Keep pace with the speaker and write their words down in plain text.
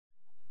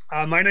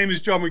My name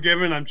is Joe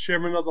McGiverin. I'm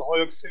chairman of the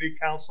Holyoke City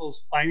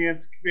Council's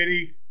Finance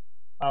Committee.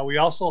 We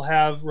also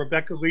have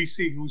Rebecca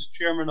Lisi, who's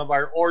chairman of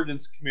our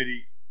Ordinance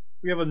Committee.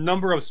 We have a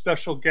number of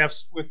special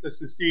guests with us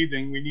this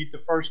evening. We need to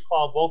first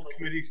call both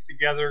committees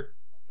together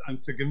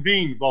to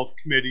convene both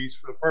committees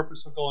for the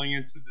purpose of going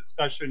into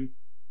discussion,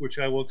 which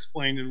I will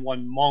explain in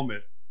one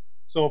moment.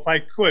 So if I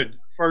could,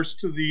 first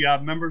to the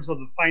members of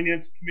the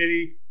Finance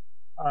Committee,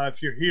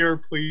 if you're here,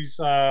 please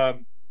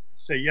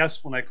say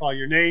yes when I call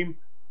your name.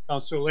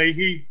 Councilor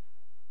Leahy?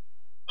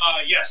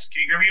 Yes.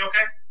 Can you hear me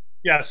okay?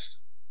 Yes.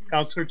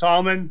 Councilor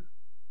Tallman?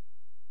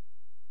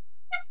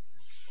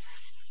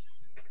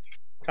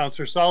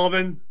 Councilor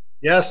Sullivan?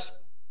 Yes.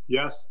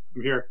 Yes,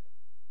 I'm here.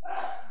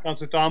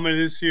 Councilor Tallman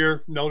is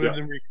here, noted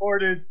and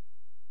recorded.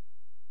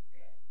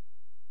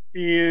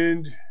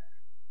 And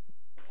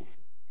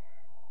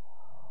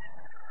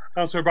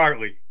Councilor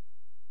Bartley?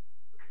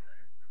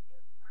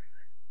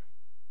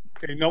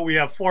 Okay, no, we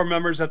have 4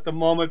 members at the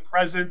moment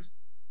present.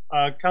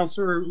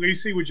 Councilor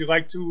Lisi, would you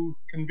like to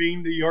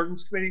convene the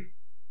Ordinance Committee?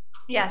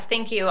 Yes,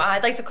 thank you.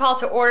 I'd like to call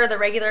to order the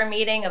regular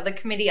meeting of the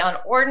Committee on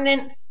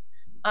Ordinance.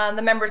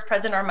 The members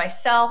present are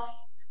myself,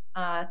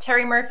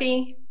 Terry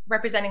Murphy,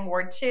 representing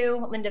Ward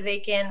 2, Linda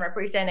Vacan,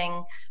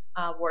 representing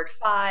Ward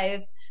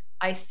 5.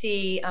 I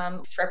see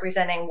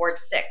representing Ward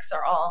 6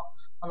 are all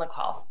on the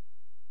call.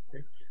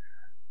 Okay.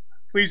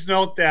 Please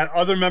note that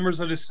other members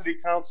of the City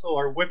Council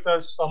are with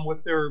us, some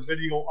with their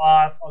video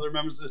off. Other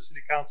members of the City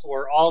Council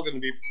are all going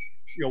to be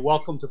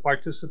welcome to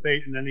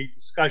participate in any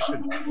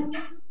discussion.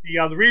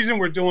 The reason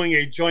we're doing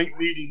a joint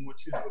meeting,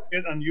 which is a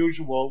bit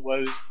unusual,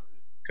 was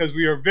because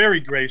we are very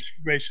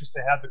gracious to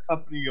have the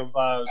company of,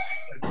 I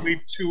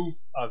believe,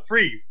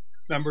 3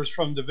 members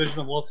from Division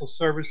of Local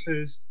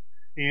Services,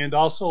 and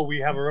also we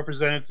have a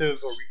representative,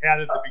 or we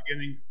had at the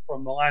beginning,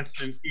 from the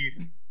Lansing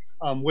Heath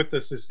with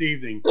us this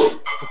evening.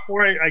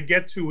 Before I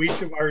get to each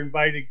of our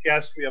invited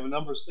guests, we have a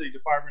number of city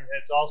department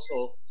heads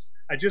also.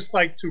 I'd just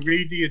like to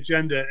read the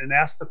agenda and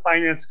ask the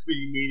Finance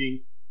Committee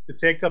meeting to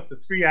take up the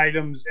 3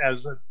 items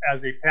as a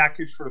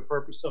package for the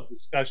purpose of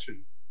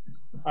discussion.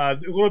 A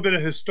little bit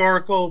of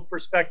historical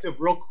perspective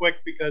real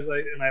quick, because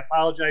I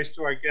apologize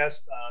to our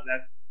guest,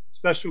 that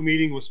special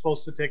meeting was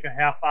supposed to take a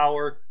half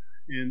hour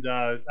and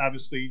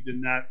obviously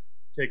did not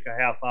take a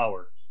half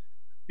hour.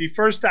 The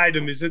first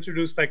item is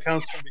introduced by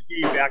Councilor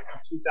McGee back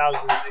in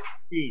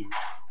 2018.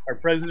 Our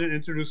president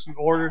introduced an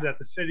order that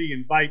the city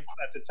invite,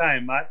 at the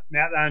time,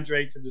 Matt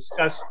Andre, to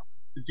discuss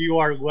the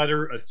DOR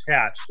letter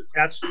attached.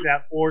 Attached to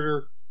that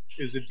order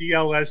is a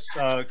DLS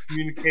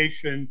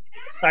communication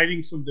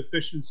citing some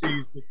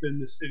deficiencies within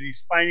the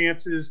city's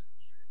finances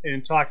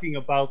and talking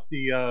about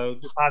the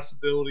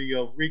possibility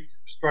of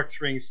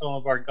restructuring some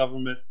of our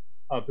government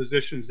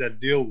positions that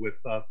deal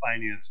with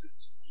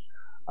finances.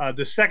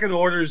 The second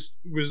order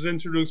was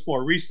introduced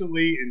more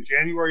recently in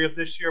January of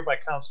this year by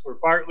Councilor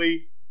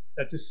Bartley,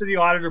 that the City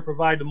Auditor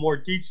provide a more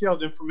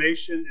detailed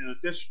information and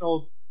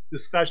additional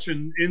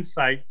discussion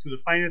insight to the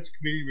Finance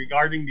Committee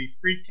regarding the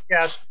free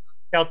cash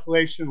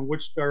calculation, in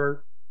which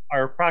there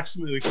are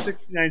approximately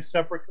 69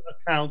 separate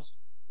accounts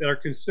that are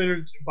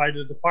considered by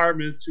the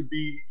department to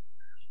be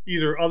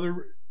either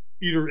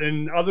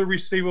in other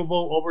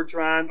receivable,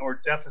 overdrawn,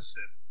 or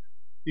deficit.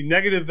 The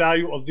negative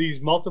value of these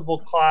multiple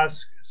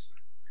cost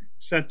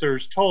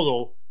centers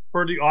total,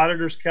 per the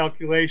auditor's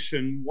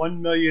calculation,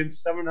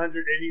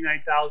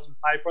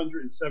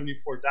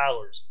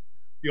 $1,789,574.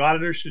 The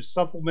auditor should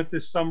supplement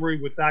this summary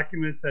with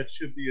documents that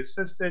should be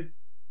assisted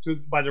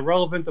by the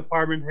relevant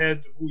department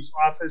head whose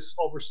office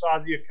oversaw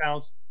the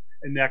accounts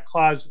and that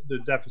caused the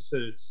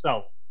deficit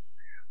itself.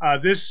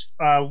 This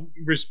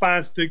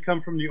response did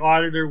come from the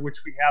auditor,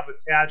 which we have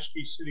attached.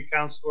 Each city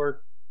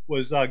councilor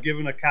was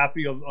given a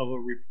copy of a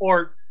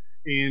report.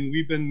 And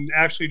we've been,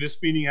 actually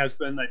this meeting has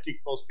been, I think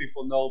most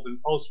people know,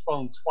 been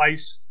postponed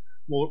twice,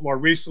 more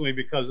recently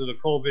because of the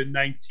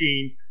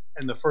COVID-19,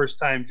 and the first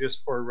time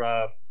just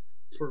for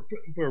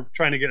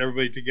trying to get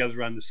everybody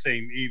together on the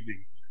same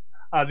evening.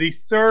 The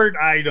third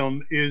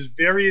item is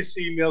various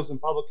emails and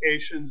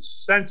publications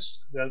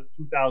since the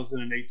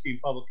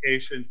 2018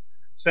 publication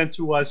sent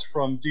to us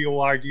from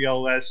DOR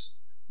DLS,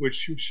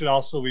 which should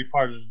also be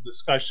part of the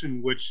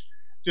discussion, which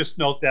just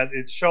note that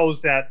it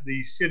shows that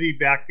the city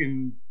back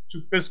in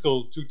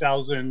fiscal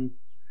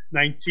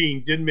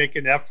 2019 did make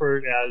an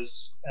effort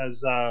as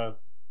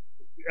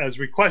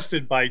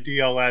requested by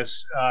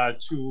DLS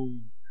to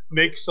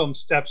make some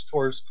steps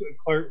towards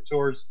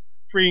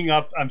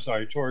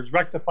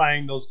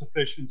rectifying those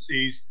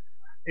deficiencies.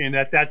 And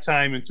at that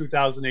time in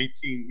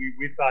 2018,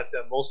 we thought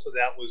that most of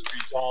that was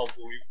resolved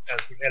as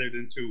we headed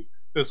into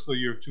fiscal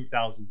year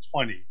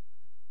 2020.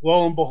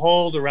 Lo and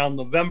behold, around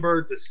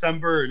November,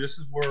 December, and this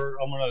is where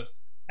I'm going to,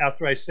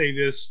 after I say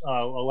this,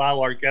 allow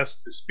our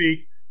guests to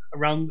speak.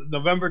 Around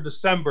November,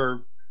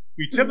 December,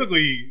 we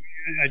typically,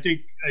 I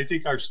think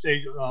our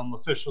state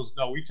officials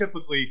know, we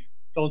typically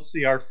don't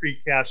see our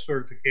free cash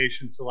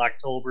certification till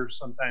October,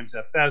 sometimes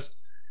at best,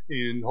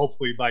 and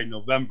hopefully by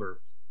November.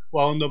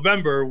 Well, in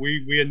November,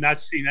 we had not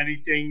seen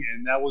anything,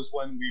 and that was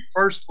when we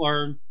first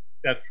learned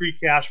that free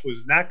cash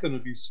was not going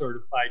to be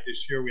certified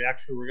this year. We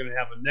actually were going to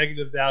have a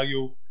negative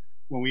value.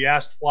 When we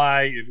asked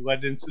why, it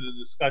led into the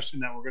discussion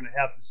that we're going to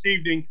have this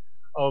evening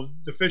of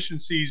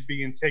deficiencies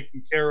being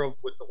taken care of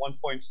with the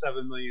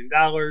 $1.7 million.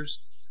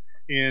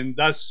 And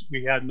thus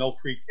we had no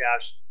free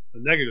cash, a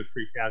negative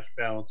free cash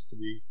balance to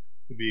be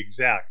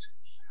exact.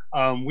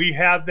 We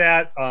have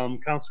that.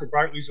 Councilor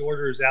Bartley's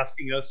order is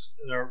asking us,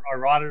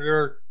 our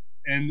auditor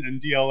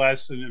and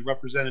DLS and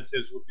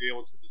representatives will be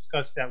able to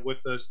discuss that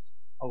with us.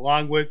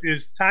 Along with,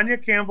 is Tanya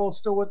Campbell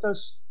still with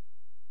us?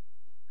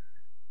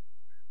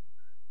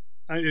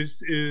 I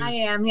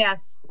am,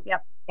 yes.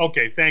 Yep.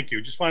 Okay, thank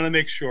you. Just want to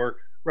make sure.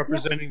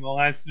 Representing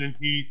Melanson and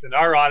Heath and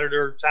our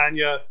auditor,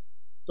 Tanya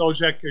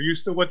Dojek, are you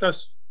still with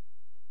us?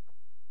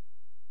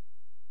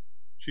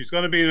 She's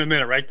going to be in a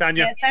minute, right,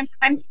 Tanya?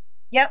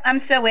 Yes,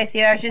 I'm still with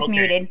you. I was just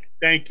muted.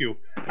 Thank you.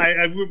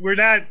 We're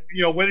not,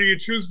 whether you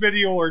choose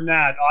video or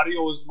not,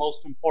 audio is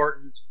most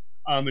important.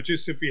 It's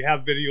just if you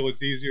have video,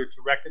 it's easier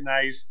to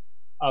recognize.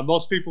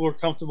 Most people who are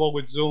comfortable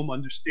with Zoom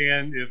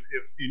understand if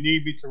you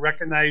need me to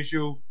recognize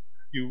you,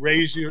 you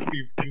hit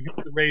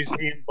the raise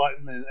hand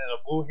button and a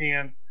blue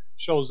hand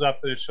shows up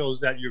and it shows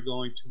that you're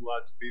going to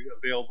be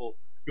available.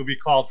 You'll be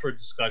called for a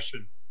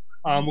discussion.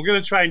 We're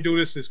going to try and do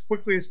this as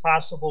quickly as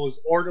possible, as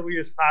orderly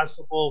as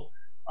possible.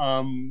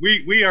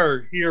 We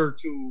are here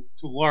to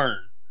learn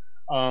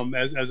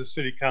as a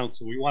city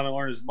council. We want to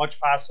learn as much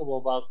possible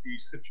about the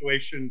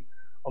situation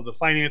of the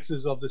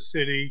finances of the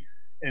city.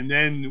 And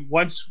then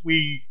once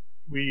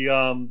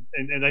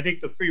and I think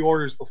the 3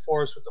 orders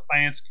before us with the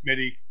finance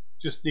committee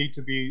just need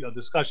to be a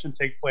discussion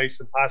take place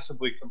and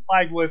possibly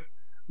complied with.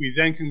 We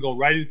then can go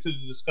right into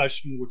the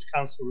discussion, which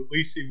Councilor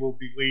Lisi will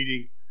be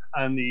leading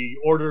on the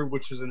order,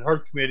 which is in her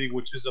committee,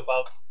 which is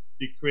about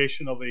the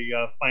creation of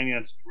a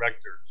finance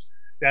director.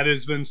 That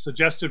has been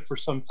suggested for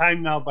some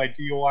time now by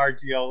DOR,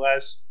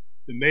 DLS.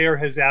 The mayor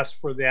has asked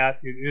for that.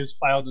 It is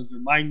filed under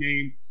my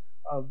name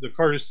of the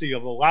courtesy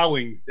of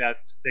allowing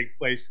that to take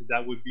place, because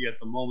that would be at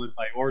the moment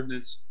by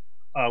ordinance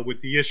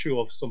with the issue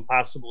of some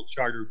possible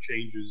charter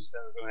changes that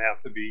are going to have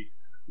to be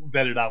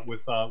vetted out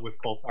with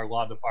both our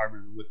law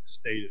department and with the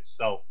state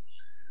itself.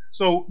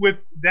 So with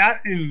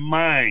that in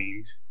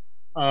mind,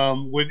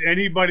 would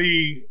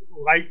anybody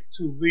like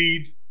to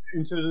lead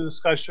into the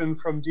discussion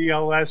from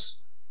DLS?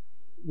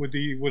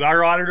 Would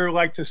our auditor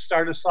like to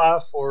start us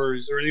off, or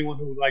is there anyone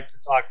who would like to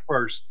talk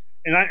first?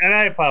 And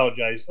I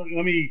apologize.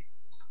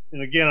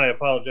 And again, I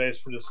apologize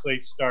for this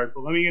late start,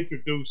 but let me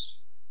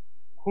introduce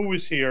who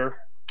is here.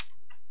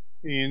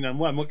 And I'm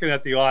looking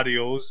at the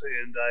audios,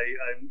 and I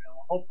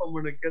hope I'm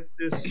going to get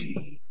this.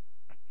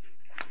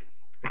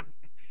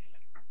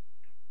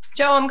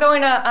 Joe, I'm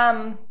going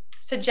to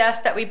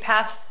suggest that we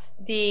pass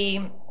the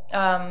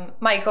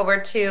mic over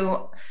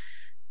to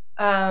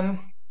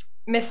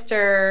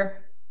Mr.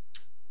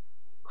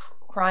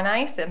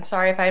 Cronice. I'm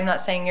sorry if I'm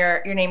not saying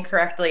your name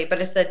correctly, but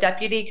it's the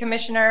Deputy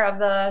Commissioner of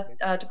the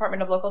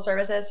Department of Local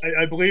Services.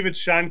 I believe it's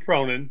Sean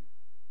Cronin,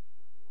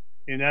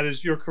 and that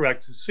is, you're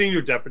correct,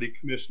 Senior Deputy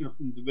Commissioner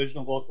from the Division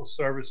of Local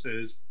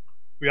Services.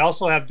 We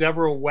also have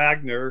Deborah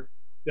Wagner.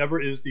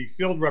 Deborah is the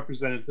field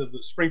representative of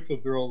the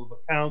Springfield Bureau of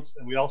Accounts,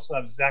 and we also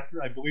have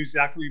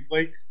Zachary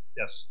Blake,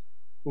 yes,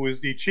 who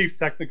is the Chief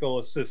Technical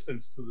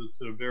Assistant to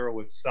the Bureau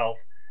itself.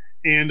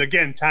 And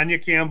again, Tanya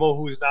Campbell,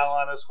 who is now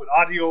on us with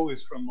audio,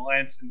 is from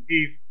Melanson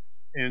Heath,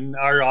 and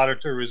our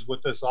auditor is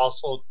with us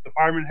also.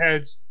 Department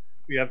heads,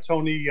 we have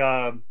Tony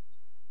DeLude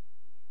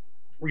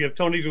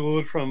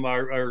from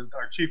our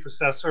Chief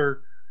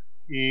Assessor,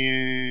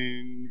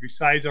 and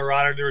besides our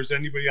auditor, is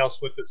anybody else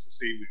with us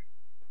this evening?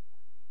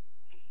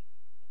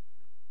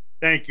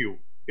 Thank you.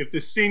 If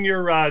the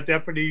Senior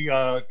Deputy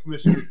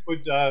Commissioner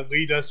could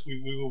lead us, we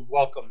will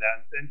welcome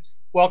that. And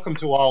welcome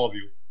to all of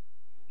you.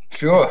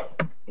 Sure.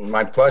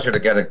 My pleasure to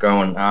get it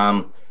going.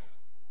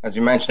 As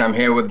you mentioned, I'm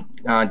here with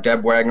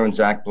Deb Wagner and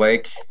Zach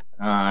Blake.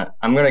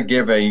 I'm going to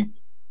give a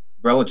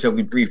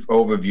relatively brief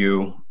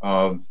overview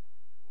of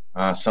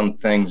some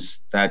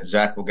things that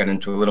Zach will get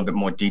into a little bit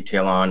more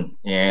detail on.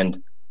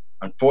 And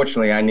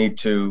unfortunately, I need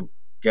to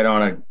get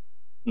on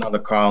another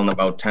call in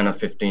about 10 or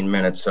 15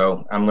 minutes.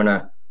 So I'm going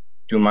to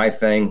do my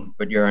thing,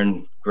 but you're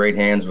in great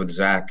hands with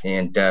Zach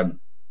and Deb.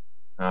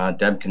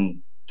 Deb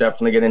can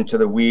definitely get into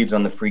the weeds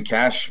on the free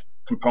cash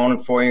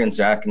component for you, and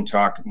Zach can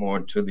talk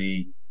more to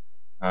the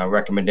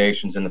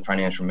recommendations in the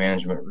financial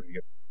management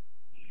review.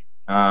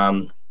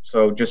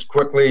 So just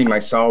quickly,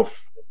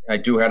 myself, I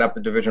do head up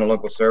the Division of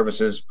Local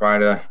Services.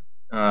 Prior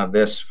to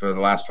this, for the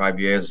last 5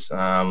 years,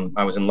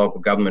 I was in local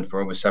government for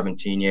over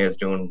 17 years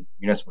doing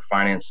municipal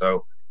finance.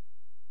 So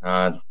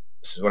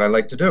this is what I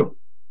like to do.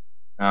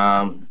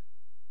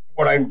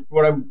 What I'm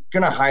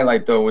going to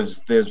highlight, though,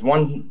 is there's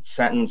one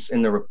sentence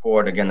in the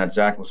report, again, that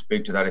Zach will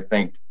speak to, that I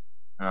think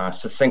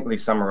succinctly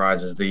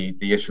summarizes the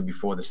issue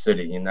before the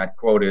city. And that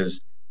quote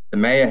is, "The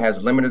mayor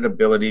has limited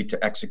ability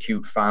to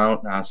execute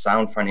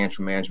sound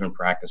financial management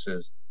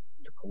practices,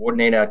 to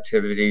coordinate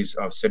activities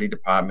of city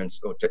departments,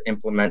 or to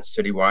implement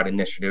citywide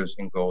initiatives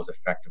and goals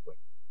effectively."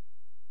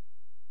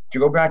 If you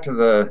go back to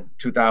the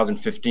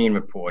 2015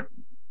 report,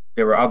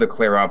 there were other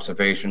clear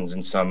observations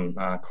and some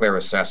clear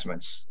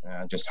assessments.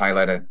 Just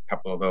highlight a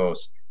couple of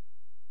those.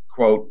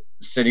 Quote,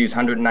 the city's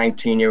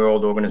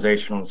 119-year-old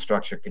organizational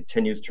structure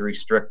continues to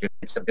restrict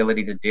its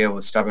ability to deal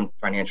with stubborn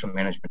financial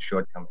management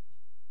shortcomings.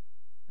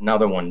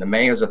 Another one, the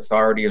mayor's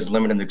authority is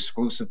limited and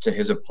exclusive to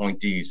his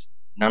appointees,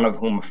 none of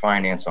whom are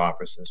finance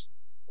officers.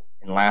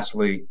 And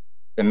lastly,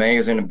 the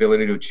mayor's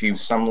inability to achieve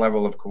some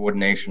level of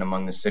coordination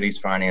among the city's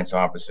finance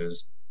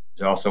officers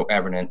is also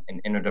evident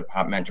in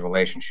interdepartmental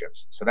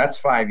relationships. So that's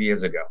 5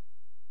 years ago,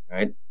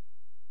 right?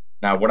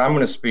 Now, what I'm going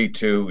to speak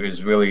to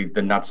is really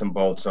the nuts and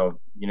bolts of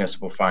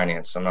municipal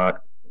finance. I'm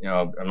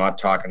not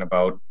talking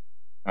about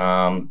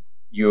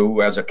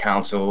you as a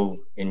council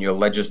in your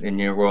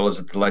role as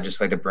the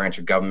legislative branch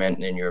of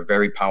government and your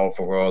very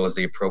powerful role as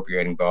the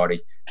appropriating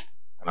body.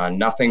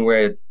 Nothing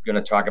we're going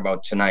to talk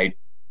about tonight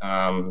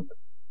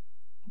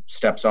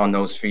steps on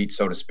those feet,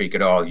 so to speak,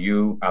 at all.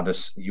 You are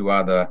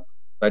the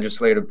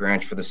legislative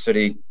branch for the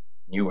city.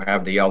 You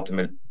have the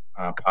ultimate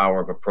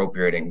power of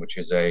appropriating, which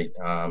is a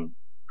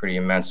pretty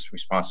immense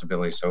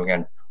responsibility. So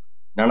again,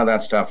 none of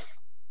that stuff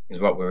is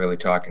what we're really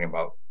talking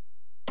about.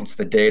 It's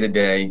the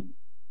day-to-day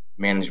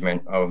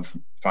management of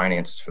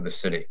finances for the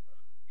city.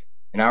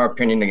 In our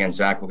opinion, again,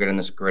 Zach, we'll get in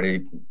this greater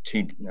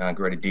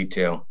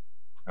detail.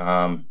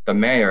 The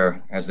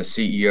mayor, as the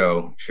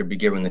CEO, should be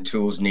given the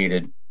tools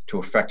needed to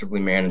effectively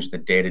manage the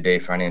day-to-day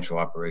financial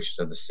operations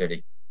of the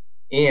city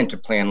and to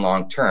plan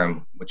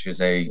long-term, which is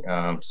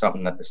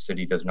something that the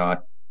city does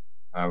not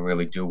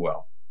really do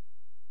well.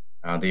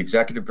 The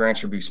executive branch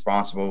should be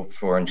responsible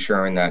for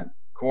ensuring that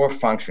core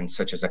functions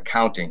such as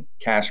accounting,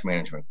 cash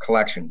management,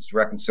 collections,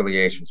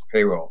 reconciliations,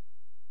 payroll,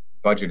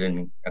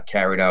 budgeting are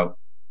carried out,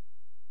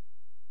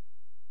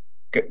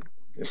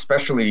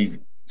 especially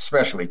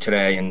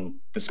today in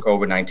this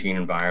COVID-19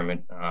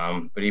 environment.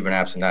 But even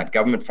absent that,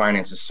 government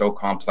finance is so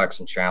complex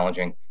and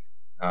challenging.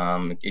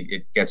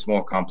 It gets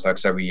more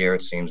complex every year,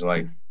 it seems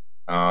like.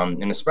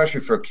 And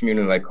especially for a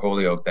community like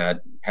Holyoke that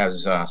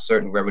has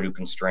certain revenue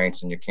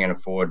constraints and you can't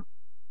afford,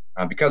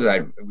 because of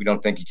that, we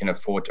don't think you can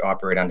afford to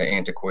operate under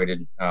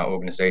antiquated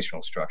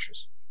organizational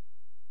structures.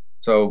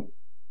 So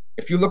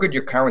if you look at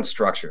your current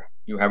structure,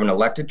 you have an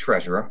elected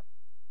treasurer,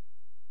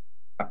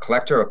 a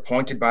collector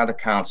appointed by the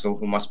council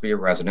who must be a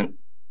resident,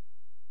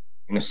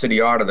 and a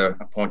city auditor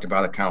appointed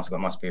by the council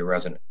that must be a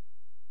resident.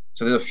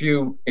 So there's a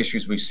few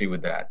issues we see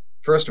with that.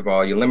 First of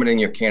all, you're limiting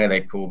your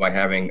candidate pool by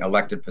having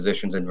elected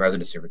positions and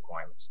residency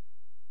requirements.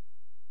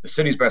 The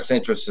city's best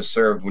interest is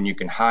served when you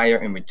can hire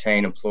and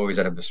retain employees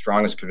that have the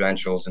strongest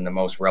credentials and the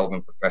most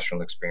relevant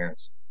professional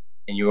experience.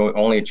 And you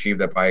only achieve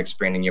that by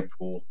expanding your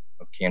pool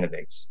of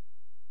candidates.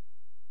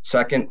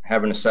 Second,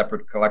 having a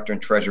separate collector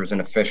and treasurer is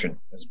inefficient.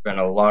 There's been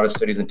a lot of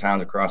cities and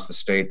towns across the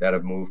state that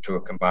have moved to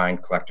a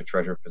combined collector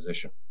treasurer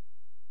position.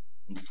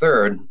 And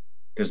third,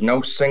 there's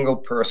no single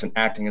person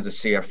acting as a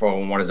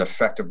CFO in what is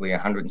effectively a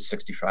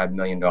 $165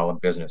 million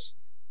business.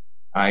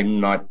 I'm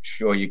not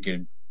sure you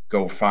could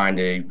go find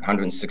a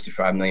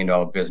 $165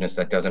 million business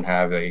that doesn't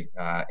have a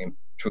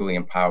truly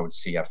empowered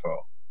CFO.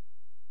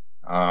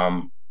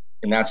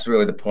 And that's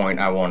really the point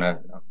I want to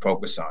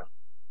focus on.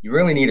 You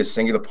really need a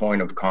singular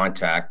point of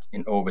contact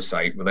and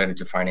oversight related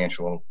to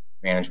financial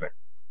management.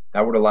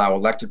 That would allow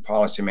elected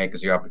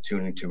policymakers the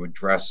opportunity to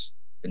address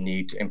the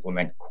need to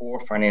implement core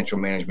financial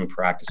management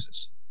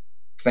practices.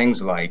 Things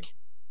like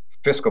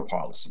fiscal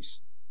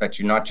policies that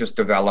you not just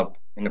develop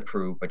and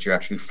approve, but you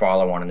actually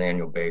follow on an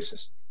annual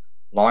basis.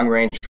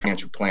 Long-range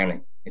financial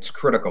planning, it's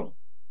critical.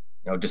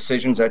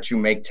 Decisions that you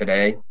make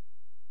today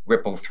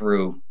ripple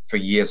through for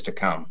years to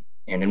come.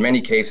 And in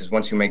many cases,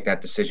 once you make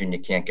that decision, you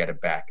can't get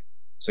it back.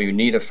 So you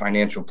need a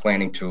financial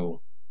planning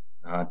tool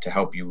to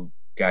help you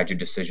guide your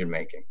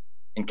decision-making.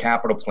 And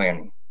capital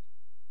planning.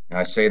 And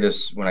I say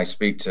this when I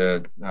speak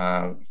to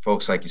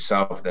folks like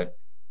yourself, that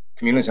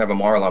communities have a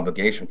moral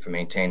obligation for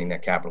maintaining their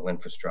capital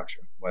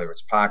infrastructure, whether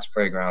it's parks,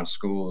 playgrounds,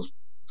 schools,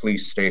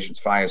 police stations,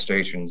 fire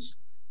stations,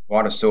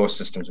 water source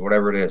systems,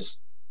 whatever it is,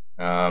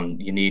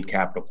 you need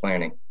capital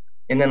planning.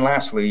 And then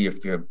lastly,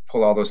 if you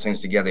pull all those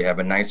things together, you have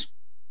a nice,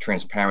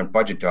 transparent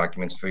budget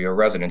documents for your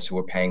residents who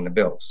are paying the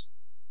bills.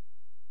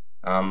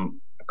 A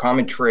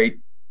common trait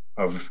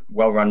of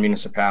well-run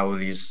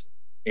municipalities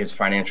is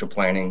financial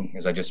planning,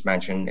 as I just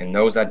mentioned, and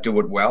those that do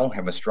it well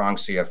have a strong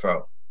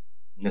CFO.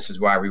 And this is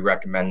why we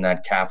recommend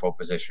that CAFO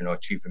position, or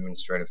Chief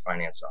Administrative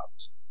Finance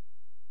Officer.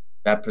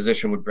 That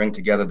position would bring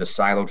together the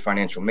siloed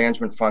financial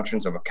management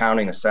functions of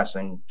accounting,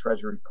 assessing,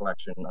 treasury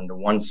collection under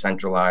one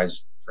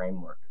centralized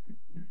framework.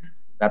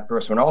 That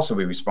person would also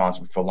be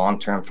responsible for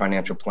long-term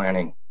financial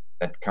planning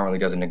that currently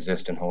doesn't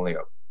exist in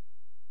Holyoke.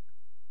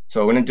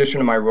 So in addition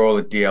to my role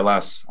at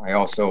DLS, I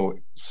also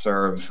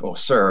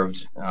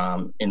served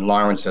in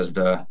Lawrence as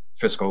the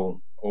fiscal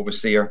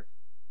overseer,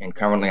 and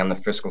currently I'm the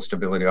fiscal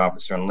stability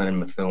officer in Lynn and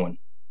Methuen.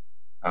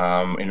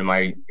 In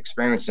my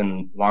experience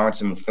in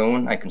Lawrence and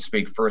Methuen, I can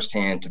speak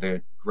firsthand to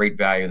the great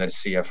value that a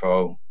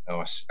CFO,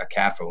 or a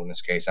CAFO in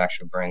this case,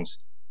 actually brings.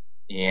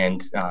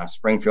 And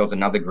Springfield's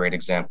another great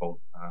example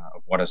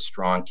of what a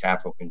strong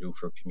CAFO can do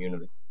for a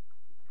community.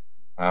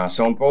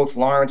 So in both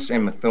Lawrence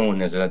and Methuen,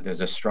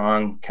 there's a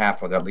strong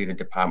CAFO that lead a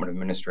Department of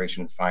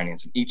Administration and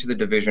Finance, and each of the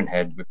division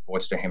head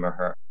reports to him or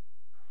her.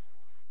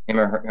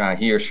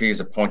 He or she is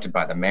appointed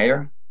by the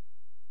mayor,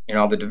 and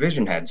all the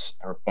division heads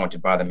are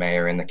appointed by the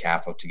mayor and the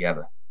CAFO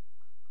together.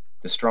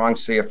 The strong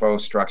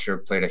CFO structure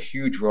played a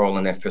huge role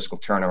in their fiscal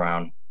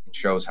turnaround and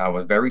shows how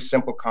a very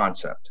simple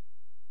concept,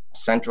 a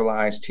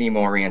centralized,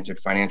 team-oriented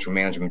financial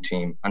management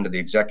team under the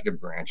executive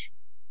branch,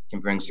 can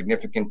bring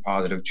significant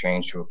positive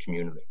change to a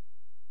community.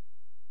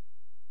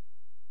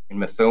 In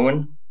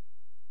Methuen,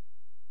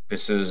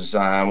 this is,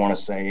 I want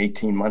to say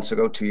 18 months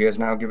ago, 2 years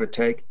now, give or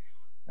take.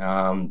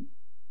 Under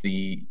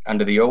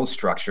the old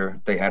structure,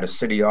 they had a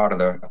city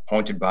auditor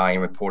appointed by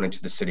and reporting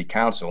to the city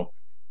council,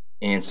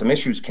 and some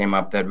issues came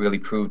up that really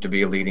proved to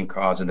be a leading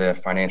cause of their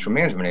financial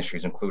management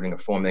issues, including a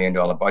 $4 million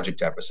budget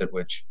deficit,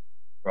 which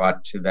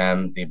brought to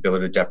them the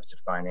ability to deficit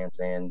finance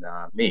and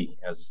me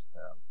as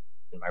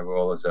in my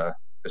role as a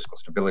fiscal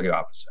stability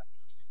officer.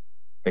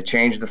 They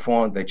changed the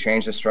form, they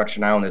changed the structure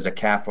now, and there's a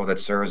CAFO that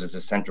serves as a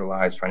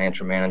centralized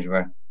financial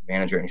manager,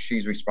 and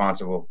she's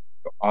responsible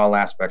for all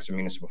aspects of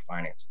municipal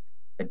finance.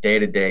 The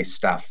day-to-day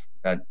stuff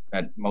that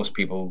most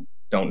people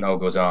don't know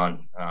goes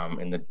on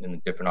in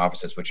the different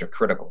offices, which are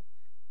critical.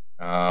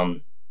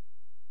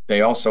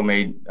 They also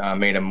made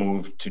a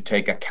move to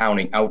take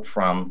accounting out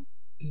from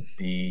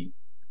the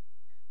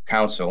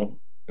council.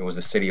 It was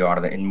the city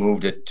auditor, and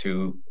moved it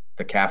to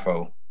the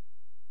CAFO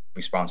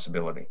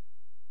responsibility.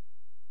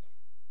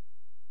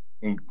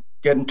 And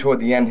getting toward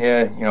the end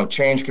here,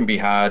 change can be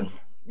hard,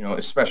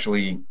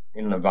 especially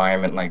in an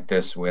environment like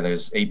this where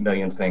there's 8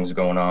 million things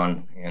going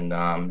on and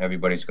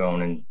everybody's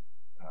going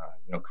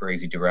in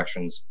crazy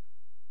directions.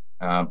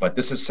 But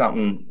this is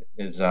something,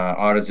 as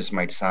odd as this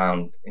might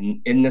sound,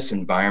 in this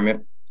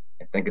environment,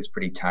 I think it's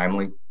pretty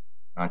timely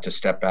to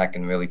step back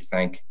and really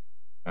think.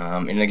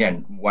 And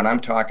again, what I'm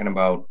talking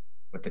about,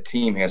 what the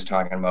team here is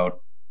talking about,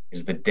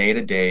 is the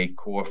day-to-day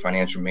core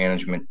financial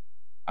management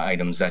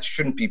items that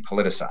shouldn't be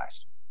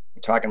politicized. We're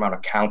talking about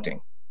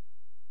accounting,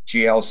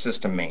 GL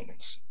system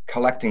maintenance,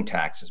 collecting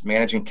taxes,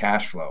 managing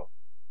cash flow,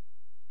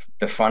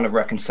 the fun of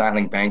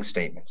reconciling bank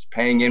statements,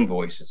 paying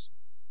invoices,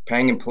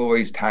 paying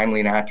employees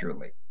timely and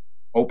accurately,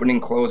 opening,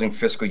 closing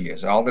fiscal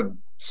years, all the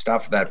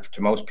stuff that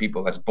to most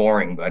people that's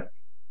boring, but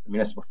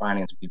municipal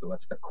finance people,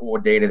 that's the core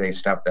day-to-day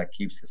stuff that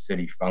keeps the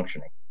city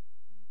functioning.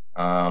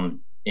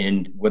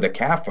 And with a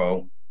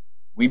CAFO,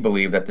 we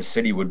believe that the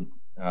city would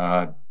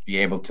be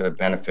able to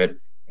benefit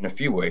in a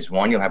few ways.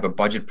 One, you'll have a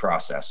budget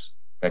process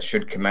that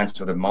should commence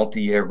with a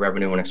multi-year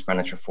revenue and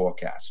expenditure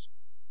forecast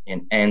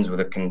and ends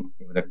with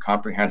a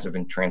comprehensive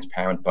and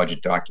transparent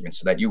budget document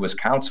so that you as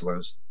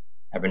councilors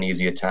have an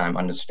easier time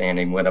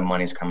understanding where the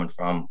money's coming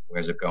from,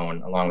 where's it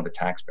going, along with the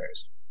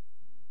taxpayers.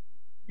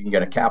 You can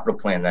get a capital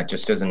plan that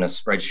just isn't a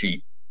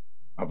spreadsheet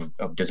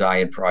of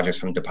desired projects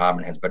from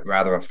department heads, but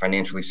rather a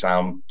financially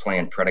sound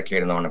plan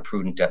predicated on a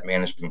prudent debt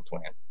management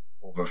plan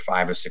over a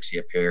 5 or 6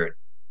 year period.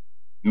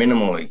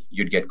 Minimally,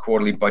 you'd get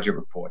quarterly budget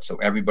reports so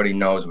everybody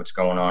knows what's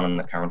going on in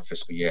the current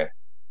fiscal year.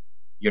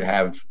 You'd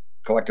have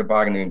collective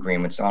bargaining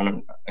agreements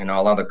on and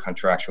all other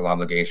contractual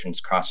obligations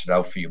costed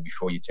out for you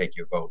before you take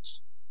your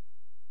votes.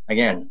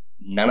 Again,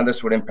 none of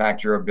this would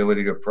impact your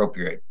ability to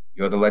appropriate.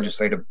 You're the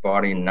legislative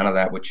body and none of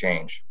that would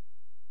change.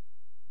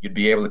 You'd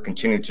be able to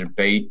continue to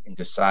debate and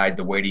decide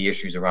the weighty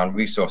issues around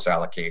resource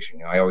allocation.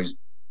 I always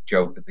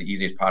joke that the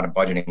easiest part of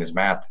budgeting is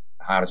math.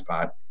 The hardest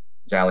part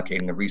is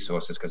allocating the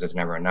resources because there's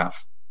never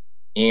enough.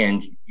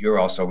 And you're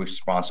also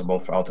responsible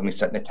for ultimately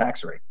setting the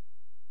tax rate.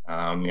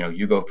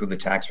 You go through the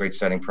tax rate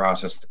setting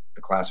process,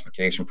 the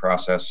classification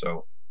process.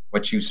 So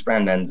what you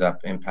spend ends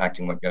up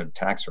impacting what your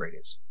tax rate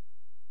is.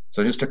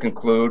 So just to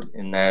conclude,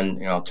 and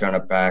then I'll turn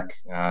it back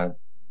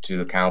to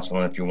the council.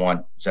 And if you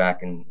want,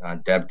 Zach and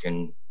Deb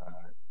can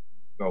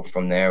go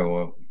from there,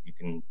 or you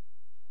can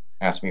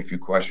ask me a few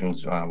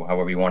questions,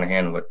 however you want to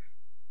handle it.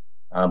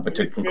 But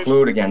to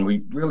conclude, again,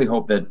 we really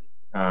hope that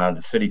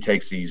the city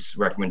takes these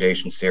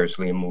recommendations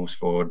seriously and moves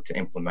forward to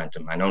implement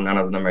them. I know none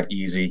of them are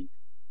easy.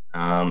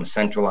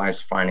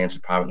 Centralized finance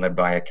department led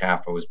by a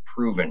CAFO is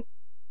proven,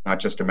 not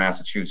just in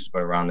Massachusetts,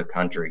 but around the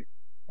country,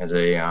 as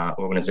a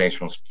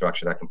organizational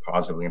structure that can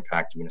positively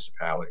impact the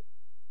municipality.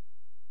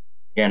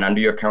 Again, under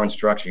your current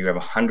structure, you have a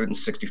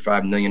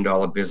 $165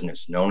 million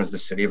business known as the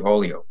City of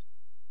Holyoke,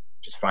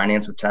 which is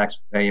financed with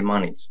taxpayer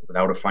monies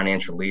without a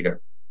financial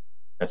leader.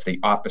 That's the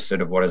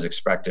opposite of what is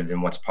expected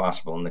and what's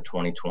possible in the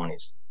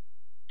 2020s.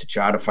 To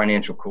chart a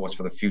financial course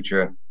for the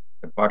future,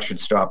 the buck should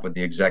stop with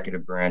the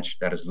executive branch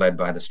that is led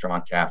by the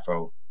strong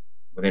CAFO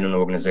within an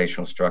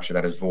organizational structure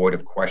that is void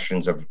of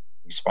questions of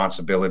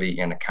responsibility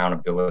and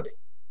accountability.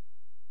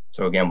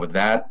 So again, with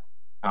that,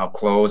 I'll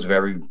close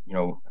very,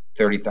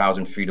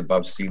 30,000 feet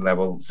above sea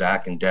level.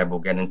 Zach and Deb will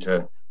get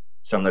into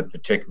some of the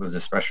particulars,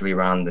 especially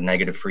around the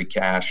negative free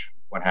cash,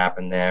 what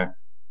happened there.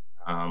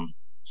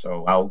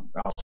 So I'll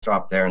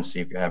stop there and see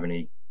if you have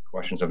any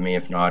questions of me.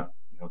 If not,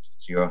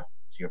 it's your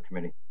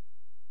committee.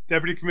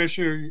 Deputy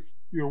Commissioner,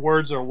 your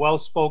words are well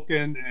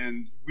spoken,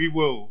 and we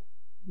will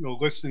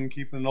listen,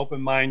 keep an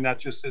open mind, not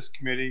just this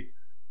committee,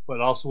 but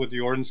also with the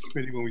ordinance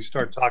committee when we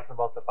start talking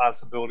about the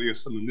possibility of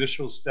some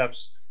initial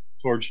steps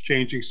towards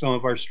changing some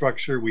of our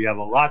structure. We have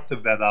a lot to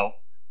vet out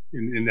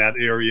in that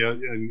area,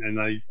 and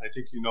I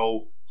think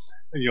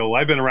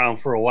I've been around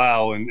for a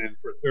while, and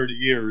for 30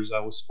 years I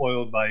was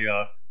spoiled by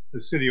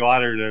the city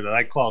auditor that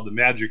I called the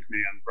magic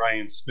man,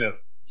 Brian Smith.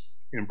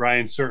 And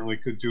Brian certainly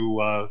could do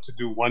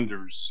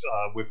wonders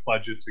with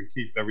budgets and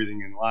keep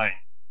everything in line.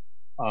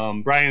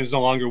 Brian is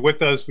no longer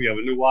with us. We have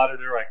a new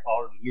auditor. I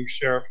call her the new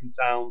sheriff in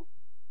town.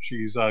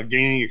 She's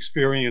gaining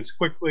experience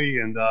quickly,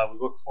 and we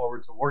look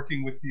forward to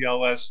working with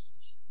DLS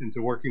and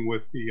to working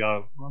with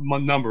the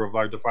number of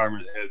our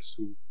department heads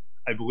who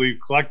I believe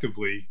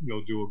collectively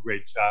do a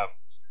great job.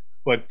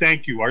 But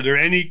thank you. Are there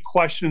any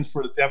questions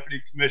for the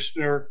Deputy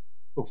Commissioner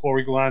before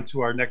we go on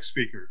to our next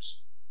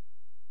speakers?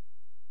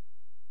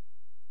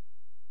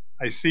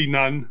 I see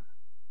none.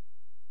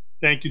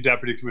 Thank you,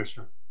 Deputy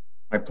Commissioner.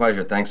 My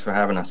pleasure. Thanks for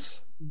having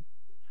us.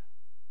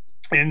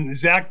 And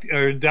Zach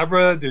or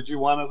Deborah, did you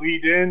want to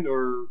lead in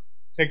or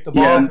take the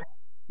ball? Yeah,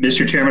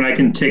 Mr. Chairman, I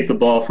can take the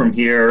ball from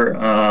here.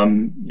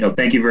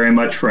 Thank you very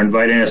much for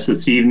inviting us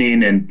this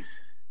evening, and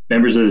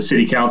members of the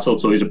City Council.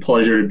 It's always a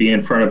pleasure to be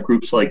in front of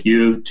groups like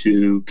you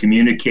to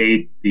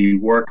communicate the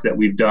work that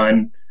we've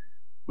done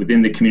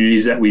within the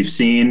communities that we've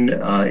seen.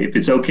 If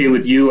it's okay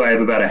with you, I have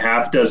about a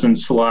half dozen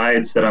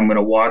slides that I'm going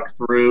to walk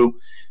through.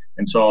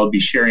 And so I'll be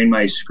sharing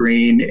my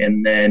screen,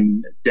 and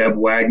then Deb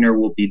Wagner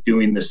will be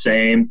doing the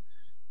same.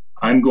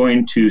 I'm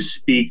going to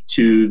speak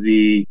to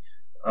the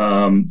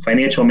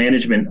financial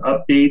management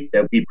update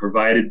that we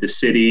provided the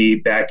city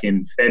back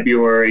in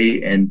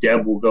February, and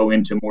Deb will go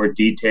into more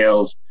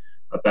details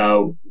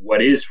about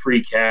what is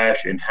free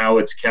cash and how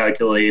it's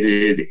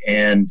calculated,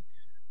 and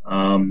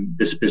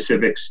the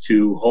specifics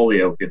to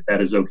Holyoke, if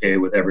that is okay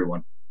with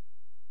everyone.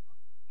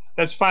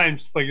 That's fine.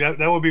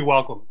 That would be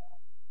welcome.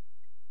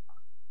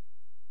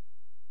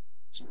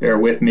 Just bear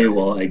with me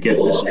while I get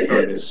this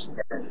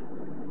started.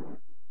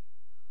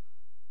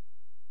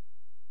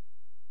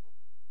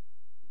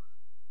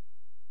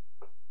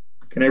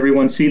 Can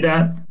everyone see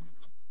that?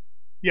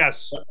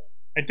 Yes.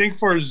 I think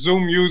for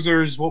Zoom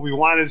users, what we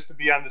want is to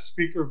be on the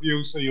speaker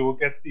view, so you will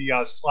get the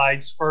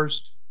slides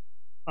first.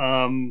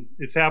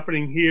 It's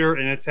happening here,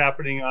 and it's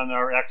happening on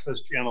our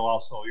access channel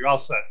also. You're all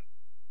set.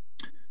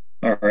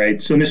 All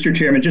right. So, Mr.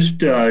 Chairman,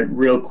 just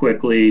real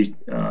quickly,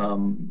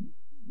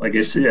 like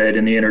I said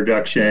in the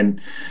introduction,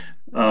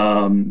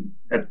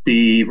 at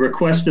the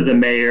request of the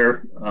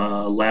mayor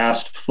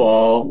last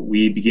fall,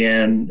 we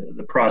began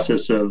the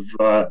process of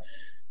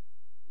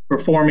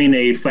performing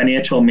a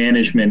financial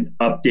management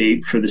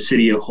update for the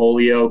city of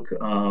Holyoke.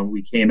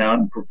 We came out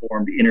and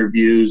performed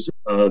interviews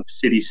of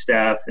city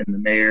staff and the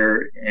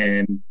mayor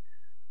and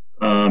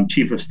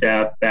chief of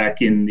staff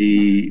back in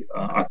the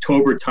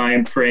October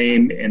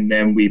timeframe, and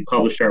then we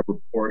published our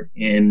report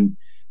in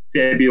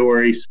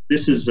February. So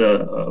this is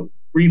a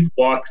brief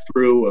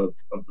walkthrough of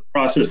the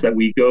process that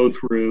we go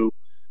through,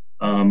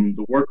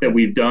 the work that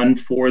we've done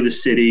for the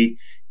city,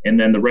 and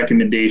then the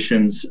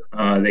recommendations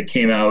that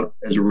came out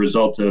as a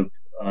result of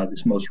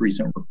this most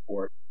recent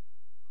report.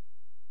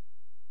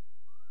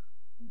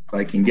 If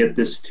I can get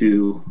this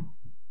to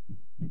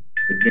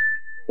advance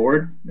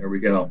forward, there we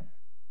go.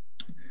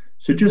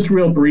 So just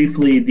real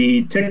briefly,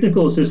 the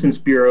Technical Assistance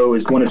Bureau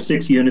is one of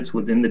 6 units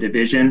within the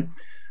division.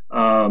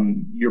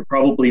 You're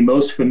probably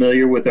most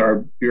familiar with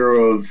our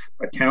Bureau of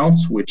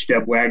Accounts, which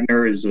Deb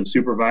Wagner is a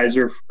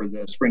supervisor for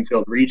the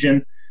Springfield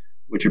region,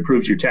 which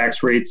approves your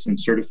tax rates and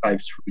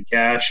certifies free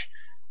cash.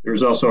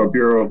 There's also a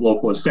Bureau of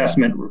Local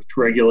Assessment, which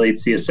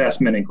regulates the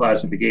assessment and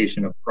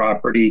classification of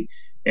property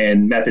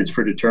and methods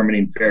for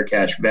determining fair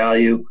cash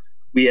value.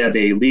 We have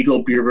a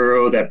legal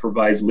bureau that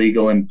provides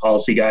legal and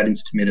policy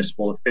guidance to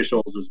municipal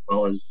officials as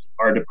well as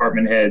our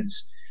department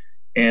heads.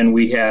 And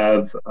we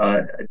have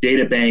a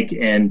data bank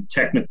and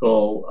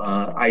technical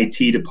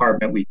IT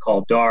department we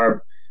call DARB,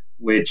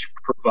 which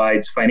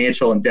provides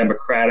financial and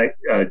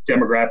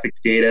demographic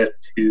data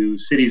to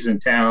cities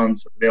and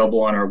towns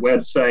available on our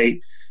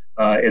website,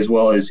 as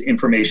well as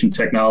information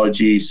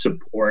technology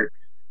support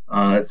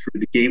through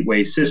the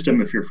Gateway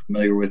system, if you're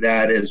familiar with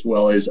that, as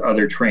well as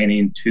other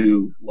training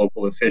to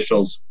local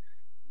officials.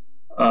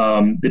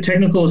 The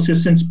Technical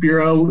Assistance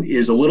Bureau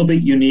is a little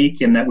bit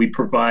unique in that we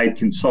provide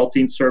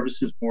consulting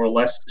services more or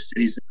less to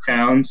cities and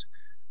towns.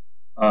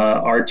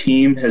 Our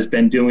team has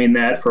been doing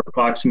that for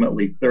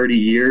approximately 30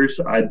 years.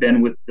 I've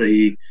been with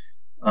the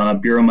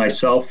Bureau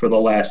myself for the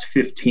last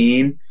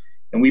 15.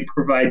 And we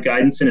provide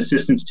guidance and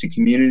assistance to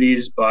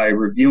communities by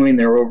reviewing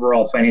their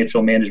overall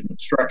financial management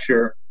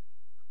structure,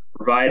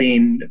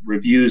 providing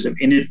reviews of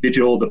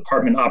individual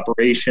department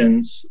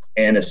operations,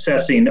 and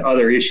assessing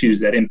other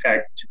issues that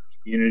impact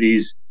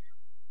communities.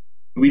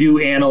 We do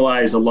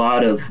analyze a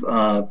lot of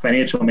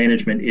financial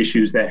management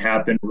issues that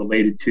happen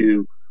related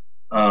to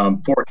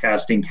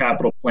forecasting,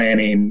 capital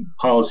planning,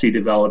 policy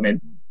development,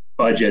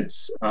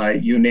 budgets,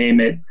 you name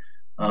it.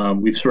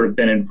 We've sort of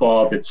been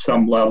involved at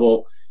some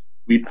level.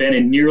 We've been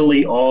in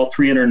nearly all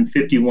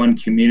 351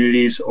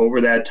 communities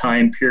over that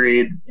time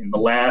period. In the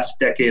last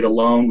decade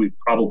alone, we've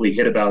probably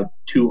hit about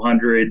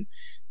 200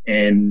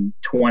 in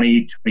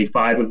 20,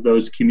 25 of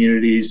those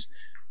communities.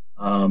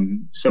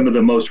 Some of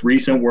the most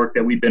recent work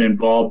that we've been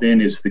involved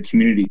in is the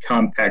Community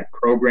Compact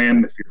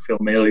Program, if you're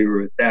familiar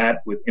with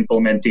that, with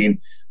implementing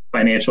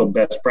financial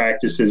best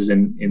practices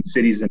in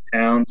cities and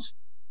towns.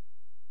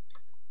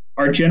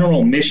 Our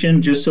general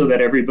mission, just so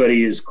that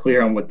everybody is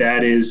clear on what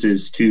that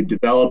is to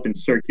develop and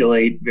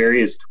circulate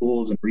various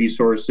tools and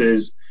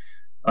resources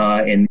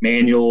and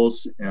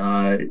manuals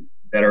that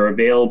are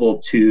available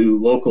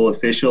to local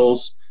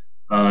officials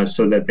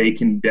so that they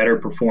can better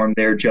perform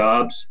their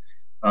jobs.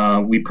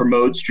 We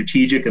promote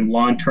strategic and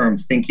long-term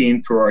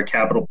thinking through our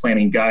capital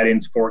planning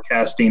guidance,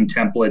 forecasting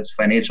templates,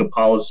 financial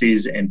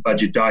policies, and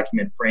budget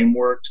document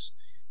frameworks.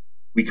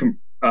 We can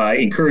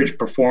encourage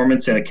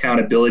performance and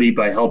accountability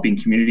by helping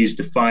communities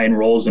define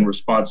roles and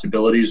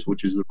responsibilities,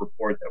 which is the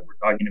report that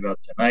we're talking about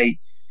tonight.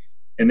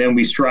 And then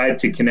we strive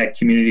to connect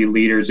community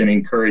leaders and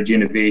encourage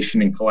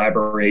innovation and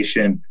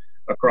collaboration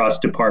across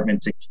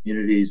departments and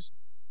communities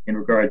in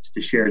regards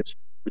to shared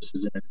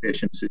services and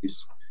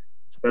efficiencies.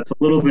 So that's a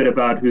little bit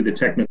about who the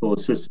Technical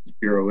Assistance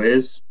Bureau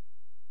is.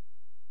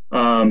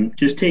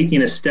 Just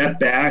taking a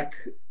step back,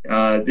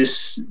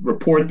 this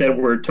report that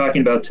we're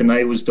talking about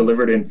tonight was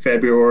delivered in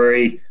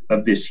February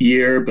of this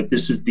year, but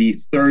this is the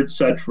third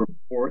such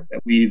report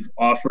that we've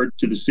offered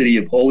to the City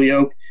of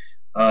Holyoke,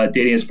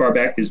 dating as far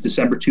back as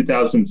December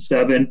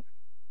 2007.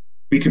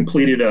 We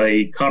completed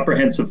a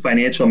comprehensive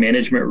financial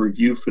management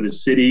review for the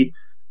city,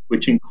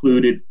 which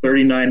included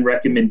 39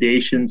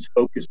 recommendations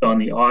focused on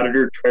the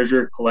auditor,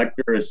 treasurer,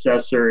 collector,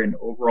 assessor, and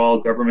overall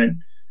government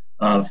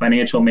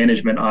financial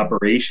management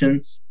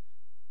operations.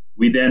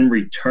 We then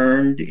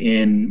returned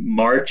in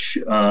March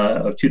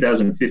of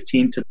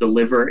 2015 to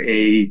deliver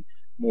a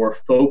more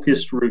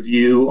focused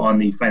review on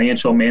the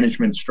financial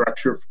management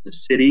structure for the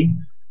city,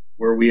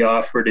 where we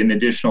offered an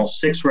additional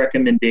 6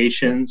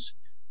 recommendations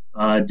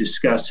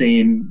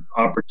discussing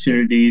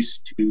opportunities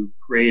to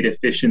create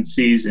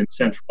efficiencies and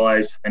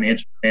centralized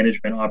financial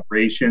management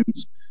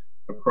operations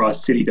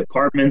across city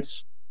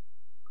departments.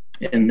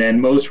 And then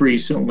most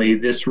recently,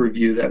 this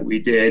review that we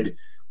did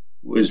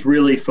was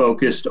really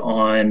focused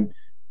on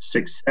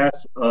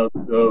success of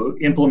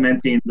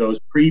implementing those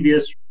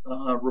previous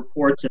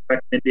reports and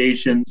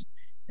recommendations,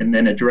 and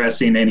then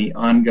addressing any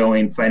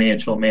ongoing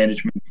financial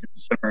management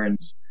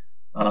concerns.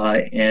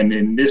 And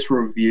in this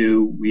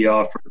review, we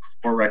offered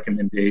 4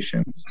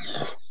 recommendations.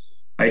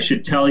 I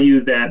should tell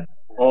you that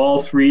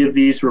all 3 of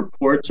these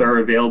reports are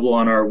available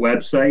on our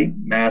website,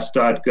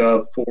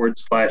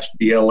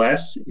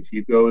 mass.gov/DLS. If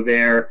you go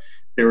there,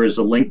 there is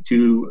a link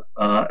to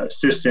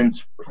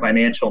assistance for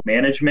financial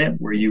management,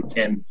 where you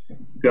can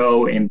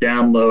go and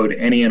download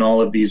any and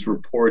all of these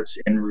reports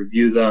and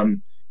review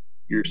them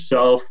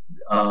yourself.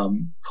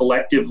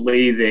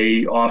 Collectively,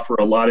 they offer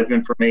a lot of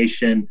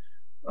information,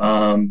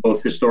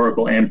 both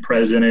historical and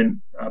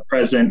present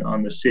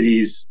on the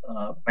city's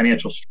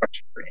financial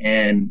structure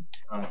and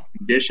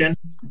condition.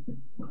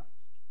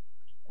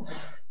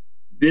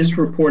 This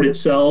report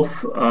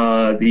itself,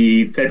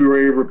 the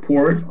February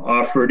report,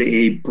 offered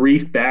a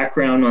brief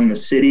background on the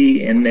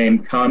city and then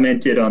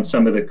commented on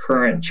some of the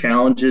current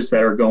challenges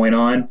that are going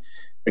on.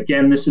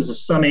 Again, this is a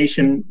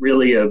summation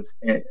really of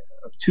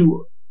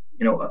 2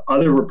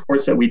 other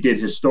reports that we did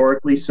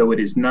historically, so it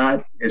is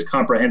not as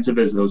comprehensive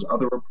as those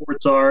other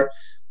reports are,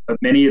 but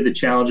many of the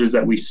challenges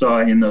that we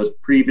saw in those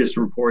previous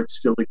reports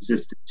still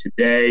existed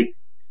today,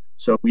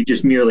 so we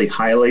just merely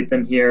highlight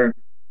them here.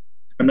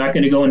 I'm not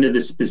going to go into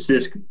the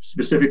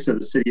specifics of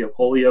the City of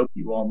Holyoke.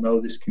 You all know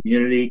this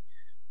community.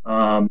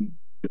 But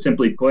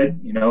simply put,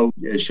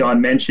 as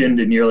Sean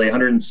mentioned, a nearly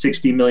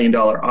 $160 million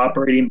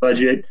operating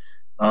budget,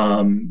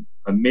 a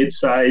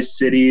mid-sized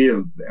city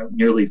of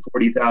nearly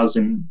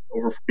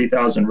over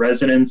 40,000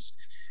 residents.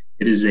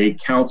 It is a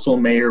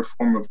council-mayor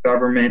form of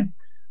government.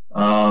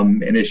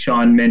 And as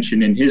Sean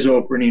mentioned in his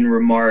opening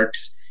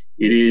remarks,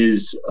 it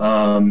is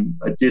a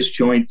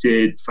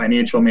disjointed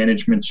financial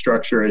management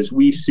structure as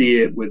we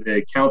see it, with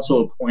a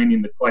council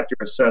appointing the collector,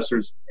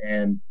 assessor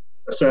and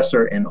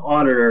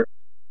auditor,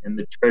 and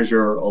the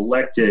treasurer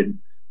elected,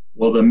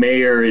 while the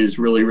mayor is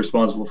really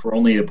responsible for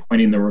only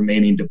appointing the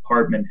remaining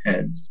department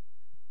heads.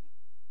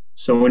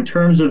 So in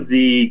terms of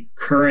the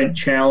current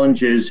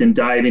challenges and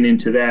diving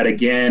into that,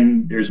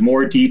 again, there's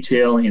more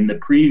detail in the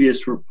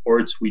previous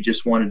reports. We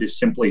just wanted to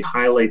simply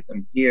highlight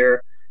them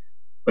here.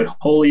 But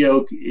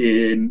Holyoke,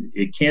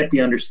 it can't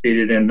be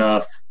understated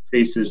enough,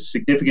 faces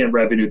significant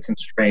revenue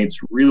constraints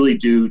really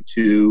due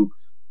to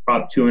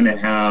Prop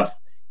 2.5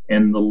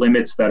 and the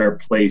limits that are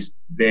placed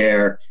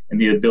there and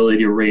the ability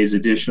to raise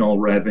additional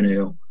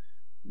revenue.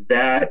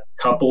 That,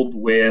 coupled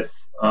with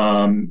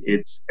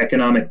its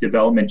economic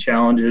development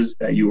challenges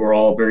that you are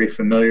all very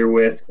familiar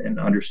with and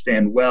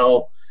understand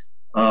well,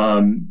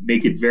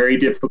 make it very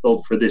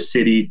difficult for this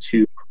city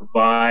to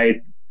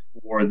provide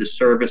for the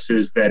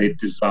services that it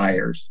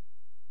desires.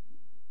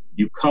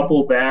 You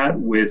couple that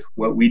with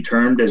what we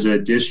termed as a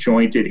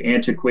disjointed,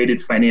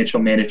 antiquated financial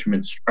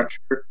management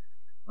structure.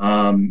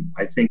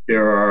 I think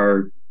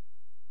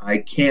I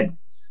can't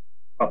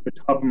off the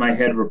top of my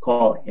head,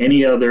 recall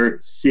any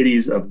other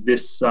cities of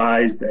this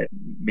size that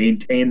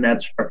maintain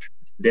that structure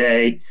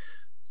today.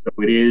 So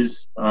it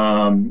is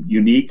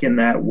unique in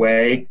that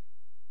way.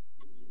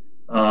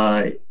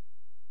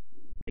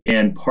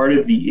 And part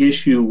of the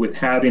issue with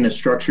having a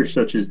structure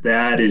such as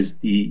that is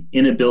the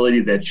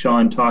inability that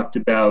Sean talked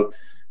about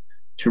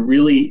to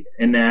really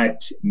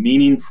enact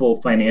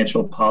meaningful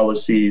financial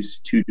policies,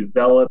 to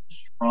develop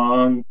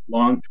strong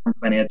long-term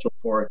financial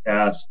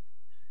forecasts,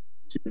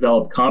 to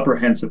develop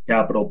comprehensive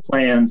capital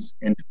plans,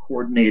 and to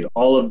coordinate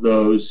all of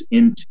those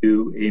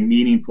into a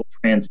meaningful,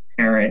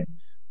 transparent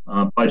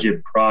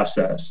budget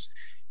process.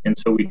 And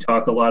so we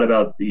talk a lot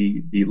about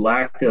the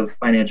lack of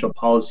financial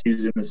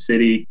policies in the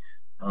city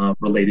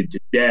related to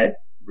debt,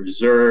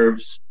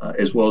 reserves,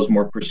 as well as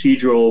more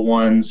procedural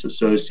ones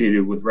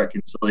associated with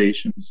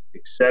reconciliations,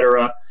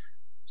 etc.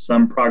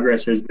 Some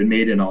progress has been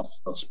made, and I'll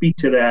speak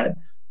to that.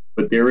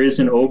 But there is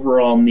an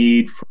overall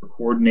need for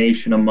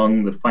coordination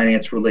among the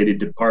finance-related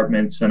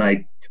departments, and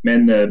I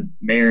commend the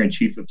mayor and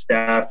chief of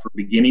staff for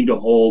beginning to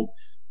hold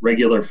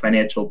regular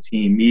financial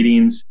team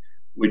meetings,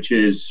 which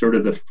is sort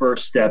of the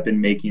first step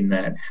in making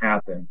that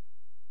happen.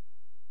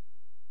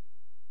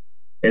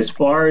 As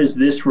far as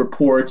this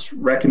report's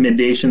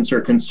recommendations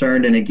are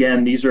concerned, and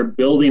again, these are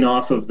building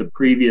off of the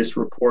previous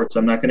reports.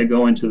 I'm not going to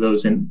go into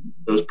those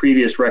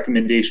previous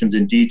recommendations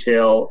in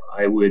detail.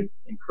 I would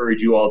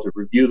encourage you all to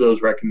review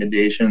those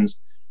recommendations,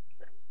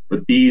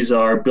 but these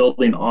are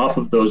building off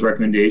of those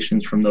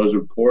recommendations from those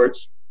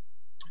reports.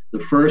 The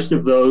first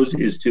of those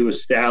is to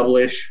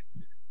establish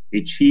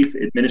a chief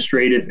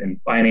administrative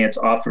and finance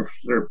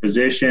officer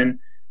position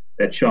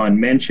that Sean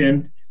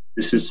mentioned.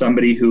 This is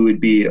somebody who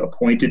would be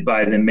appointed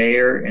by the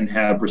mayor and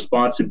have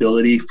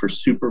responsibility for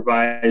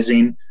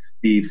supervising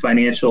the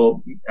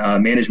financial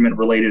management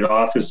related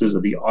offices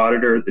of the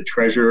auditor, the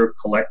treasurer,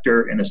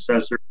 collector, and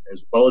assessor,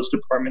 as well as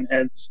department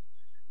heads.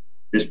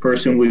 This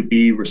person would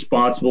be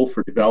responsible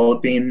for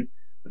developing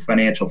the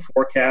financial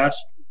forecast,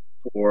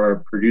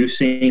 for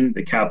producing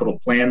the capital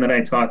plan that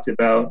I talked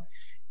about,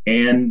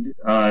 and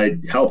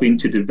helping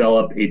to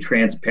develop a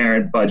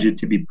transparent budget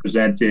to be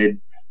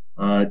presented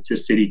to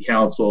City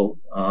Council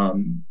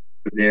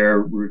for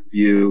their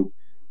review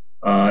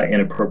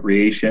and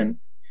appropriation.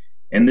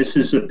 And this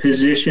is a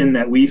position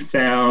that we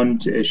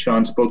found, as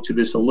Sean spoke to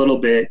this a little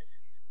bit,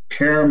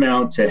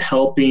 paramount to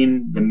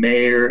helping the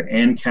mayor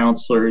and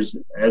councilors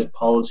as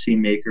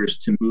policymakers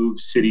to move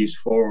cities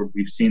forward.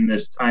 We've seen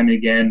this time and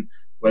again,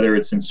 whether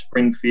it's in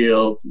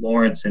Springfield,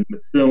 Lawrence, and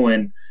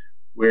Methuen,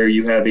 where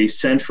you have a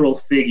central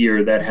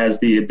figure that has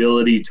the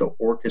ability to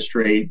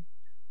orchestrate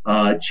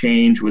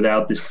change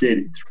throughout the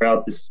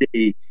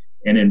city,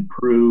 and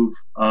improve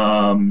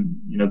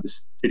the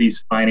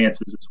city's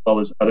finances as well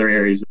as other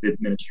areas of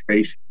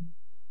administration.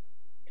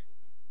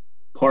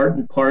 Part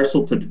and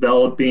parcel to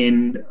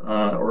developing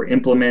or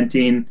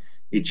implementing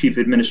a chief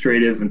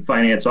administrative and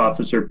finance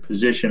officer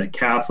position, a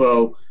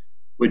CAFO,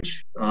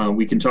 which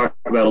we can talk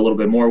about a little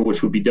bit more,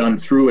 which would be done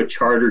through a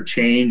charter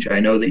change. I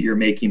know that you're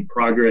making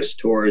progress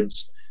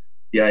towards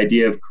the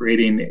idea of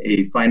creating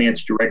a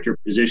finance director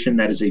position.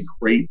 That is a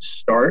great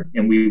start,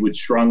 and we would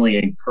strongly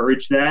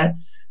encourage that.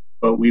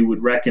 But we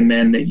would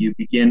recommend that you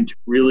begin to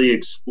really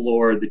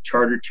explore the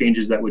charter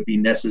changes that would be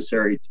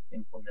necessary to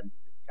implement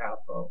the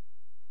CAFO.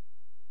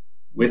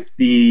 With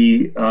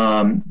the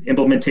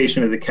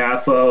implementation of the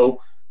CAFO,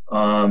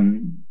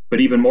 but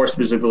even more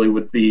specifically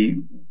with the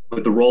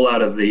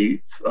rollout of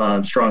the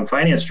strong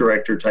finance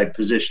director type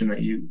position that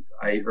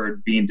I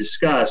heard being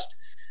discussed,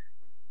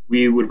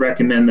 we would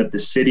recommend that the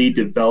city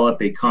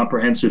develop a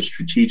comprehensive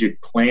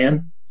strategic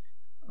plan.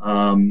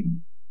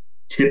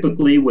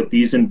 Typically, what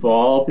these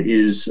involve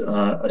is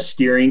a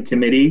steering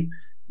committee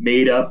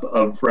made up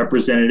of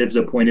representatives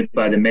appointed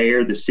by the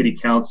mayor, the city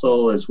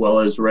council, as well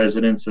as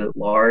residents at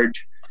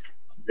large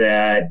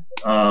that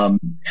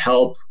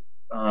help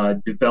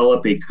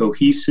develop a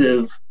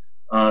cohesive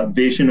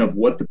vision of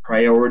what the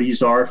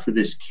priorities are for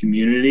this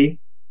community,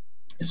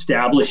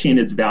 establishing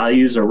its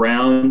values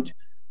around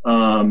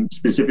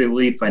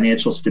specifically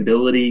financial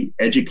stability,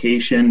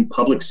 education,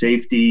 public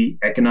safety,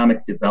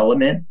 economic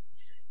development,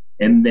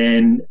 and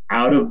then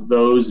out of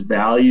those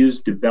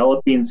values,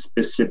 developing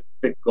specific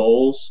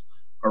goals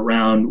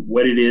around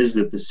what it is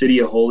that the city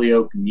of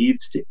Holyoke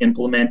needs to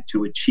implement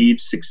to achieve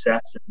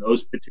success in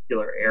those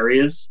particular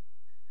areas.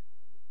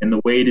 And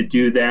the way to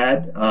do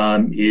that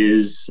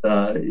is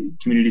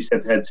communities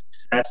have had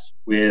success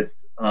with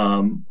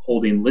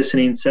holding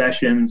listening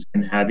sessions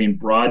and having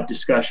broad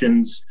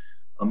discussions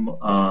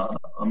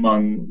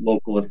among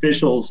local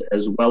officials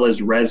as well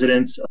as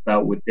residents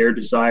about what their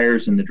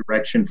desires and the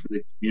direction for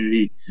the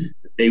community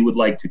that they would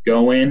like to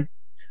go in.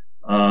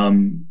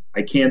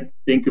 I can't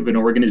think of an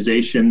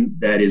organization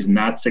that is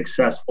not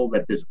successful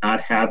that does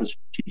not have a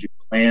strategic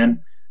plan.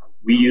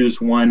 We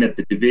use one at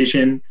the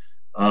division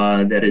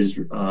that is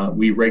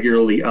we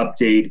regularly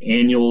update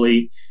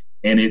annually,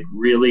 and it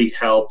really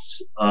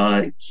helps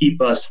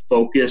keep us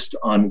focused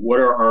on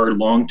what are our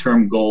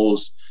long-term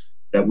goals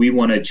that we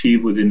want to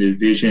achieve within the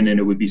division, and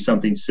it would be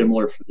something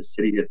similar for the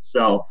city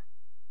itself.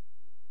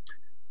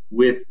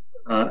 with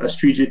a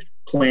strategic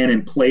plan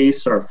in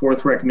place. Our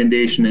fourth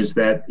recommendation is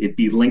that it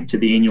be linked to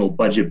the annual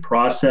budget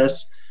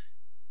process.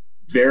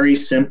 Very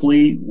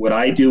simply, what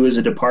I do as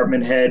a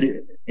department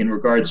head in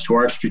regards to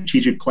our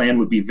strategic plan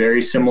would be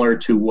very similar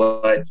to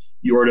what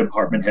your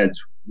department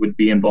heads would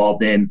be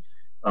involved in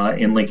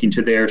linking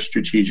to their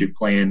strategic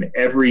plan.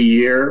 Every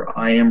year,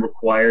 I am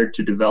required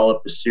to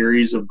develop a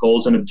series of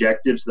goals and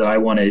objectives that I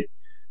want to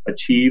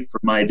achieve for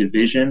my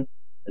division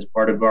as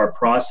part of our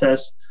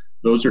process.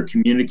 Those are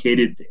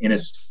communicated in a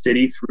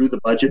city through the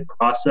budget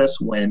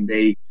process when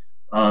they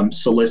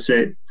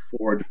solicit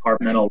for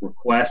departmental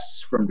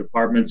requests from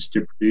departments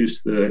to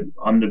produce the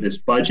omnibus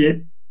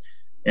budget.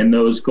 And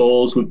those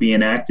goals would be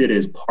enacted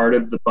as part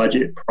of the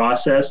budget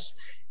process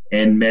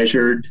and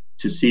measured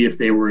to see if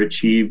they were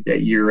achieved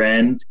at year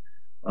end.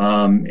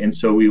 And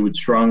so we would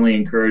strongly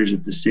encourage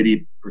that the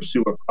city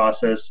pursue a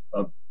process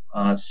of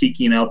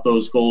seeking out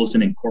those goals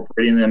and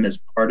incorporating them as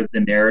part of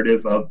the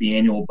narrative of the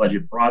annual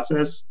budget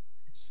process.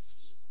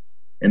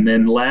 And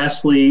then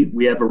lastly,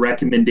 we have a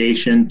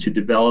recommendation to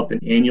develop an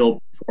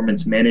annual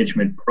performance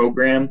management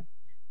program.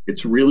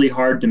 It's really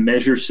hard to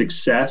measure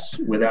success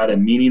without a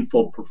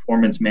meaningful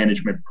performance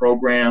management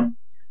program.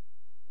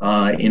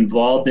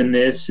 Involved in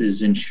this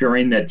is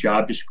ensuring that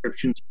job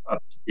descriptions are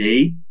up to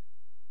date,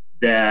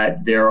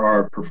 that there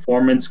are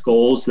performance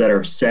goals that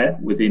are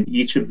set within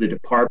each of the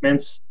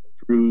departments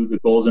through the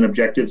goals and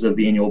objectives of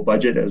the annual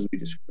budget, as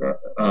we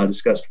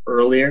discussed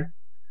earlier,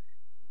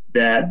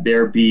 that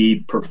there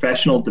be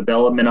professional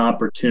development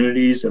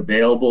opportunities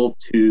available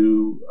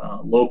to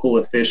local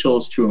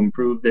officials to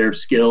improve their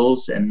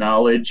skills and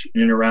knowledge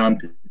in and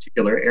around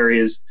particular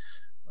areas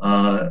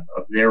of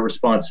their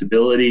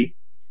responsibility,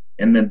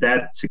 and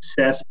that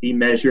success be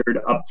measured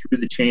up through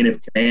the chain of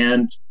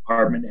command,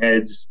 department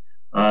heads,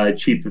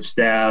 chief of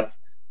staff,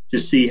 to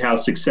see how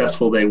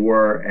successful they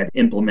were at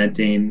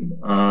implementing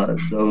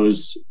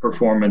those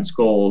performance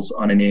goals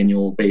on an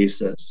annual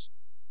basis.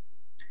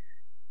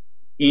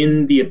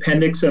 In the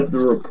appendix of the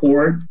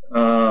report,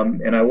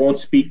 and I won't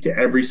speak to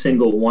every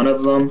single one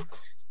of them,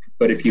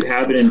 but if you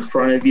have it in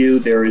front of you,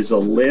 there is a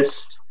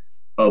list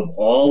of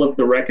all of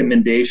the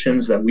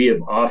recommendations that we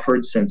have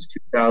offered since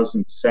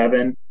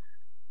 2007.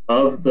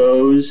 Of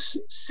those,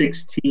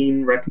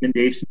 16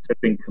 recommendations have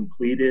been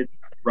completed,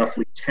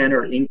 roughly 10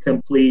 are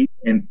incomplete,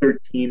 and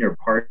 13 are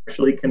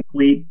partially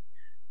complete.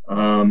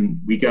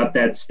 We got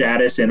that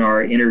status in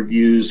our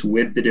interviews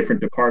with the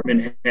different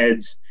department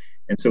heads,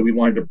 and so we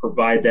wanted to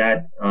provide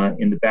that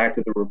in the back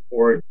of the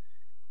report.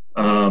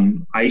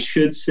 I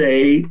should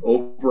say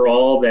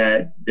overall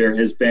that there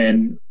has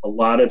been a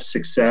lot of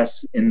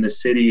success in the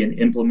city in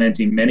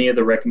implementing many of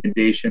the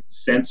recommendations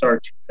since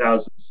our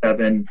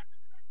 2007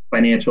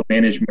 financial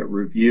management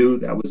review.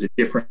 That was a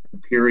different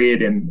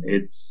period, and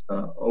it's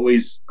I'm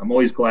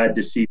always glad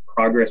to see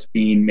progress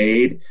being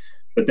made,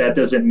 but that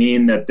doesn't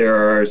mean that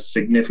there are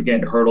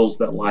significant hurdles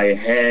that lie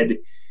ahead.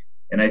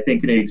 And I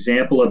think an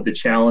example of the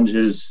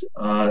challenges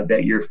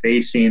that you're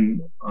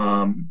facing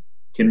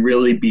can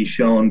really be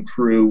shown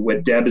through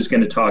what Deb is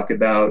going to talk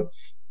about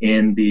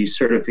in the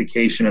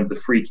certification of the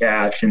free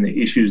cash and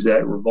the issues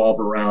that revolve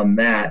around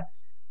that.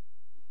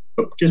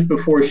 But just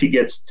before she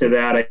gets to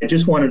that, I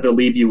just wanted to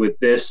leave you with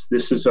this.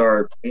 This is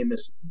our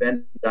famous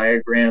Venn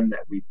diagram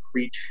that we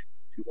preach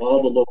to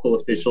all the local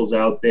officials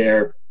out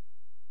there,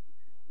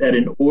 that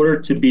in order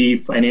to be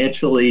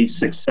financially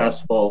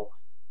successful,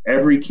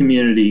 every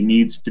community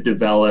needs to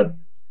develop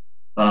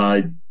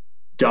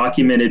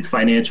documented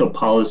financial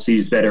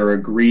policies that are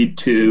agreed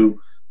to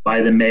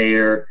by the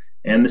mayor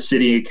and the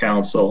city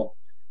council,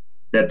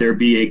 that there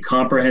be a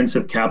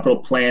comprehensive capital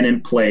plan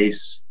in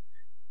place,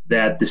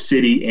 that the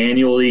city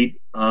annually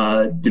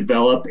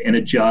develop and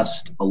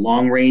adjust a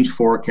long-range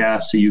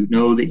forecast so you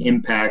know the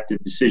impact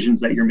of decisions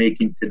that you're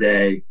making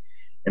today,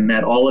 and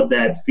that all of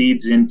that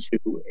feeds into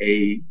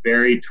a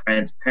very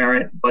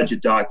transparent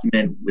budget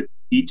document with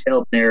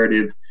detailed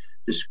narrative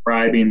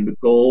describing the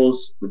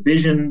goals, the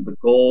vision, the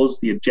goals,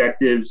 the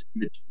objectives,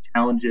 and the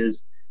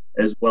challenges,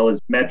 as well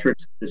as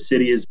metrics the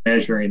city is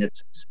measuring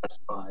its success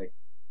by.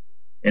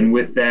 And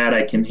with that,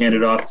 I can hand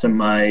it off to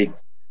my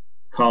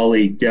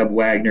colleague, Deb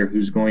Wagner,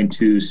 who's going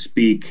to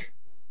speak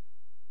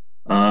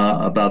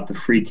about the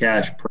free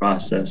cash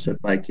process, if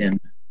I can.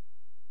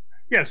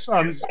 Yes,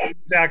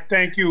 Zach,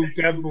 thank you.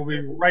 Deb will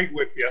be right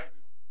with you.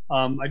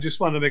 I just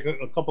want to make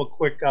a couple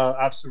quick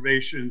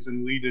observations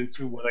and lead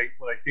into what I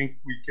think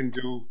we can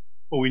do,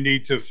 what we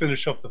need to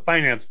finish up the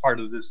finance part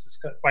of this,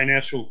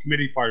 financial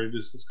committee part of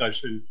this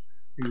discussion,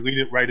 and lead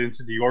it right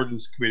into the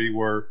ordinance committee,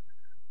 where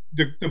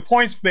the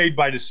points made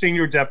by the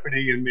senior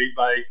deputy and made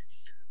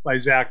by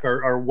Zach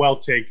are well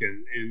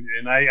taken.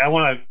 And I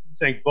want to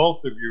thank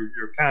both of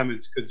your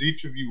comments, because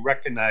each of you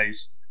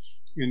recognized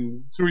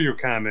through your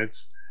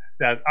comments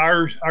that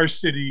our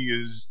city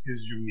is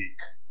unique.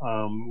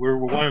 We're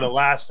one of the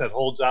last that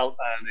holds out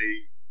on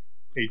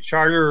a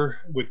charter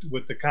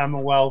with the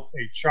Commonwealth,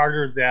 a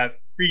charter that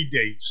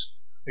predates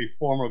a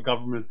form of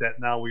government that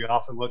now we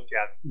often look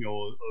at,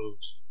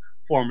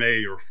 Form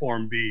A or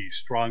Form B,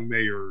 strong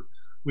mayor,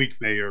 weak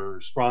mayor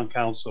or strong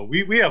council.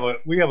 We have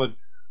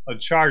a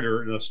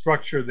charter and a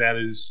structure that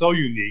is so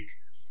unique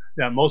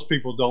that most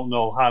people don't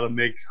know how to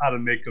make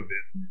of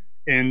it.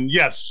 And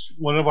yes,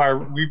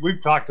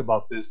 we've talked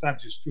about this, not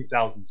just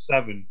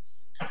 2007.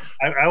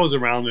 I was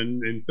around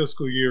in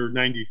fiscal year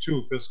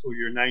 92, fiscal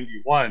year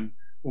 91,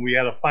 when we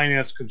had a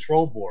finance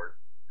control board.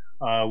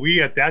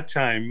 We at that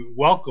time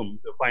welcomed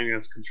the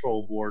finance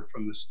control board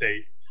from the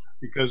state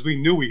because we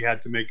knew we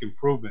had to make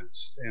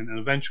improvements. And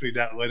eventually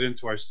that led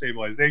into our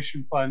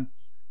stabilization fund.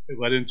 It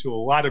led into a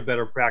lot of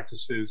better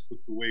practices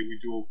with the way we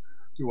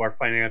do our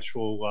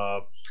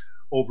financial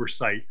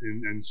oversight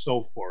and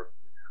so forth.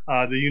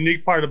 The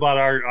unique part about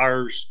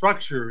our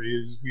structure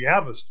is we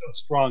have a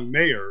strong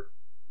mayor,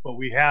 but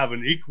we have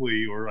an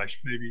equally, or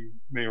maybe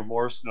Mayor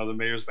Morris and other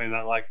mayors may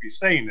not like me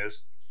saying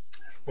this,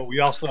 but we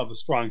also have a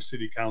strong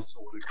city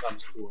council when it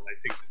comes to, and I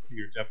think the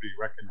senior deputy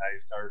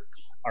recognized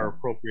our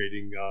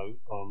appropriating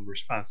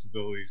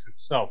responsibilities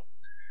itself.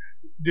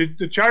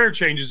 The charter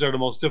changes are the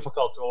most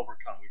difficult to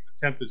overcome. We've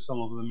attempted some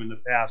of them in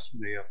the past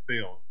and they have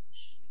failed.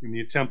 And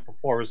the attempt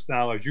before us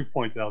now, as you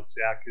pointed out,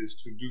 Zach, is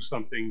to do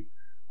something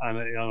on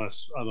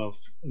a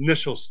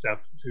initial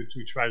step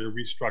to try to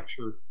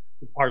restructure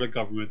the part of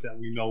government that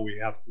we know we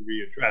have to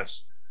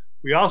readdress.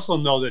 We also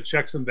know that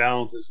checks and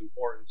balances is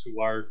important to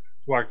our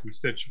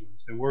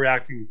constituents, and we're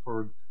acting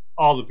for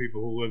all the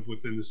people who live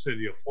within the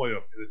city of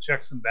Holyoke. The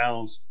checks and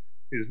balance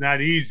is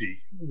not easy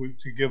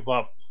to give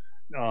up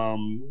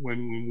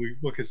when we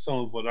look at some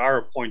of what our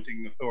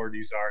appointing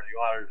authorities are, the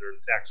auditor,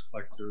 the tax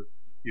collector,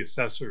 the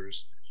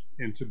assessors,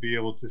 and to be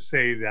able to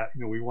say that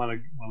we want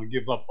to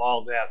give up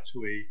all that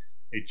to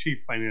a chief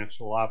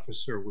financial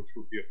officer, which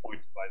would be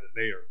appointed by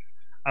the mayor.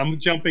 I'm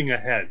jumping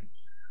ahead.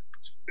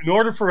 In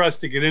order for us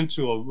to get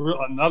into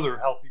another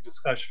healthy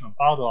discussion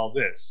about all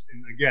this,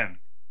 and again,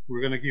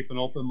 we're going to keep an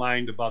open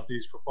mind about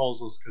these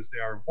proposals because they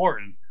are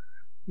important,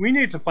 we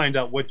need to find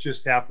out what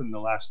just happened in the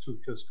last 2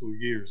 fiscal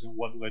years and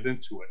what led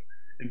into it.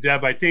 And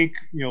Deb, I think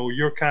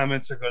your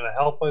comments are going to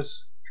help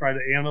us try to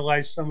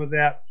analyze some of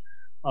that.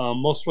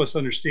 Most of us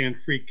understand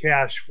free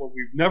cash. What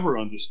we've never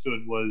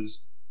understood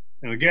was,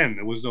 and again,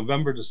 it was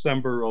November,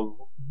 December of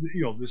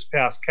this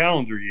past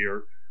calendar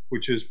year,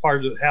 which is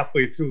part of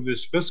halfway through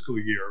this fiscal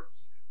year,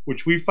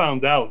 which we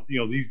found out,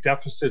 these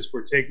deficits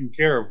were taken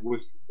care of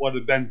with what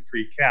had been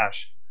free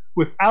cash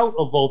without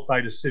a vote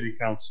by the city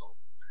council.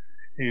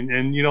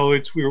 And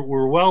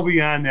we're well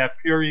beyond that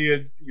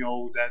period,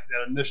 that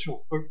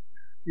initial,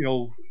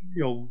 2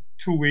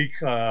 week,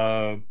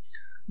 1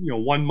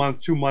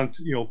 month, 2 month,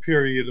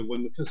 period of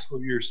when the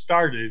fiscal year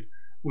started,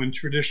 when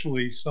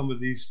traditionally some of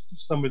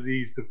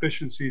these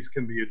deficiencies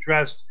can be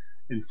addressed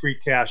and free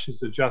cash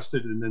is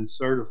adjusted and then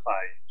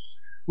certified.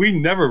 We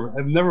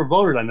have never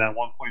voted on that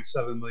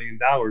 $1.7 million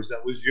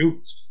that was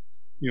used.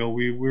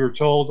 We were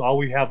told all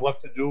we have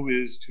left to do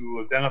is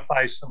to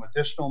identify some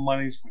additional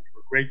monies, which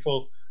we're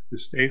grateful the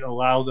state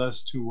allowed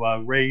us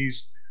to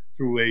raise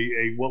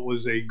through what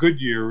was a good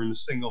year in the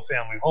single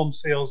family home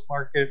sales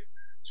market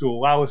to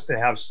allow us to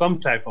have some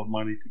type of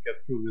money to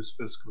get through this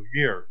fiscal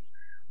year.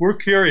 We're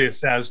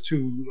curious as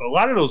to a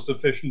lot of those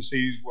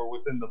deficiencies were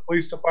within the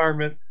police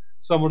department.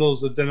 Some of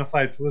those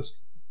identified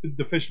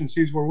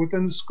deficiencies were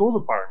within the school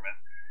department,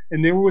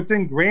 and they were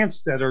within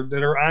grants that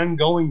are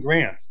ongoing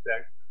grants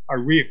that are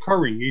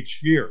reoccurring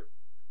each year.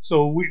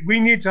 So we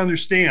need to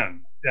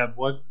understand that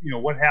what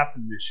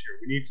happened this year.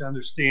 We need to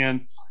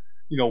understand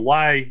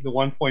why the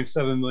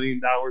 $1.7 million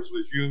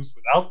was used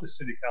without the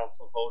city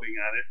council voting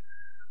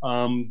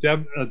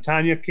on it.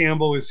 Tanya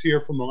Campbell is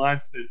here from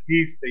Alliance and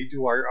Heath. They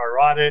do our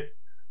audit.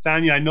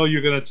 Tanya, I know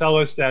you're going to tell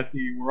us that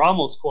we're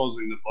almost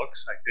closing the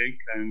books, I think,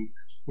 and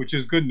which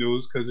is good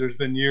news because there's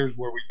been years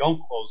where we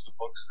don't close the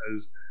books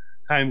as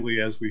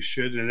timely as we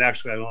should. And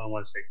actually, I don't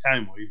want to say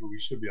timely, but we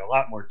should be a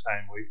lot more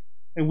timely.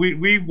 And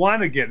we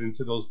want to get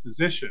into those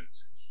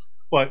positions.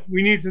 But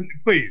we need to,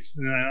 please,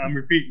 and I'm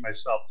repeating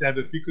myself, Deb,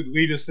 if you could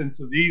lead us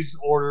into these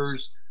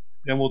orders,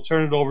 then we'll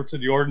turn it over to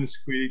the ordinance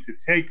committee to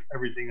take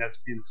everything that's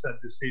being said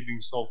this evening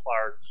so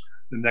far,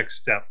 the next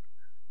step.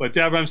 But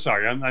Deb, I'm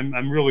sorry,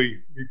 I'm really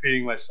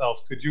repeating myself.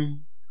 Could you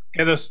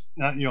get us,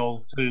 to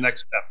the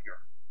next step here?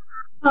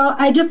 Well,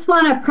 I just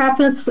want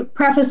to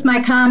preface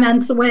my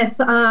comments with,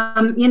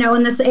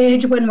 in this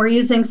age when we're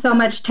using so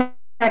much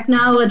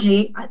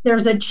technology,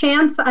 there's a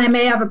chance I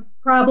may have a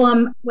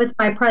problem with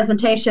my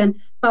presentation,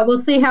 but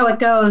we'll see how it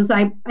goes.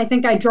 I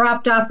think I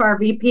dropped off our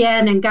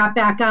VPN and got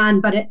back on,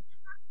 but it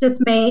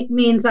just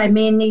means I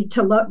may need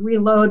to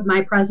reload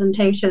my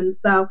presentation.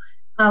 So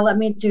let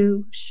me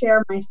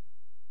share my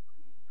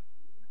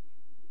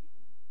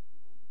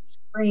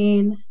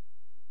screen.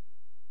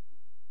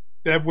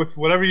 Deb, with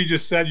whatever you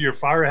just said, you're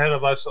far ahead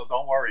of us, so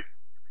don't worry.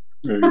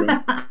 There you go.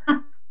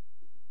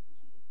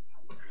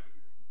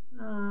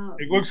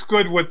 It looks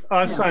good with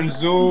us on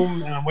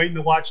Zoom, and I'm waiting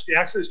to watch. The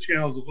access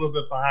channel is a little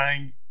bit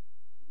behind.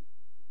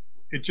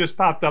 It just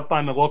popped up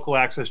on the local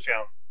access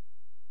channel.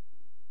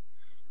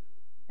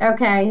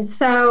 Okay,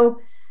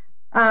 so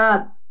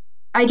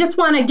I just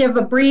want to give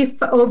a brief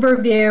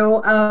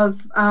overview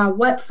of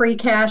what free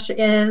cash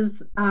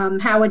is,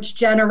 how it's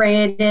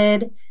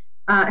generated,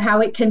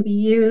 how it can be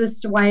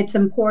used, why it's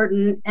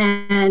important,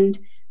 and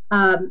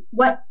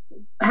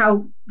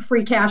how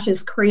free cash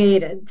is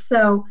created.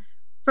 So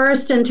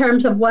first, in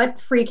terms of what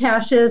free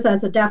cash is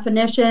as a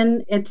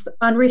definition, it's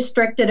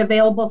unrestricted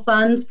available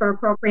funds for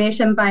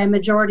appropriation by a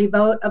majority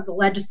vote of the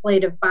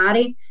legislative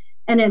body.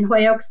 And in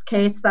Holyoke's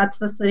case, that's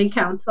the City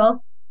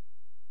Council.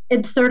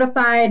 It's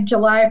certified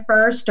July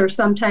 1st or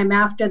sometime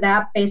after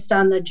that based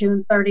on the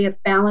June 30th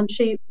balance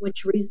sheet,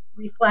 which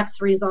reflects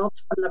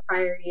results from the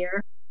prior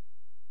year.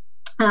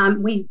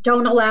 We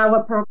don't allow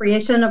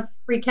appropriation of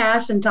free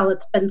cash until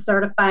it's been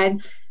certified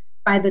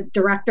by the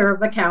Director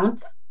of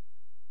Accounts.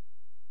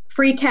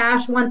 Free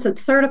cash, once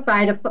it's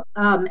certified,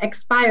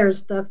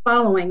 expires the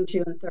following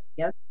June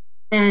 30th.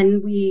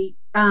 And we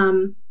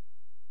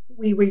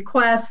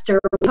request or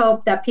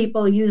hope that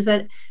people use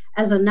it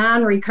as a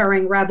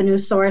non-recurring revenue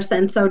source,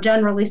 and so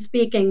generally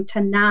speaking,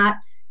 to not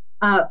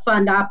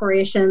fund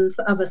operations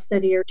of a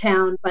city or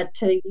town, but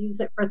to use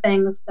it for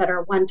things that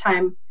are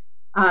one-time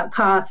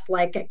costs,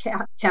 like a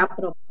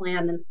capital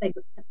plan and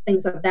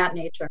things of that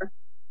nature.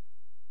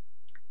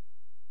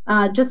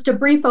 Just a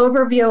brief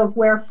overview of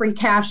where free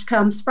cash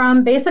comes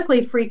from.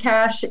 Basically, free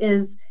cash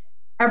is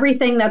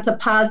everything that's a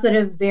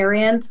positive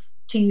variance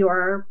to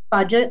your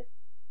budget,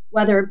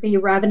 whether it be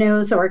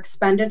revenues or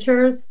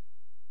expenditures.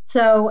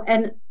 So,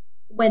 and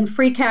when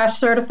free cash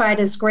certified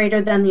is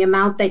greater than the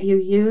amount that you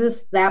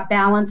use, that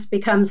balance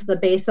becomes the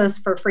basis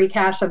for free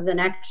cash of the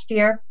next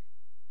year.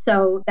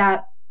 So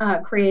that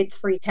creates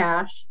free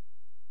cash.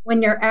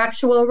 When your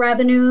actual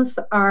revenues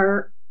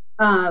are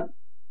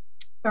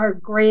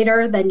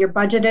greater than your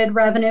budgeted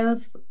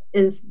revenues,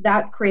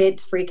 that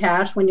creates free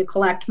cash when you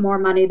collect more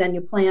money than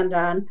you planned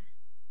on.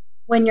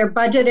 When your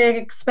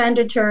budgeted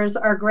expenditures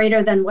are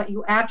greater than what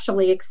you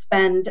actually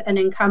expend and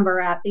encumber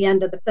at the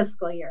end of the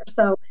fiscal year.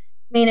 So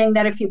meaning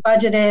that if you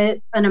budgeted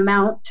an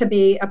amount to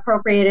be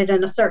appropriated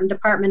in a certain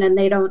department and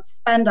they don't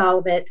spend all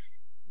of it,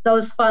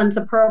 those funds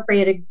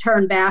appropriated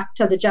turn back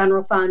to the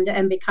general fund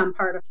and become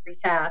part of free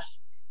cash.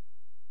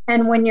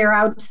 And when your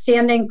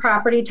outstanding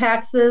property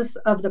taxes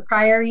of the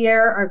prior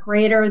year are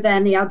greater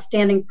than the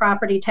outstanding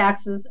property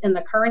taxes in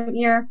the current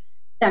year,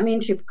 that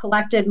means you've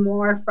collected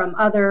more from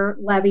other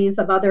levies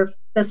of other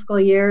fiscal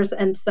years,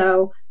 and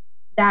so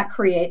that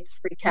creates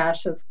free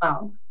cash as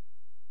well.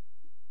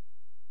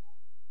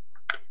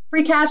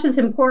 Free cash is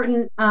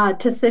important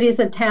to cities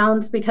and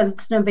towns because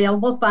it's an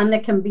available fund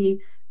that can be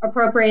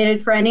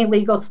appropriated for any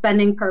legal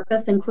spending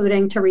purpose,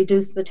 including to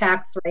reduce the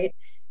tax rate.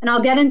 And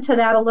I'll get into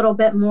that a little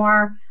bit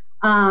more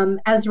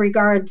as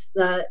regards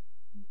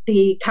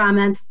the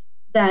comments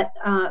that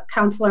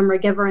Councilor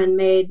McGiverin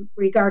made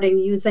regarding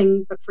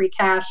using the free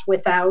cash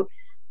without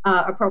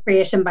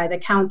appropriation by the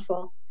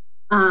council,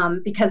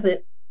 because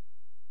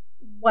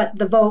what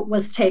the vote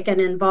was taken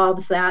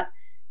involves that.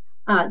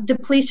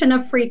 Depletion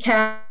of free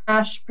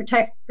cash,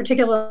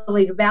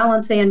 particularly to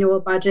balance annual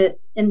budget,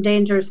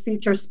 endangers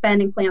future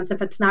spending plans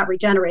if it's not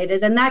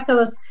regenerated. And that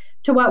goes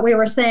to what we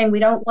were saying. We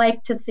don't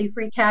like to see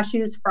free cash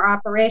used for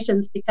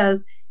operations,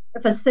 because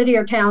if a city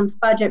or town's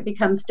budget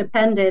becomes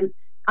dependent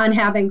on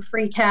having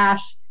free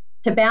cash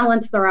to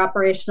balance their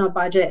operational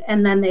budget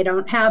and then they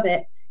don't have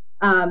it,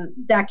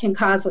 that can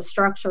cause a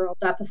structural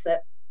deficit.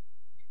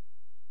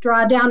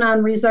 Drawdown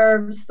on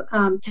reserves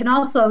can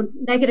also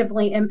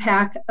negatively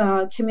impact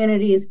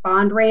communities'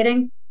 bond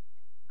rating.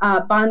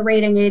 Bond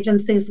rating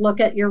agencies look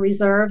at your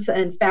reserves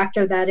and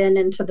factor that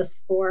into the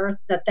score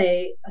that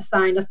they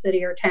assign a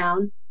city or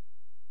town.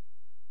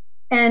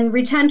 And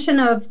retention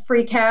of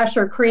free cash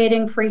or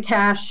creating free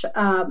cash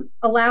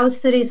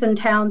allows cities and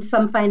towns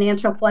some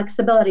financial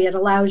flexibility. It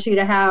allows you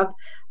to have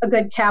a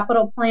good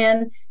capital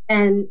plan,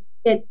 and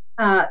it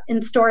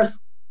instores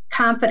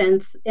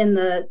confidence in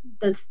the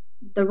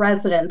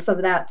residents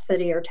of that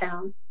city or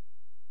town.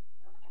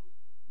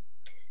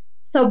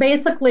 So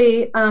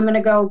basically, I'm going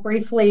to go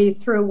briefly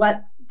through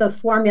what the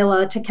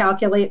formula to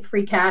calculate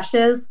free cash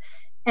is.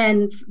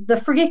 And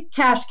the free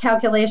cash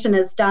calculation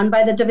is done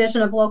by the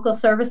Division of Local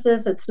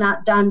Services. It's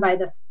not done by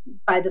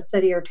the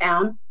city or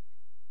town.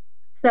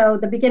 So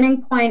the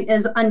beginning point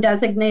is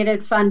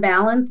undesignated fund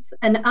balance.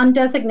 And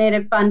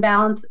undesignated fund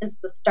balance is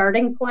the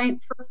starting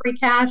point for free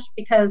cash,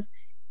 because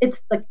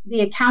it's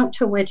the account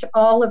to which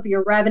all of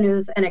your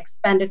revenues and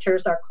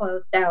expenditures are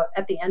closed out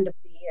at the end of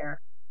the year.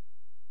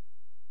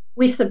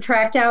 We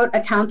subtract out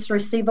accounts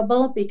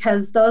receivable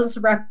because those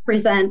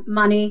represent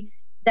money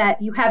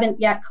that you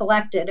haven't yet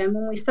collected. And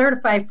when we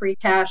certify free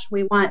cash,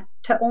 we want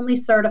to only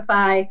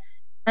certify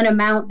an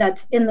amount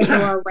that's in the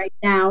door right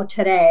now,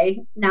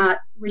 today, not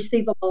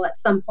receivable at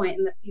some point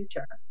in the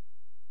future.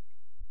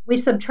 We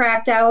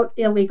subtract out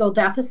illegal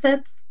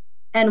deficits,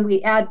 and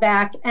we add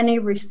back any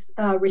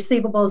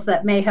receivables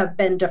that may have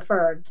been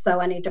deferred, so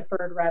any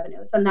deferred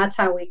revenues, and that's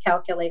how we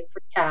calculate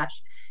free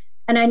cash.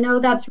 And I know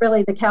that's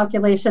really the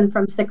calculation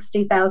from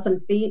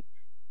 60,000 feet,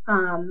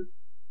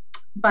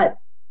 but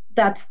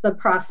that's the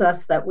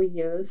process that we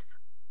use.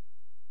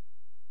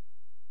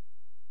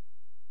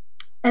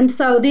 And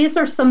so these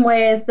are some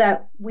ways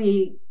that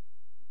we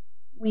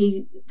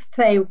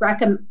say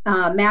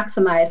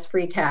maximize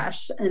free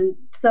cash. And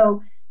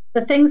so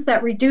the things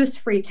that reduce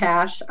free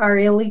cash are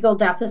illegal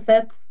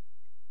deficits,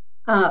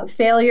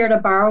 failure to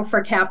borrow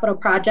for capital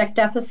project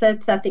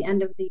deficits at the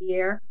end of the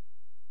year,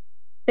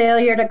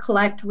 failure to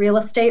collect real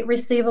estate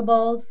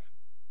receivables,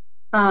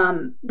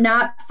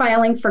 not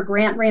filing for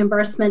grant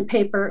reimbursement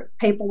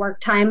paperwork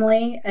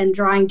timely and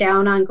drawing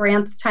down on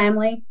grants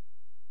timely.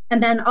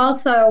 And then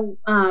also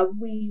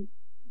we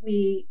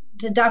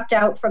deduct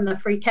out from the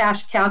free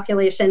cash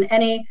calculation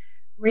any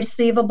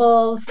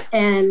receivables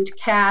and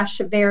cash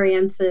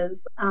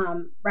variances,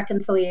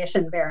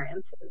 reconciliation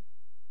variances.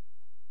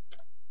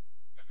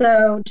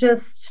 So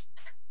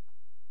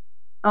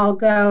I'll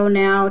go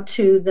now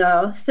to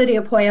the City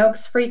of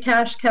Hoyoke's free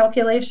cash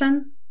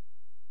calculation.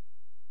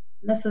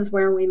 This is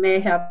where we may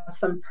have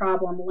some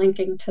problem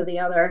linking to the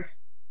other.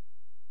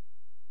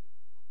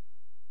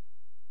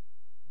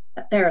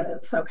 There it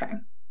is, okay.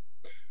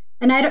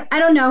 And I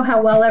don't know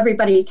how well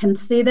everybody can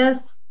see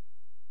this,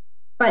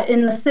 but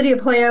in the City of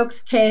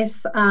Hoyoke's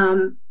case,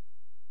 for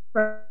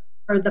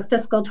the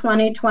fiscal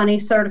 2020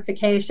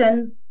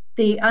 certification,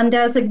 the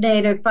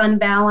undesignated fund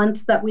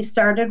balance that we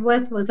started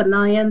with was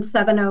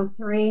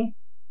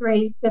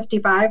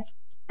 $1,703,355.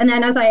 And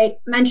then, as I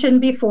mentioned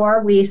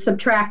before, we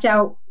subtract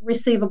out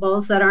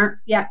receivables that aren't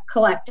yet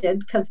collected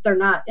because they're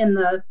not in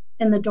the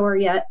door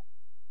yet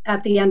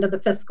at the end of the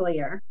fiscal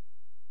year.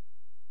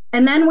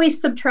 And then we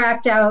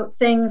subtract out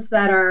things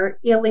that are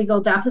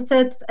illegal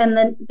deficits,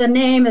 and the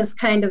name is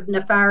kind of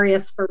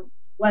nefarious for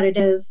what it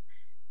is.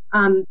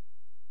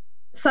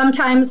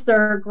 Sometimes there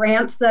are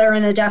grants that are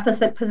in a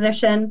deficit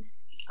position,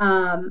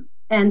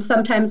 and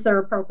sometimes there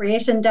are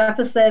appropriation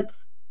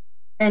deficits.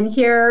 And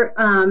here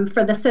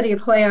for the City of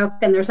Holyoke,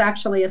 and there's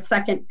actually a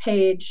second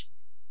page,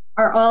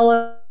 are all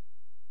of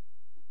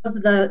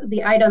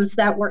the items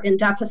that were in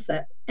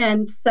deficit.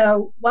 And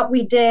so what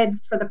we did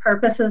for the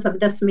purposes of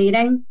this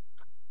meeting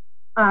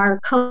are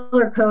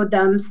color code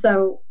them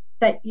so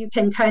that you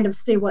can kind of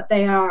see what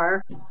they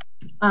are.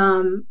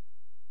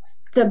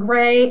 The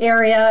gray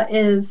area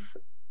is,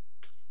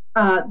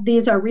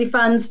 these are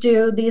refunds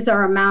due. These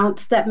are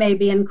amounts that may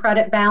be in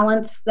credit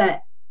balance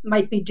that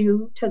might be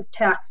due to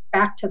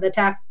back to the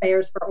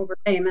taxpayers for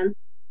overpayment.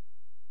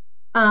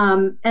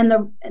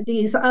 And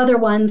these other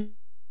ones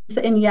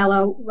in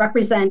yellow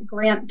represent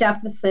grant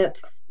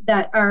deficits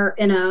that are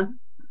in a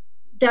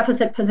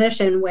deficit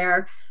position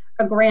where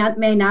a grant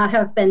may not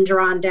have been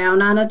drawn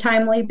down on a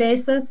timely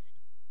basis.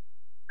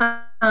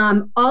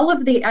 All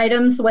of the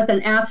items with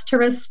an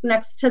asterisk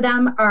next to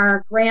them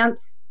are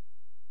grants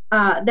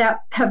that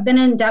have been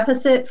in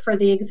deficit for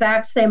the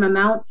exact same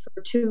amount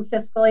for 2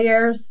 fiscal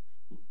years,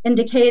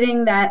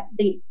 indicating that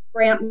the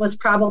grant was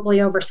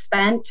probably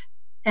overspent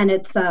and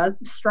it's a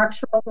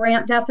structural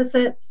grant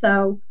deficit.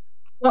 So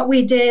what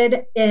we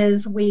did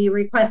is we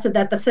requested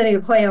that the City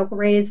of Holyoke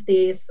raise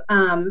these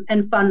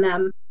and fund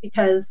them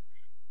because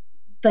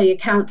the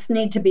accounts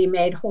need to be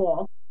made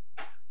whole.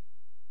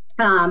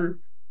 So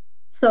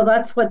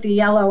that's what the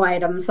yellow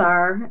items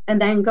are.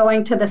 And then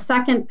going to the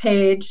second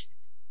page,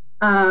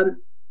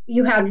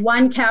 you had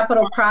one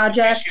capital project.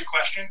 Can I ask you a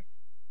question?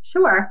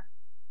 Sure.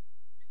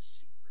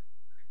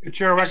 The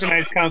chair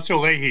recognizes Councilor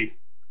Leahy.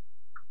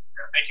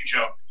 Thank you,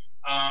 Joe.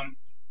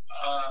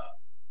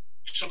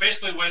 So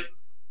basically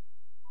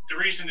the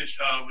reason that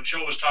what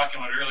Joe was talking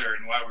about earlier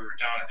and why we were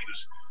down, I think it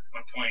was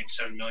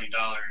 $1.7 million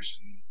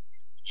and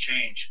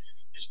change,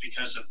 is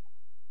because of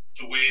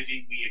the way that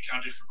we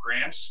accounted for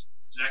grants.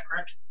 Is that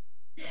correct?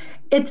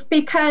 It's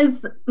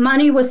because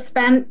money was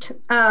spent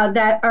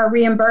that are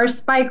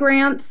reimbursed by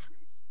grants,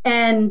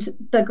 and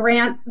the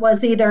grant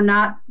was either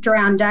not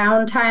drawn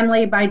down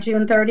timely by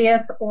June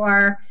 30th,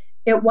 or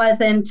it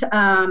wasn't,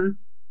 the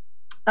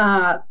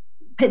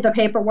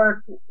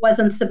paperwork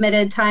wasn't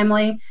submitted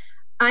timely.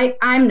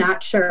 I'm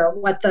not sure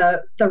what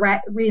the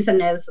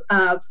reason is.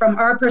 From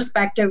our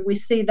perspective, we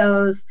see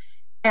those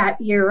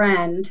at year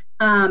end.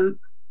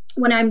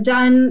 When I'm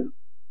done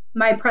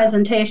my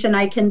presentation,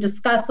 I can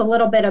discuss a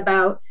little bit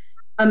about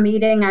a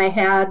meeting I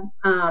had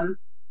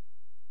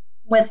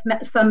with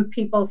some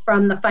people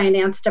from the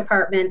finance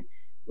department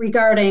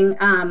regarding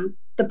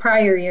the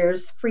prior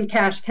year's free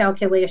cash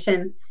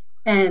calculation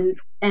and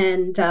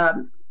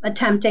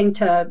attempting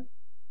to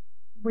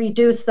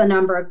reduce the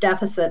number of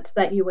deficits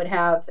that you would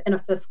have in a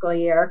fiscal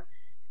year.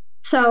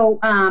 So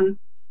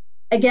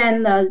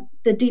again, the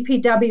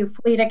DPW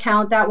fleet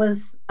account, that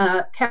was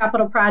a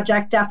capital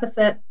project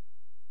deficit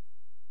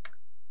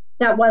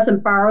that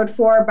wasn't borrowed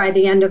for by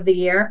the end of the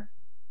year.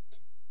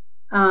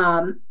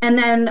 And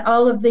then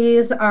all of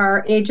these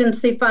are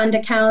agency fund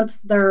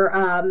accounts. They're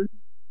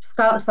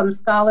some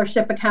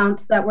scholarship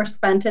accounts that were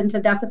spent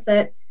into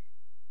deficit.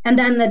 And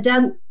then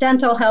the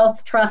dental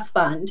health trust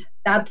fund,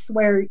 that's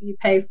where you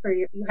pay for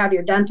you have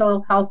your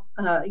dental health,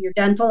 your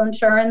dental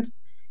insurance.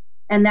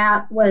 And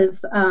that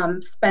was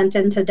spent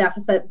into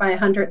deficit by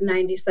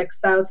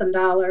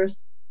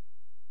 $196,000.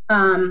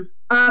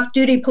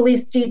 Off-duty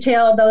police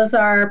detail, those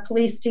are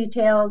police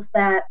details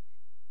that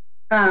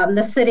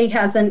the city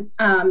hasn't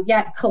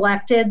yet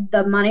collected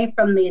the money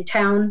from the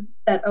town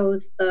that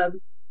owes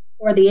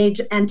or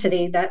the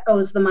entity that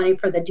owes the money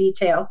for the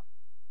detail.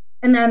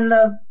 And then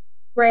the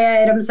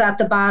gray items at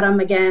the bottom,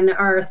 again,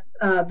 are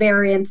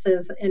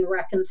variances and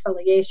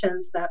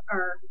reconciliations that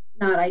are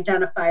not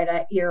identified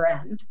at year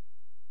end.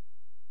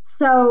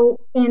 So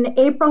in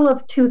April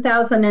of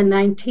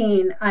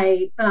 2019,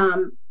 I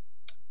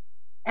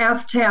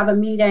asked to have a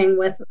meeting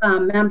with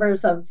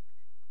members of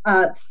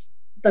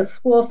the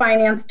school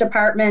finance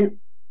department,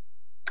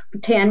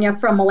 Tanya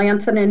from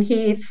Melanson and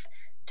Heath,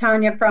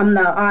 Tanya from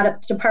the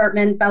audit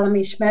department,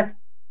 Bellamy Schmidt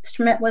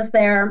was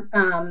there.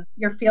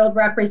 Your field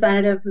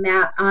representative,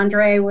 Matt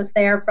Andre, was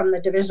there from the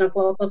Division of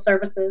Local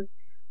Services,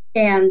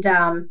 and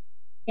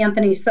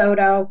Anthony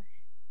Soto.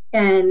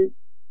 And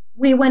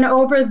we went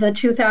over the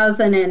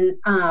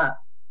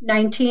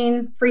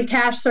 2019 free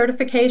cash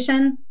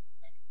certification.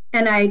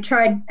 And I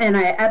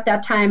at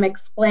that time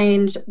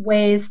explained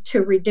ways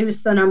to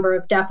reduce the number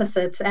of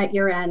deficits at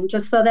year end,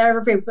 just so that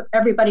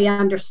everybody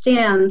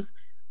understands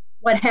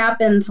what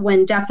happens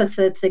when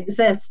deficits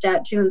exist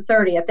at June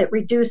 30th. It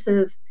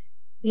reduces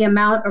the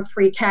amount of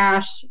free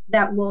cash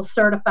that we'll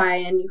certify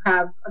and you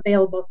have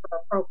available for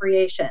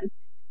appropriation.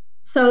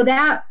 So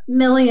that $1.7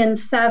 million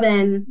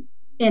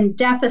in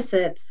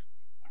deficits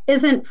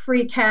isn't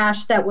free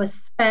cash that was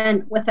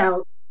spent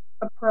without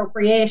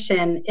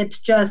appropriation. It's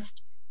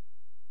just,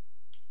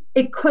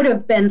 it could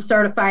have been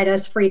certified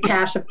as free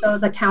cash if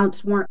those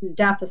accounts weren't in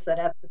deficit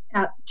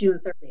at June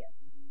 30th.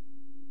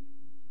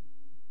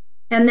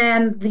 And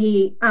then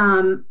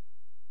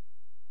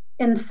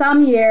in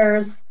some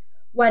years,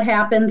 what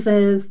happens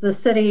is the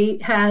city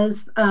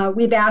has,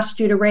 we've asked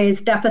you to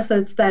raise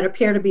deficits that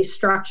appear to be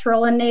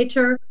structural in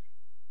nature.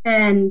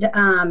 And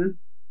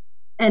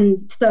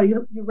so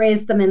you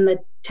raise them in the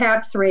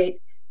tax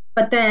rate,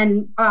 but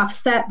then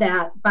offset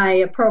that by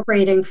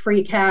appropriating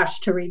free cash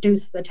to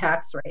reduce the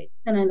tax rate.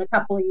 And in a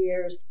couple of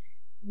years,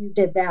 you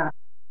did that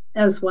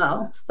as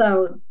well.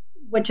 So,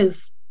 which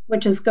is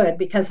good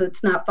because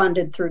it's not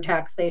funded through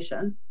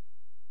taxation.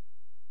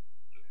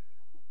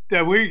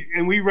 Yeah,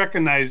 we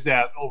recognize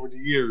that over the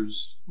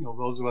years, you know,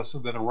 those of us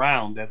who've been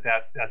around, that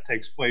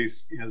takes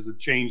place as a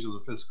change of the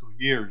fiscal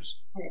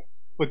years. Right.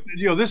 But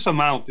you know, this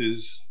amount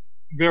is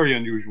very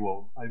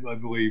unusual, I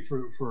believe,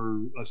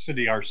 for a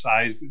city our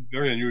size,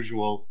 very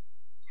unusual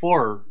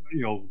for,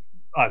 you know,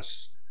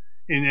 us.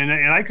 And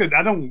I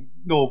don't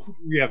know if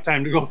we have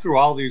time to go through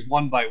all these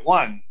one by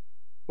one,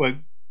 but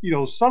you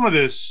know, some of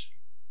this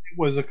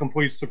was a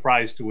complete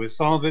surprise to us.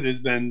 Some of it has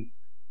been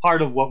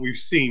part of what we've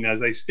seen.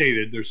 As I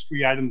stated, there's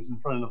 3 items in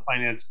front of the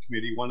Finance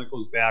Committee. One that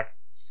goes back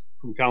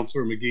from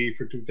Councilor McGee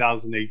for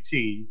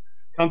 2018.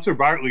 Councilor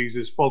Bartley's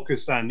is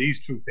focused on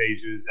these 2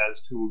 pages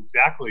as to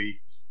exactly,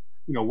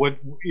 you know, what,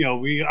 you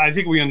know, I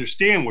think we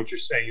understand what you're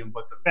saying,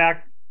 but the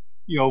fact,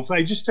 you know, if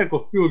I just take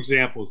a few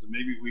examples and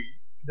maybe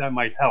that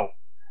might help.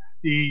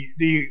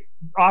 The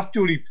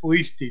off-duty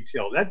police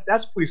detail,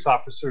 that's police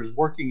officers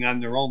working on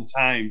their own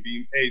time,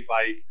 being paid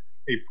by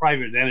a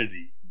private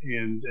entity,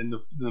 and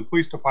the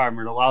police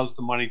department allows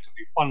the money to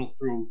be funneled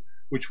through,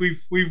 which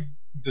we've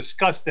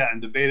discussed that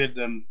and debated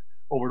them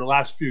over the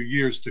last few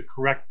years to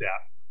correct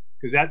that,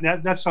 because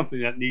that's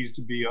something that needs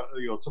to be,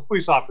 you know, it's a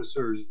police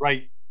officer's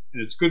right,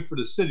 and it's good for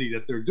the city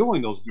that they're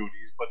doing those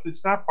duties, but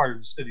it's not part of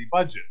the city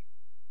budget.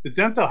 The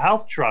dental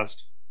health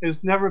trust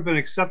has never been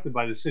accepted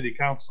by the city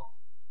council.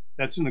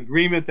 That's an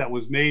agreement that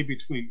was made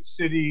between the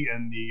city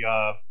and the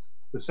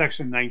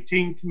Section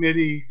 19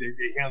 committee. They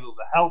handle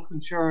the health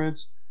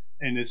insurance,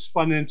 and it's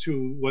spun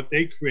into what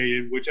they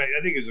created, which I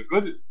think is a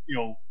good, you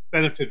know,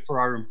 benefit for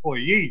our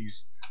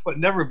employees, but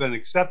never been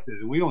accepted.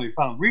 And we only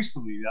found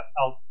recently that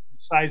out the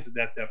size of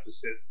that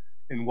deficit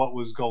and what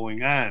was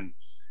going on.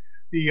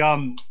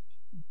 The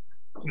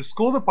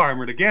school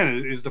department,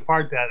 again, is the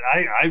part that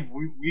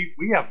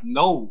we have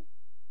no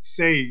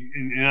say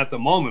in, and at the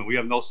moment we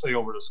have no say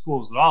over the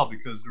schools at all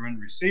because they're in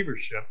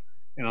receivership,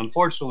 and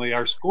unfortunately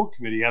our school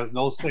committee has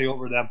no say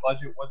over that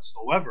budget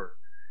whatsoever,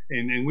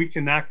 and we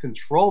cannot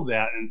control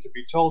that. And to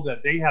be told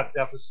that they have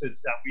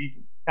deficits that we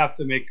have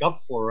to make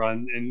up for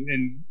and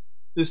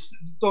this,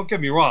 don't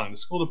get me wrong, the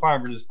school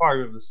department is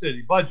part of the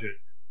city budget,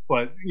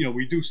 but you know,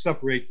 we do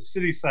separate the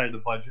city side of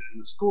the budget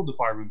and the school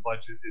department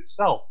budget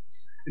itself.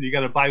 And you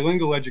got a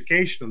bilingual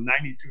education of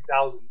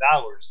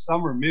 $92,000,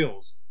 summer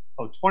meals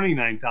of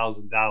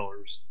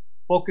 $29,000.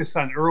 Focus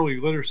on early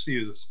literacy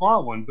is a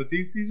small one, but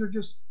these are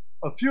just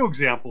a few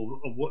examples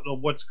of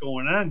what's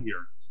going on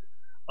here.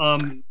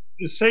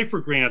 The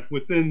SAFER grant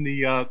within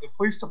the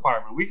police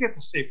department, we get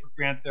the SAFER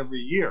grant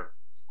every year.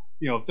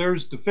 You know, if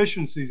there's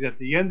deficiencies at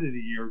the end of the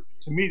year,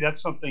 to me,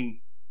 that's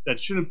something that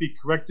shouldn't be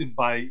corrected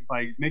by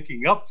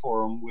making up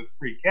for them with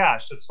free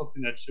cash. That's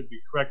something that should be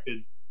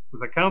corrected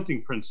with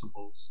accounting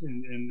principles,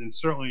 and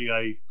certainly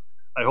I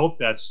hope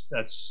that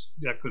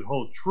could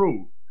hold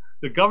true.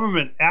 The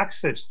government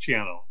access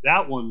channel,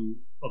 that one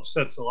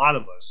upsets a lot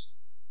of us,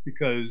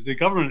 because the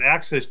government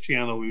access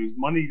channel is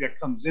money that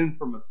comes in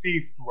from a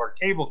fee through our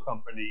cable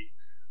company,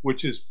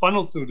 which is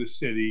funneled through the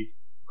city,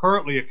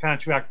 currently a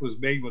contract was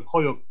made with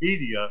Hoyok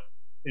Media,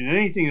 and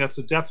anything that's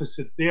a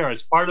deficit there,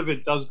 as part of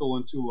it does go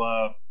into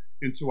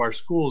our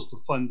schools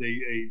to fund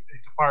a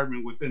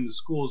department within the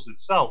schools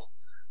itself.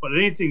 But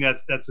anything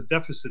that's a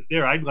deficit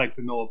there, I'd like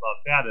to know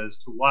about that as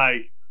to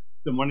why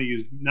the money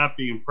is not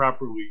being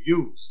properly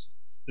used.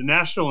 The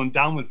National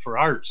Endowment for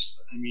Arts,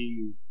 I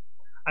mean,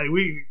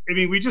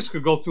 we just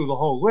could go through the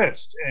whole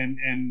list, and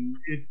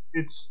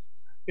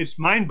it's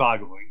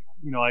mind-boggling.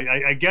 You know,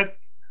 I get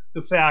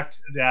the fact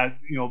that,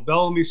 you know,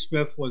 Bellamy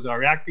Smith was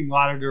our acting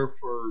auditor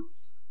for,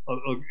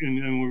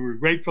 and we were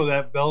grateful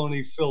that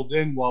Bellamy filled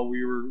in while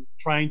we were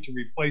trying to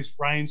replace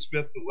Brian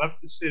Smith, who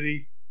left the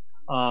city.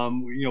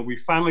 You know, we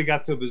finally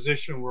got to a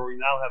position where we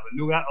now have a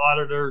new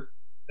auditor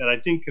that I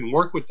think can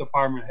work with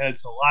department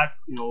heads a lot,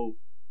 you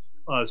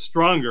know,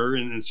 stronger,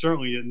 and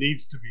certainly it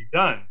needs to be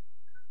done.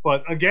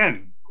 But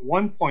again,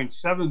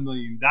 $1.7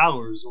 million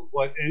of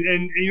what,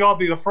 and you know, I'll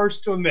be the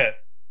first to admit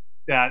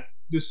that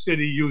the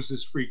city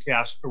uses free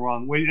cash the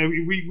wrong way. I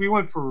mean, we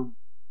went for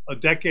a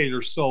decade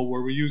or so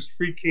where we used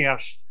free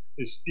cash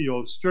is, you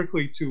know,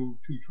 strictly to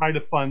try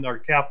to fund our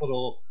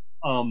capital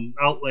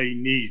outlay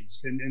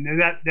needs, and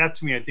that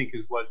to me, I think,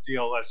 is what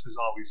DLS has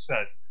always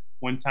said: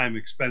 one-time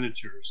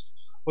expenditures.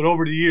 But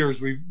over the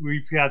years,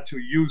 we've had to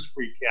use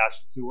free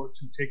cash to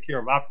take care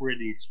of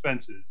operating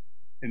expenses,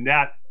 and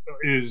that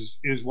is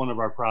one of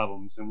our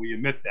problems, and we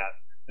admit that,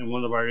 and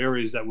one of our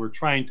areas that we're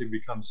trying to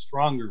become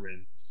stronger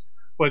in.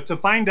 But to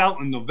find out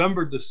in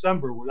November,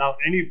 December, without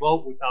any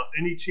vote, without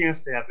any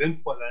chance to have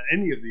input on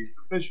any of these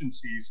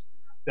deficiencies,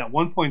 that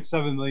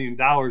 $1.7 million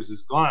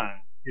is gone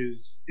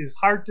is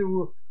hard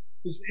to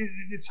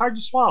it's hard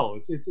to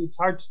swallow. It's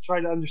hard to try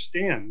to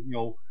understand, you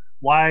know,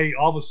 why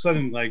all of a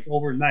sudden, like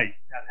overnight,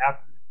 that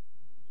happens.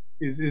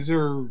 Is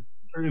there?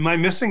 Am I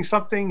missing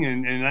something?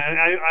 And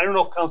I don't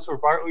know if Councilor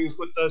Bartley is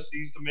with us.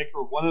 He's the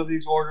maker of one of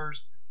these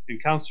orders,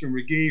 and Councilor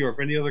McGee, or if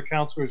any other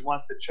councilors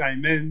want to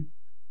chime in.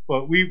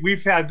 But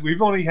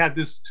we've only had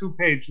this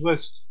 2-page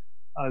list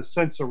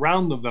since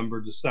around November,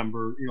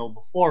 December, you know,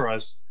 before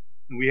us,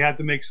 and we had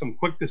to make some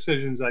quick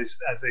decisions, as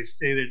I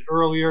stated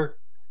earlier.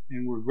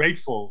 And we're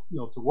grateful, you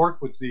know, to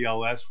work with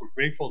DLS. We're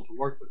grateful to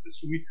work with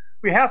this.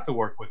 We have to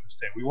work with the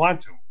state. We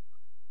want to,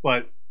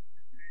 but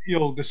you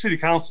know, the city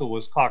council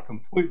was caught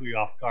completely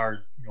off guard,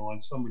 you know,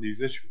 on some of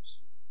these issues.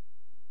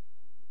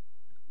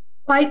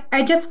 Well,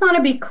 I just want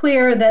to be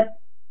clear that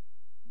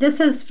this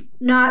is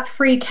not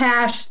free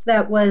cash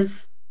that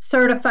was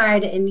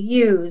certified and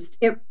used.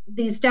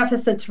 These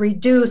deficits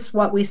reduce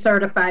what we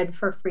certified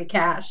for free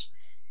cash.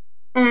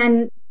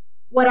 And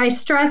what I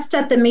stressed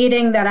at the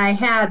meeting that I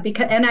had,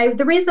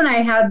 the reason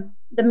I had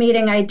the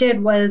meeting I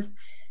did was,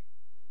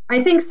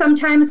 I think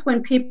sometimes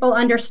when people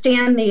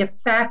understand the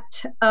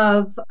effect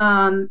of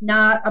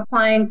not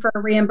applying for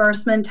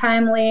reimbursement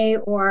timely,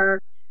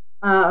 or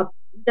a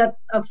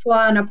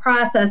flaw in a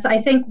process, I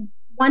think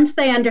once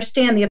they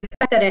understand the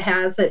effect that it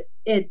has,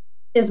 it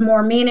is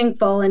more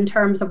meaningful in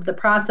terms of the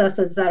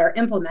processes that are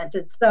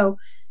implemented. So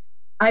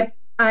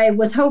I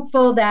was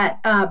hopeful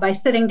that by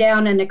sitting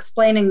down and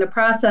explaining the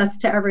process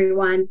to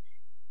everyone,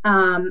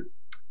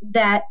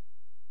 that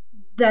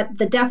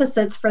the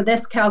deficits for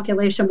this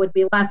calculation would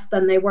be less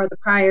than they were the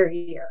prior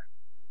year.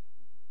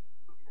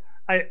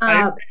 I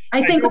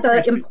think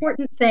the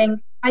important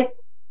thing,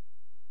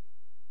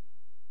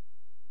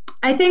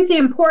 I think the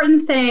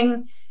important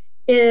thing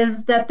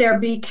is that there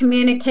be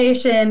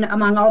communication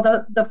among all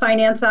the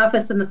finance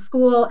office in the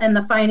school and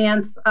the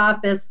finance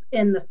office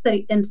in the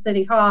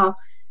City Hall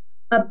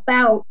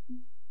about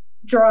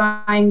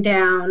drawing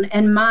down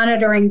and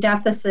monitoring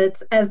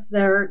deficits as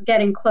they're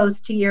getting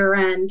close to year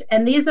end.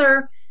 And these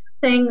are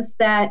things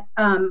that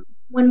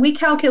when we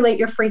calculate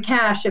your free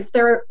cash, if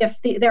there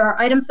are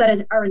items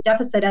that are in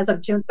deficit as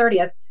of June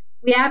 30th,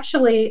 we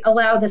actually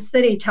allow the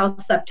city till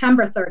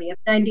September 30th,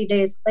 90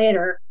 days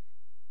later,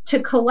 to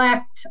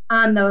collect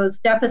on those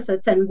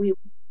deficits, and we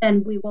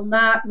will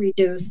not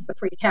reduce the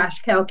free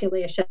cash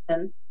calculation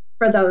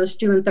for those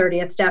June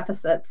 30th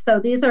deficits. So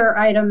these are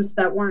items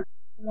that weren't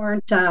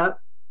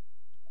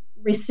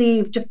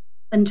received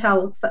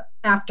until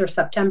after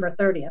September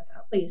 30th,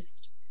 at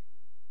least.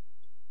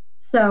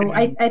 So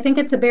I think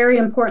it's a very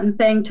important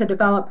thing to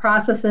develop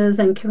processes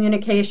and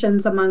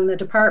communications among the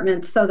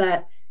departments, so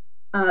that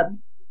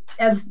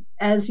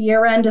as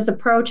year end is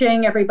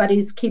approaching,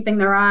 everybody's keeping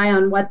their eye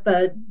on what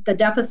the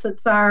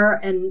deficits are,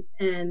 and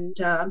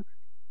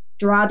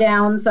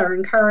drawdowns are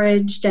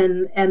encouraged,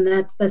 and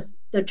that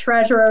the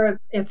treasurer,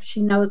 if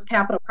she knows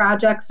capital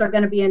projects are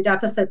going to be in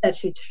deficit, that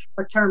she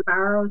short-term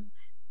borrows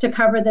to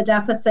cover the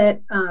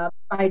deficit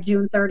by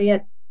June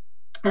 30th.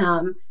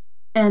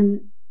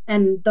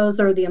 And those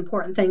are the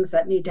important things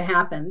that need to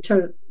happen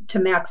to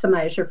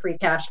maximize your free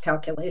cash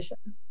calculation.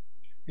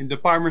 And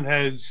department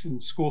heads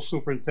and school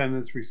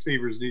superintendents,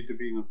 receivers need to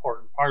be an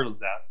important part of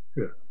that.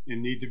 Yeah.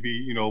 And need to be,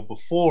 you know,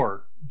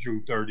 before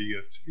June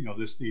 30th, you know,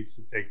 this needs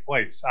to take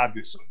place,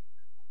 obviously.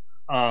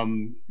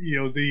 You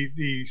know,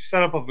 the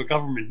setup of the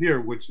government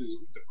here, which is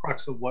the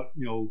crux of what,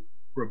 you know,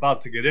 we're about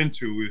to get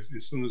into, is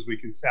as soon as we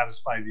can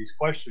satisfy these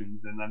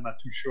questions, and I'm not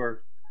too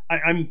sure.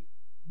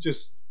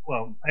 just,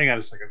 well, hang on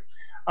a second.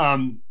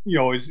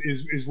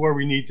 Is where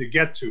we need to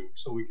get to,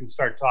 so we can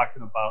start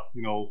talking about,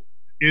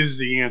 is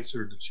the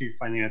answer the chief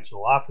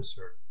financial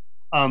officer.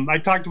 I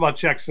talked about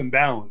checks and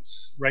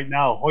balance. Right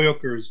now,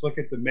 Hoyokers look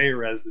at the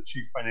mayor as the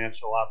chief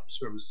financial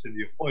officer of the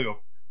city of Hoyoke,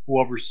 who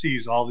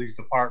oversees all these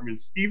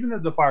departments, even the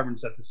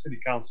departments that the city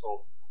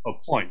council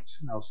appoints.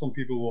 Now, some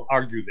people will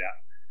argue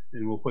that,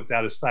 and we'll put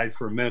that aside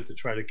for a minute to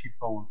try to keep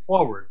going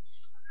forward.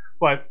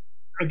 But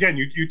again,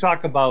 you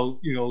talk about,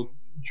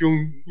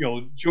 June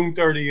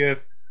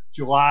 30th,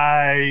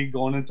 July,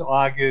 going into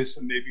August,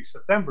 and maybe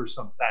September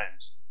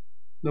sometimes.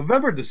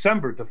 November,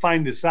 December, to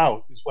find this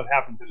out is what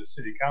happened to the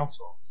city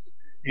council.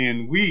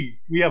 And we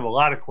have a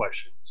lot of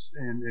questions.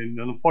 And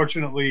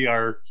unfortunately,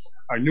 our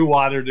new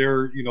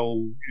auditor,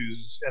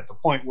 is at the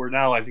point where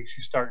now I think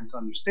she's starting to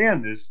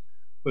understand this.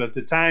 But at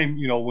the time,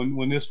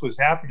 when this was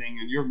happening,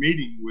 and your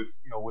meeting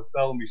with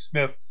Bellamy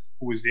Smith,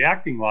 who was the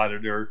acting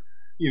auditor,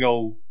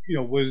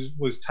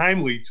 was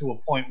timely to a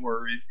point where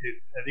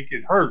I think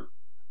it hurt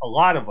a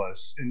lot of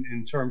us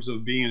in terms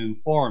of being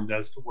informed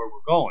as to where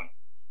we're going.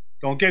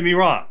 Don't get me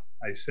wrong.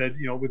 I said,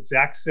 what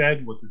Zach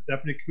said, what the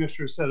deputy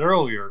commissioner said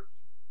earlier,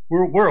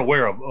 we're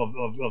aware of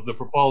the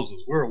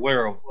proposals. We're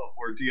aware of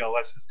where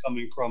DLS is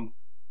coming from,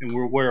 and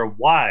we're aware of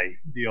why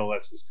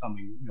DLS is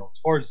coming,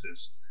 towards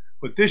this.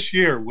 But this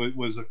year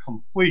was a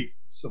complete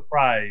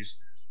surprise.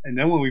 And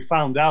then when we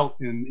found out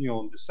in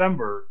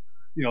December,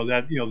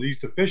 that these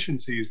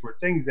deficiencies were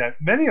things that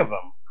many of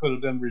them could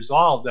have been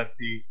resolved at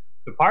the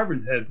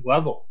department head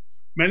level.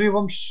 Many of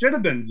them should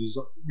have been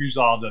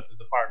resolved at the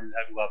department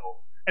head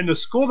level. And the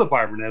school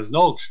department has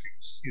no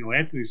excuse.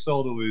 Anthony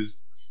Soto is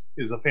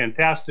a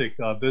fantastic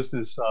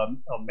business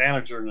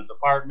manager in the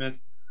department,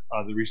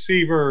 the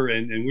receiver,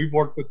 and we've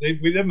worked with.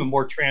 We've been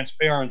more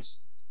transparent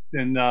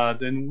than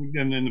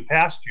in the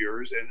past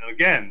years. And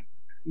again,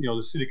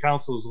 the city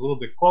council is a little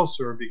bit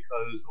closer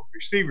because of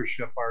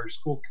receivership. Our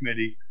school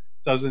committee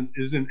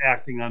isn't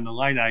acting on the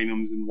line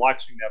items and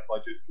watching that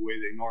budget the way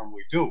they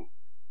normally do.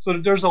 So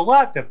there's a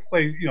lot that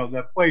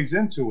plays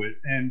into it,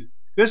 and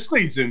this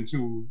leads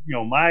into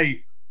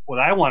what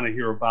I want to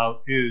hear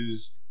about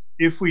is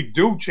if we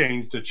do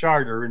change the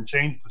charter and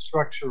change the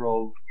structure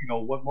of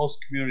what most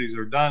communities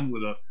are done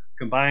with a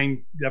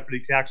combined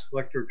deputy tax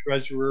collector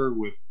treasurer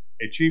with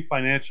a chief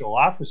financial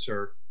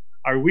officer,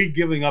 are we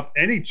giving up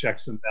any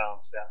checks and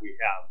balance that we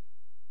have?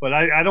 But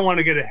I don't want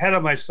to get ahead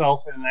of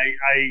myself, and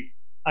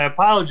I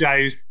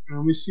apologize.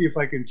 Let me see if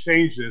I can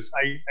change this.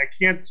 I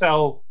can't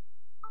tell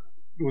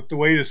with the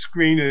way the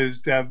screen is,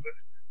 Deb.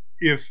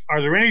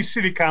 Are there any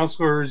city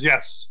councilors?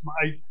 Yes,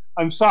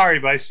 I'm sorry,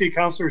 but I see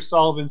Councilor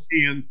Sullivan's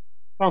hand.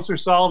 Councilor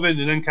Sullivan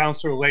and then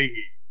Councilor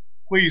Leahy.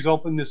 Please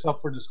open this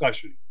up for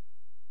discussion.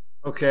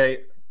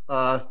 Okay,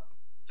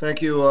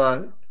 thank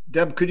you.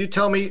 Deb, could you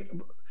tell me,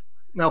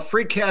 now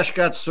free cash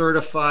got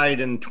certified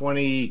in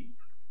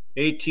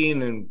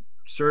 2018 and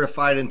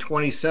certified in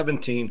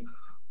 2017.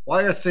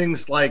 Why are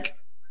things like,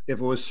 if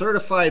it was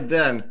certified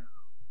then,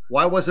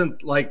 why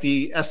wasn't like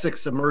the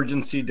Essex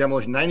emergency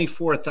demolition,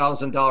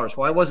 $94,000?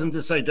 Why wasn't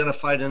this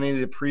identified in any of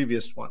the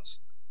previous ones?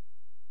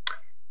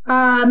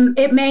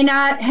 It may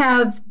not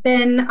have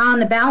been on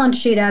the balance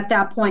sheet at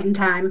that point in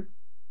time.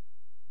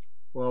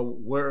 Well,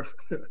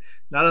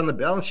 not on the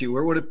balance sheet,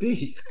 where would it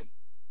be?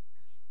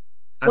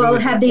 Well,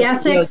 had the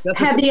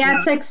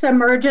Essex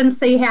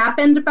emergency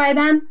happened by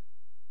then?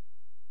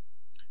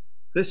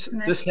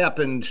 This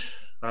happened,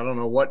 I don't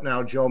know what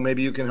now, Joe,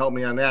 maybe you can help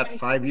me on that,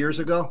 5 years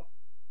ago?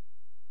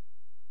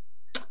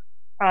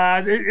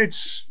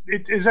 It's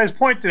as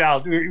pointed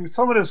out,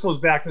 some of this goes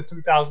back to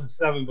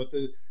 2007, but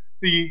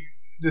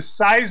the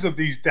size of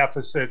these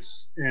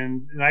deficits,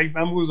 and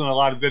I'm losing a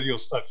lot of video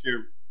stuff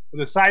here, but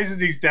the size of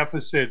these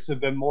deficits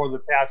have been more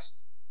the past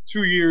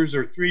 2 years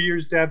or 3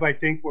 years, Deb, I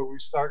think, where we're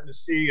starting to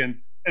see. And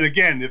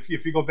again, if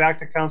you go back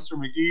to Councilor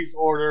McGee's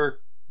order,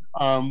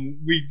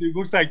 it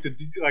looks like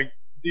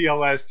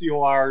DLS,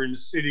 DOR, and the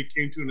city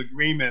came to an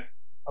agreement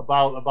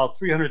about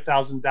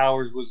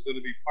 $300,000 was going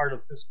to be part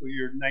of fiscal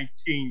year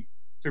 19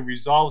 to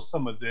resolve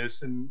some of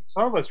this. And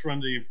some of us were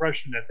under the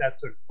impression that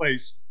took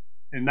place,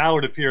 and now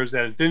it appears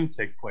that it didn't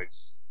take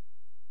place.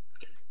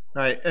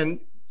 Right.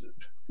 And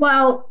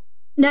well,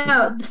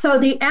 no. So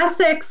the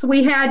Essex,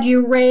 we had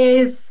you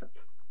raise,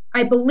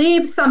 I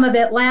believe, some of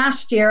it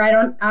last year. I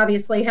don't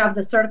obviously have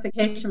the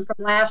certification from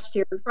last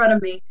year in front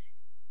of me,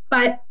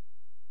 but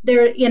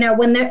there,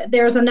 when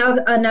there's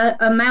another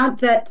amount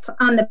that's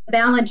on the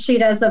balance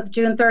sheet as of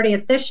June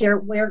 30th this year,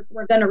 we're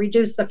going to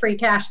reduce the free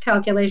cash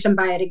calculation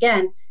by it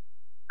again.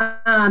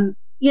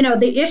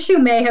 The issue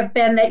may have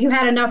been that you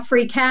had enough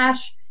free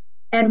cash,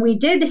 and we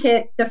did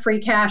hit the free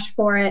cash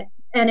for it,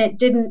 and it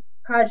didn't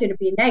cause you to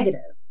be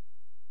negative.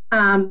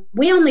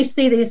 We only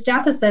see these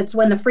deficits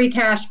when the free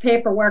cash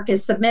paperwork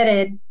is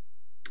submitted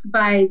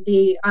by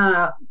the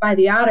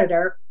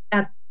auditor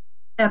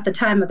at the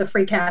time of the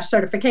free cash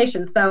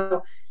certification.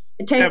 So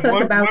it takes us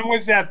about. When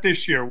was that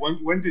this year?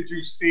 When did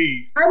you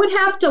see? I would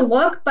have to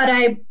look, but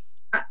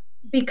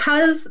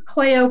because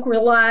Hoyoke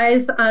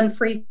relies on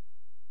free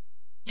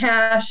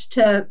cash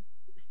to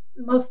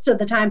most of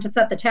the time to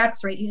set the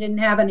tax rate. You didn't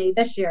have any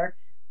this year.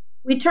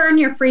 We turn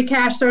your free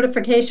cash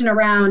certification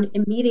around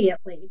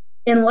immediately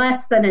in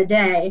less than a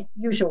day,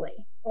 usually,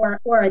 or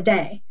a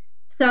day.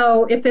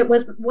 So if it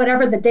was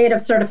whatever the date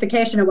of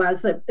certification it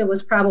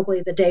was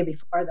probably the day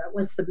before that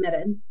was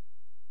submitted.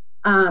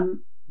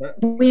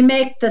 We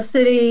make the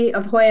City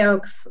of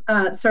Hoyoke's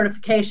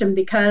certification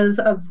because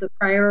of the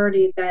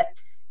priority that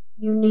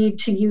you need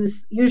to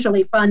use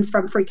usually funds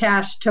from free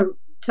cash to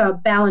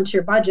balance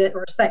your budget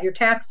or set your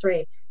tax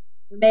rate.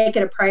 We make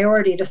it a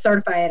priority to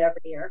certify it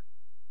every year.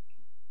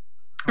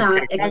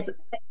 Okay. It's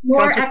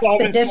more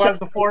expeditious.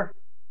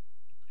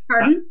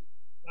 Pardon?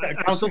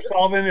 Councilor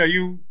Sullivan, are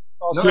you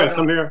also? Yes,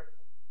 I'm here.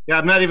 Yeah,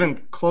 I'm not even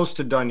close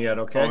to done yet,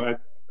 okay?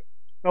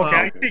 Okay,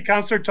 I see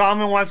Councilor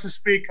Tallman wants to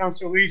speak.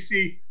 Councilor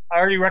Lisi, I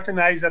already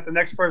recognize that the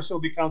next person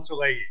will be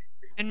Councilor Leahy.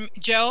 And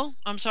Joe,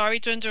 I'm sorry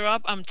to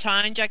interrupt.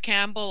 Tanya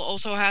Campbell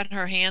also had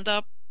her hand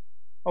up.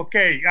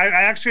 Okay, I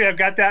actually have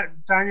got that,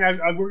 Tanya.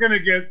 We're going to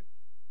get,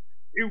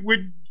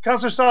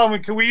 Councilor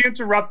Sullivan, can we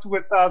interrupt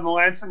with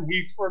Melanson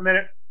Heath for a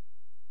minute?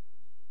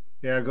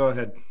 Yeah, go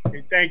ahead.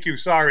 Okay, thank you,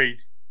 sorry.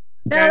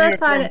 No, that's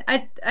fine.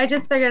 I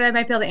just figured I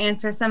might be able to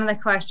answer some of the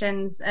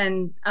questions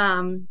and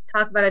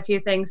talk about a few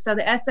things. So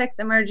the Essex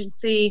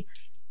emergency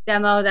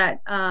demo,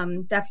 that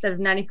deficit of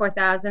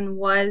 $94,000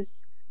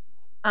 was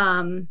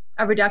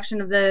a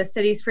reduction of the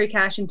city's free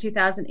cash in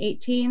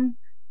 2018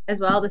 as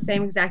well, the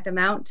same exact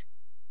amount.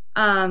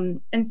 And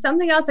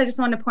something else I just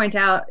want to point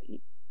out,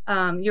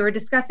 you were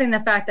discussing the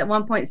fact that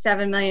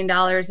 $1.7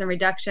 million in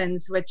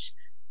reductions, which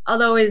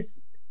although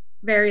is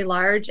very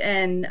large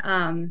and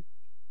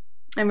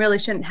really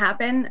shouldn't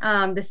happen.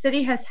 The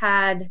city has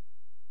had,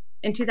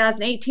 in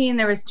 2018,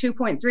 there was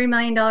 $2.3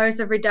 million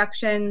of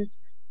reductions.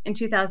 In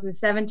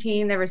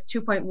 2017, there was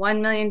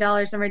 $2.1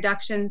 million in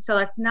reductions. So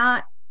that's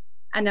not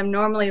an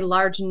abnormally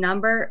large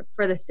number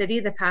for the city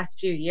the past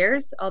few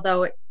years,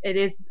 although it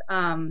is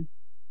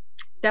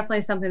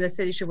definitely something the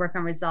city should work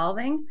on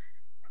resolving.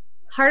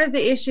 Part of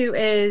the issue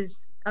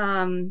is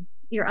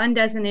your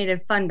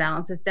undesignated fund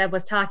balance, as Deb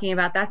was talking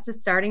about. That's the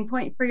starting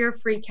point for your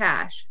free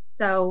cash.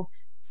 So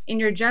in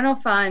your general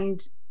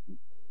fund,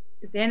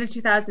 at the end of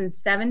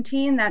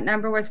 2017, that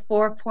number was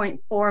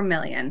 4.4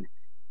 million.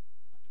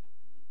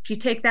 If you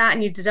take that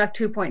and you deduct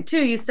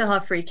 2.2, you still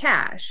have free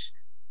cash.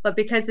 But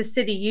because the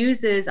city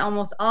uses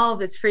almost all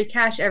of its free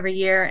cash every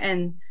year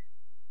and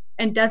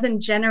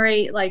doesn't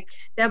generate, like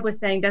Deb was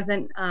saying,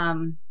 doesn't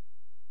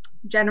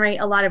generate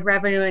a lot of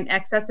revenue in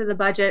excess of the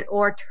budget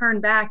or turn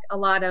back a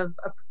lot of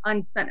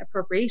unspent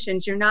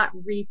appropriations, you're not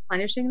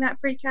replenishing that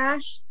free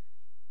cash.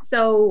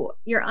 So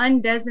your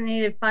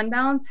undesignated fund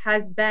balance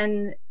has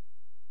been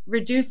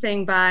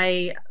reducing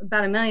by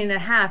about $1.5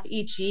 million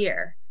each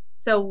year.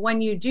 So when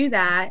you do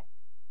that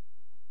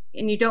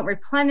and you don't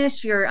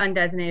replenish your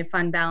undesignated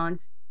fund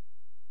balance,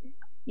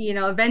 you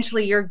know,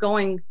 eventually you're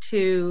going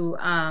to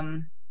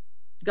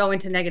go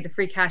into negative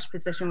free cash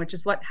position, which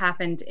is what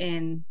happened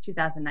in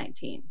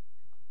 2019.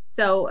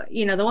 So,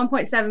 you know, the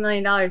 $1.7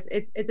 million,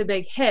 it's a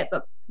big hit,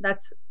 but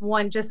that's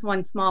just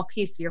one small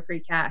piece of your free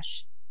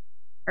cash,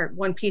 or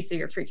one piece of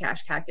your free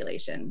cash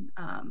calculation.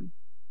 Kind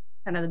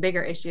of the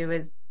bigger issue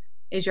is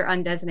your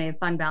undesignated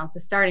fund balance,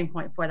 a starting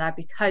point for that,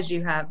 because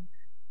you're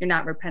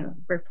not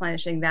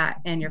replenishing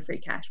that and your free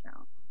cash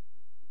balance.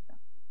 So.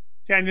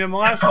 Tanya,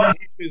 Melanson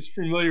is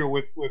familiar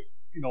with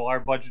you know, our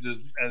budget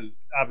as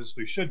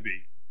obviously should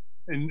be.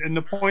 And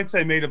the points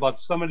I made about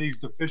some of these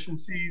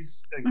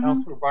deficiencies in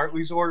Councilor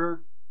Bartley's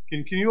order,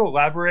 can you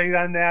elaborate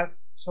on that?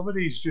 Some of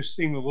these just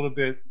seem a little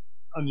bit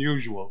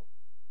unusual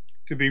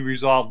to be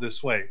resolved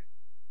this way.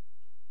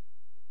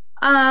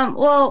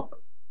 Well,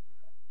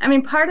 I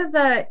mean, part of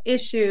the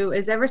issue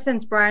is ever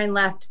since Brian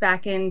left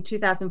back in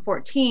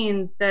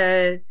 2014,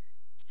 the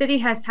city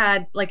has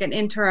had like an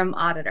interim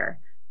auditor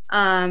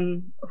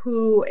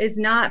who is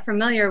not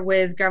familiar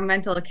with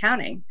governmental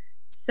accounting.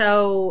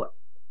 So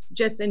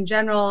just in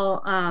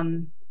general,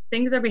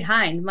 things are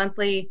behind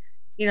monthly,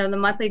 you know, the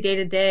monthly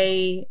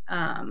day-to-day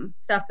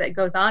stuff that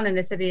goes on in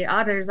the city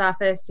auditor's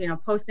office, you know,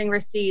 posting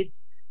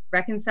receipts,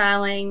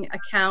 reconciling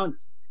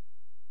accounts.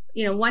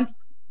 You know,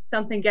 once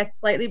something gets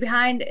slightly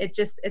behind,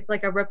 it's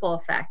like a ripple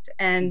effect.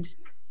 And,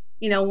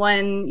 you know,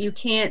 when you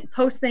can't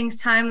post things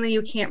timely,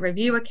 you can't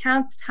review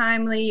accounts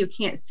timely, you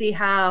can't see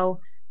how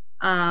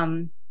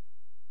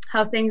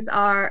things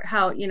are,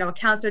 how, you know,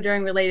 accounts are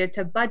doing related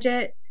to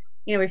budget.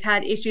 You know, we've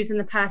had issues in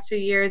the past few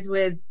years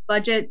with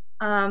budget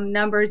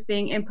numbers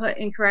being input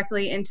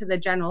incorrectly into the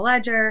general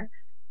ledger.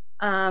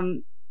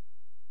 When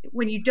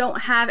you don't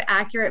have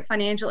accurate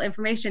financial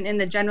information in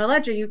the general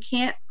ledger, you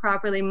can't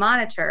properly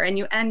monitor, and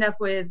you end up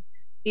with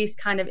these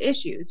kind of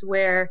issues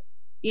where,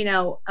 you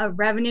know, a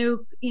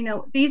revenue, you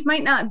know, these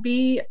might not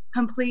be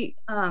complete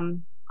all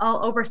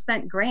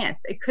overspent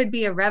grants. It could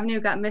be a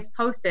revenue got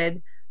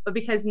misposted, but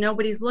because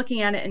nobody's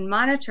looking at it and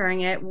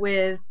monitoring it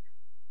with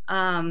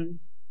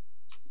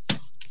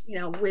you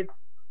know, with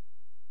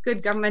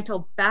good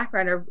governmental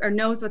background or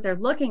knows what they're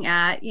looking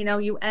at, you know,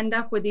 you end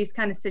up with these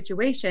kind of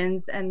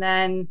situations, and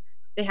then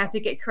they have to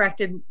get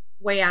corrected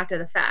way after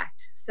the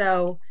fact.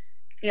 So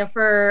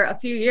for a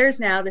few years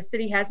now, the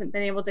city hasn't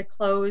been able to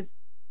close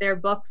their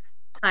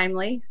books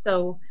timely.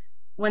 So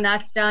when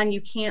that's done,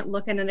 you can't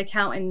look at an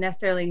account and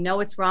necessarily know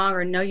it's wrong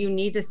or know you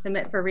need to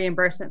submit for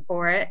reimbursement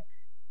for it.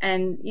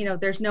 And,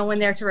 there's no one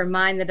there to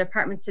remind the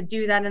departments to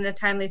do that in a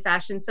timely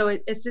fashion. So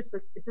it's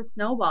a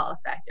snowball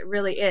effect. It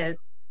really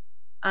is.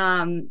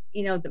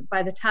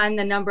 By the time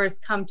the numbers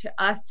come to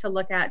us to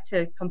look at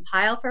to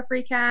compile for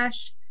free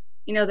cash,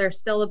 there's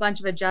still a bunch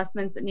of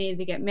adjustments that need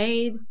to get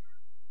made.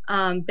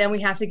 Then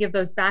we have to give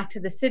those back to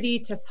the city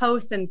to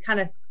post and kind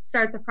of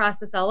start the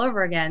process all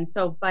over again.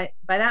 So by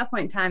that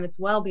point in time, it's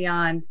well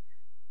beyond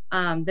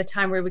the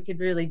time where we could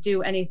really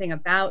do anything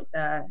about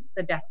the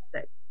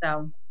deficits.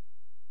 So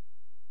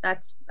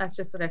that's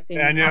just what I've seen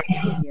in the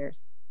past few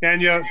years.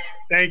 Tanya,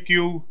 thank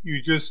you.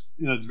 You just,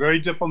 in a very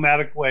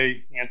diplomatic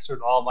way, answered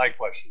all my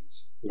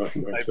questions. I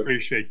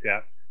appreciate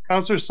that.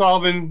 Councilor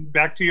Sullivan,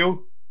 back to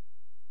you.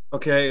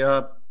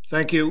 Okay,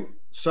 thank you.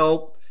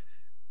 So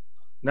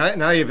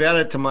now you've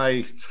added to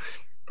my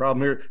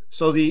problem here.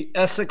 So the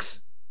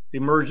Essex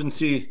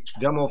Emergency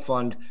Demo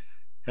Fund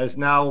has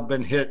now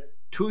been hit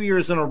 2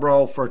 years in a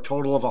row for a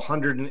total of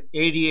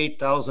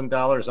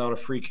 $188,000 out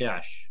of free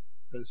cash.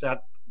 Is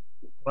that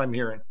what I'm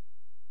hearing?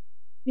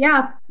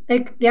 Yeah,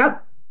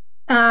 yep.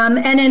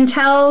 And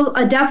until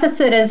a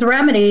deficit is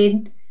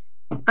remedied,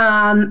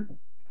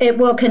 it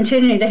will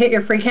continue to hit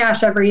your free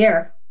cash every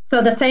year.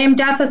 So the same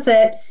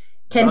deficit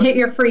can hit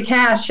your free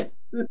cash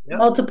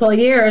multiple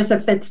years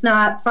if it's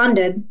not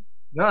funded.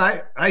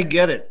 No, I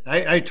get it.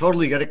 I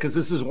totally get it, because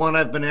this is one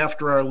I've been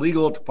after our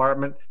legal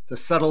department to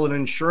settle an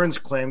insurance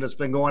claim that's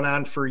been going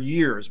on for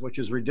years, which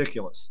is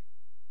ridiculous.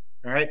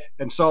 All right.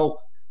 And so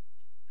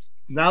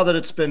now that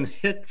it's been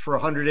hit for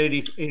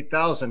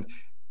 $188,000,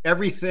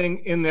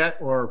 everything in that,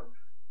 or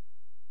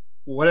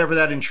whatever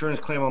that insurance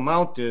claim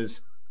amount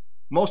is,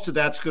 most of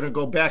that's going to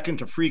go back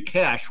into free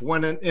cash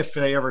when and if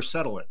they ever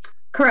settle it.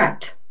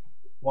 Correct.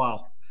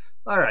 Wow.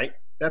 All right.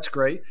 That's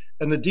great.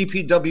 And the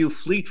DPW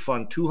Fleet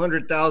Fund,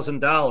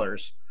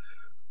 $200,000.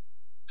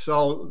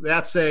 So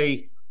that's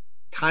a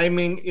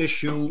timing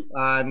issue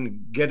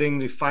on getting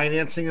the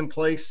financing in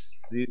place,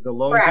 the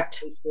loans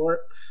Correct. in place for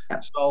it.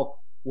 Yep. So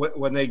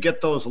when they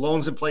get those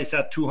loans in place,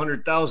 that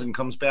 $200,000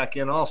 comes back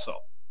in also.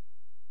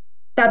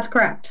 That's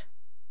correct.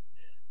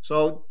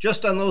 So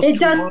just on those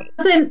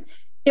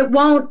it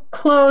won't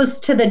close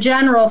to the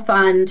general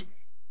fund,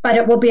 but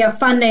it will be a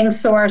funding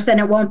source and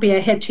it won't be a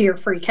hit to your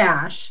free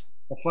cash.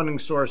 A funding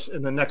source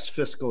in the next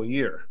fiscal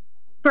year.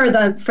 For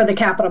the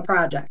capital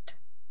project.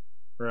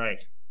 Right.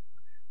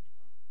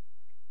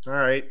 All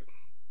right.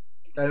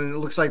 And it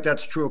looks like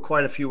that's true of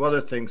quite a few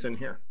other things in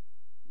here.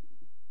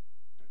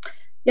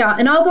 Yeah,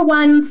 and all the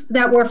ones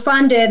that were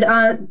funded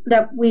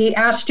that we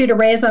asked you to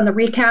raise on the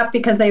recap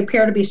because they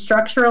appear to be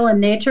structural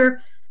in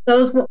nature,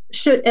 those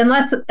should,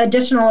 unless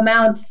additional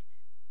amounts,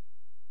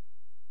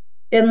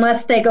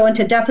 unless they go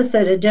into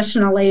deficit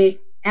additionally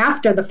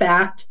after the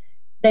fact,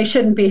 they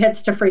shouldn't be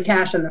hits to free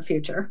cash in the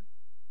future.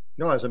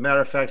 No, as a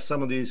matter of fact,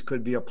 some of these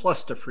could be a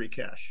plus to free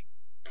cash.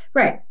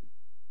 Right.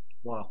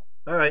 Wow.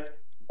 All right.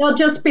 They'll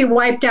just be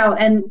wiped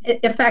out and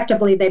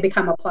effectively they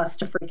become a plus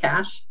to free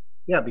cash.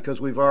 Yeah,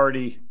 because we've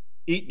already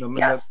eaten them.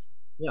 Yes.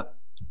 Yeah.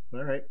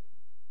 All right.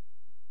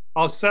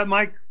 All set,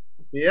 Mike?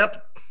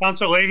 Yep.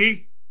 Councilor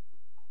Leahy?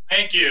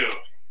 Thank you.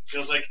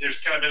 Feels like there's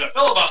kind of been a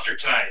filibuster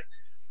tonight.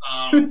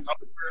 I do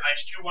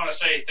want to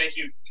say thank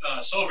you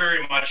so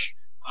very much,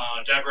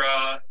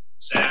 Deborah,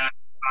 Zach,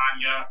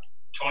 Tanya,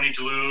 Tony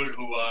DeLude,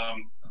 who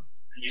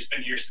he's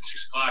been here since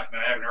 6 o'clock, and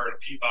I haven't heard a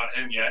peep out of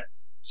him yet.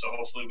 So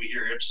hopefully we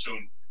hear him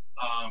soon.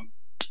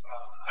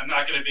 I'm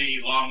not going to be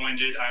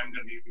long-winded. I'm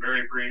going to be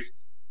very brief.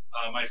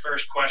 My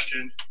first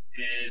question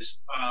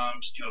is,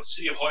 the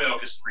City of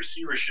Holyoke is in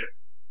receivership.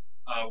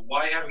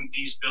 Why haven't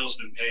these bills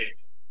been paid?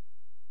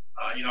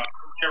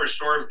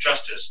 Restorative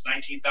justice,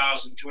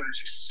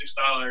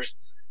 $19,266.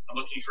 I'm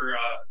looking for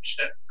just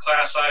that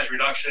class size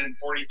reduction,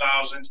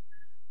 $40,000.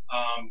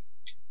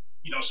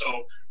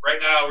 So right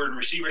now we're in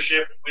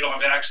receivership. We don't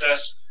have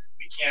access.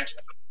 We can't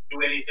do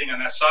anything on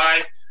that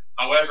side.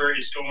 However,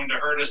 it's going to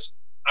hurt us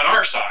on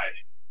our side.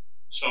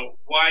 So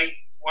why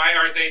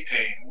aren't they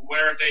paying?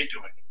 What are they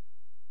doing?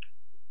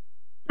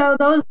 So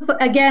those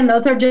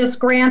are just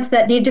grants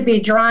that need to be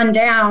drawn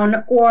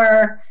down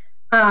or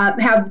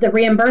have the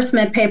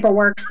reimbursement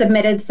paperwork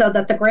submitted so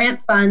that the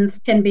grant funds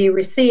can be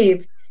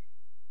received.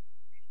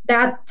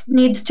 That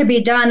needs to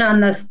be done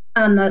on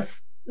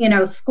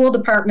the school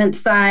department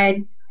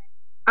side.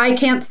 I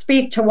can't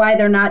speak to why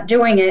they're not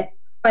doing it,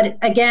 but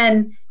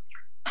again,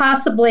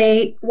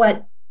 possibly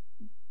what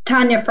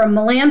Tanya from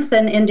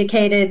Melanson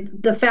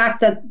indicated, the fact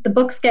that the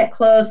books get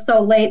closed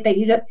so late that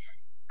you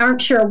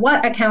aren't sure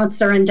what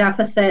accounts are in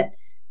deficit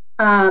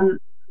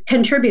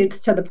contributes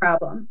to the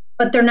problem.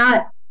 But they're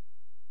not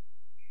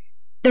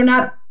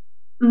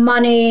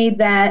money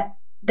that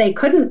they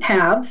couldn't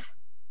have.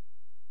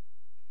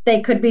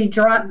 They could be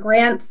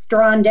grants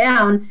drawn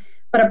down,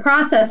 but a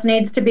process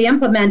needs to be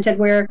implemented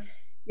where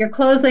you're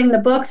closing the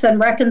books and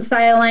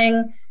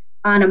reconciling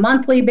on a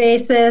monthly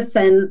basis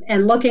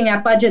and looking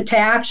at budget to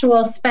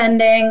actual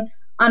spending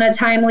on a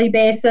timely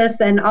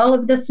basis. And all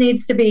of this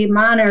needs to be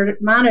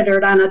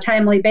monitored on a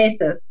timely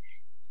basis.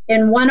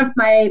 In one of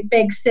my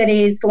big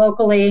cities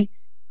locally,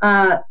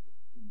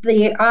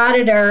 the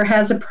auditor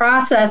has a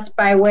process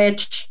by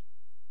which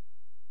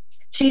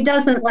she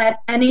doesn't let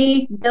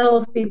any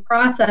bills be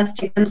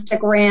processed against a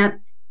grant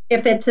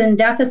if it's in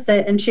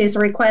deficit and she's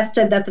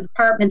requested that the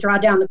department draw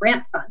down the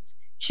grant funds.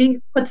 She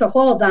puts a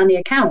hold on the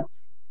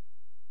accounts.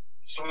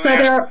 So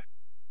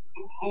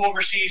who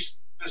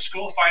oversees the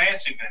school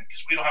financing then?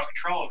 Because we don't have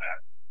control of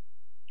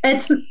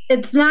that.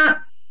 It's not,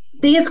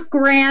 these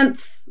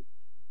grants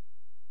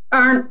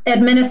aren't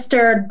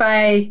administered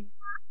by,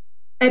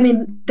 I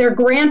mean, they're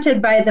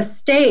granted by the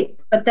state,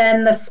 but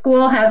then the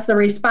school has the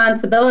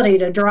responsibility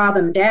to draw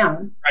them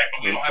down. Right,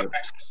 but we don't have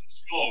access to the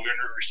school. We're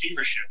under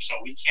receivership, so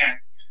we can't,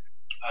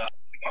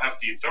 we don't have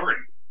the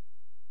authority.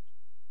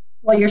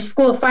 Well, your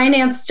school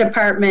finance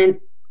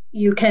department,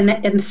 you can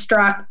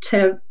instruct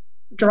to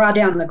draw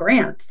down the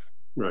grants.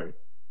 Right.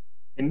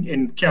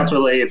 And Councilor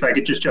Lay, if I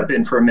could just jump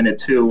in for a minute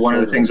too, one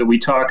of the things that we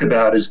talk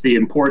about is the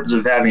importance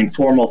of having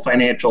formal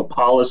financial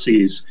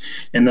policies,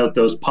 and that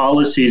those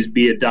policies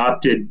be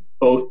adopted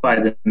both by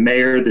the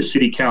mayor, the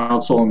city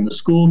council, and the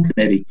school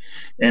committee.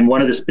 And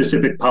one of the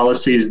specific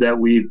policies that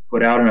we've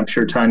put out, and I'm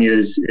sure Tanya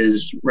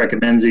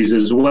recommends these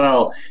as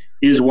well,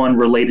 is one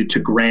related to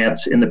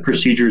grants and the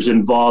procedures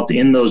involved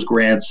in those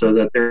grants, so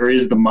that there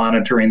is the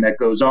monitoring that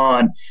goes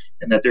on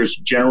and that there's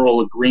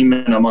general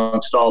agreement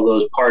amongst all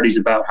those parties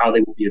about how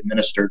they will be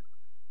administered.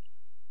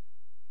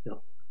 Yeah.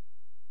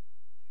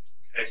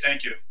 Okay,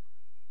 thank you.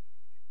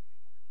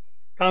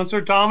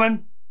 Councilor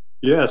Tallman?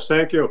 Yes,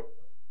 thank you.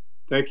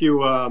 Thank you,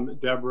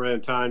 Deborah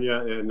and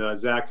Tanya and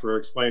Zach, for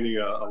explaining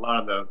a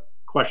lot of the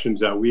questions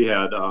that we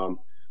had. You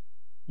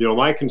know,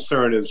 my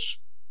concern is,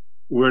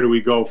 where do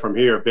we go from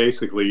here?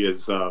 Basically,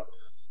 is you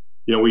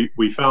know,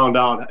 we found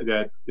out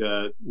that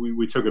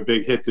we took a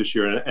big hit this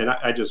year, and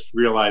I just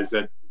realized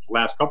that the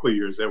last couple of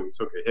years that we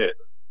took a hit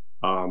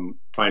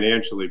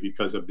financially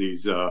because of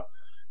these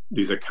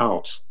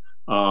accounts.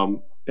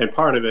 And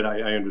part of it,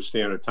 I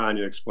understand, or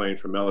Tanya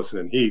explained from Ellison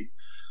and Heath,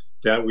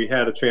 that we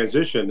had a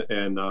transition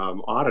in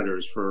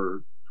auditors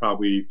for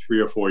probably 3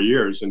 or 4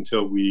 years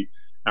until we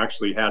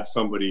actually had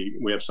somebody.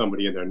 We have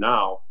somebody in there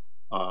now,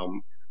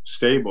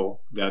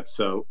 stable, that's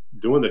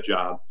doing the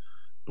job.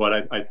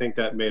 But I think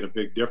that made a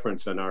big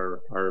difference in our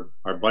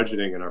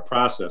budgeting and our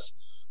process.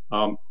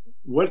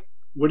 What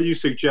do you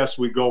suggest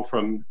we go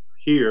from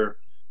here,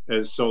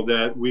 as so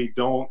that we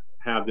don't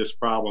have this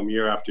problem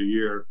year after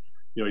year?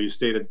 You know, you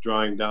stated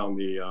drawing down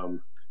the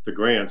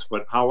grants,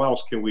 but how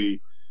else can we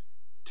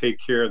take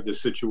care of the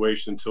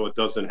situation so it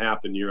doesn't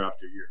happen year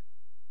after year?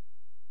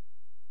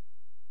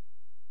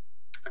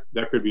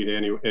 That could be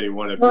to any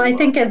one of you. Well, I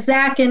think as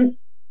Zach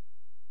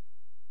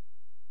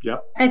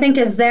Yep. I think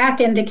as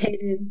Zach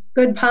indicated,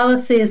 good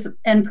policies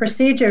and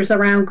procedures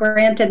around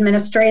grant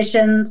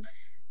administrations,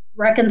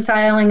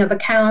 reconciling of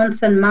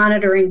accounts, and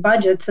monitoring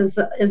budgets is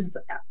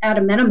at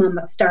a minimum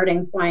a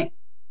starting point.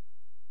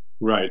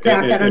 Right.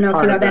 Zach, I don't know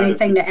if you have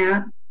anything to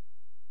add.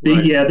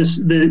 Right. Yeah,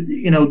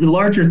 the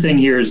larger thing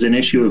here is an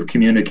issue of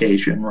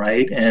communication,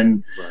 right?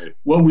 And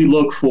what we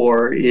look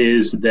for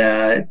is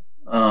that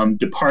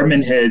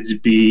department heads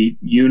be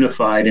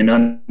unified in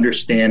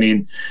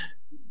understanding,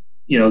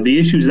 you know, the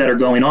issues that are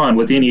going on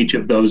within each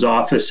of those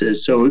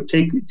offices. So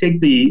take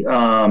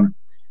the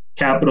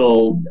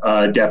capital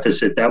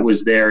deficit that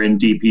was there in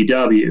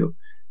DPW.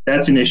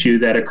 That's an issue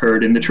that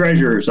occurred in the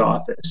treasurer's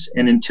office.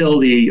 And until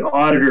the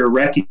auditor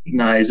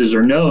recognizes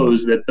or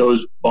knows that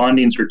those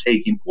bondings are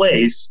taking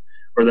place,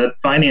 or that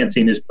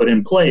financing is put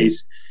in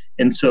place.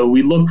 And so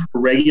we look for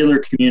regular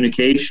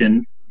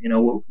communication, you know,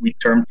 what we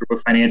term through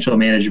a financial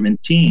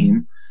management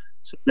team,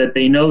 so that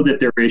they know that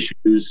there are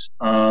issues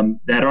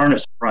that aren't a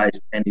surprise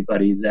to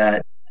anybody,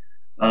 that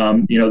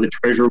you know, the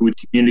treasurer would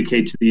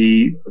communicate to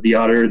the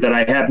auditor that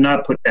I have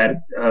not put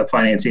that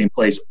financing in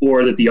place,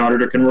 or that the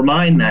auditor can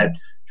remind that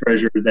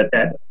treasurer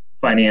that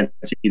financing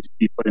needs to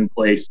be put in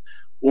place,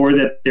 or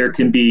that there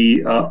can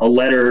be a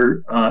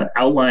letter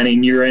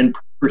outlining year-end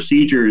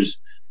procedures,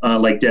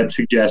 like Deb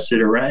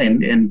suggested,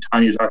 and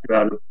Tanya talked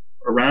about,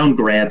 around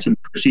grants and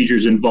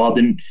procedures involved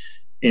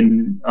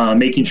in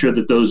making sure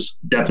that those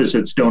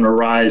deficits don't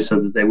arise, so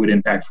that they would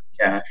impact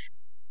free cash.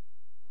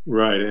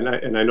 Right,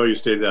 and I know you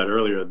stated that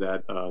earlier,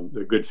 that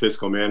the good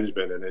fiscal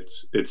management, and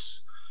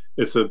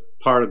it's a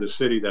part of the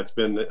city that's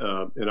been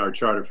in our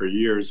charter for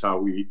years.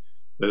 How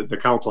the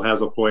council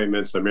has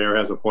appointments, the mayor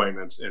has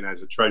appointments, and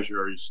as a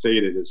treasurer, you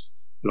stated, is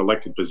an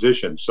elected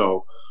position.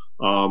 So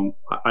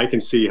I can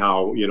see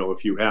how, you know,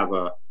 if you have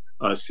a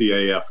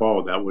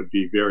CAFO, that would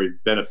be very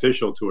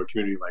beneficial to a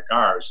community like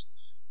ours.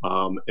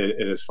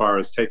 And as far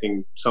as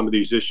taking some of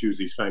these issues,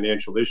 these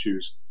financial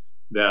issues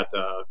that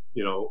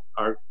you know,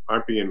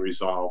 aren't being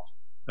resolved,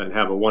 and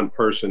have a one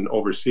person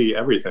oversee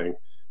everything,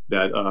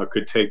 that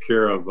could take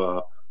care of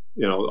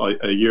you know,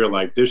 a year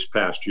like this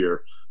past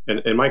year.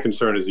 And my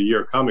concern is a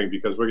year coming,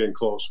 because we're getting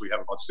close. We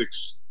have about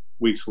 6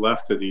 weeks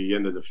left to the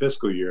end of the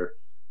fiscal year.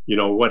 you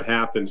know, what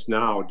happens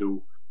now?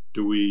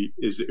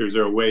 Is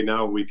there a way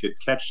now we could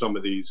catch some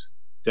of these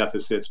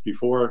deficits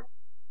before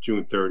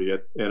June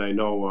 30th? And I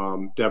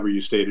know, Deborah,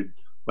 you stated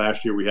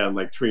last year we had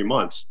like 3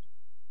 months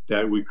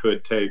that we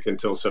could take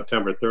until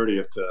September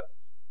 30th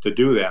to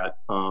do that.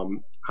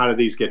 How do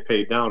these get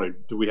paid down? Or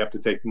do we have to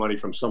take money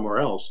from somewhere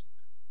else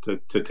to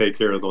take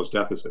care of those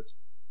deficits?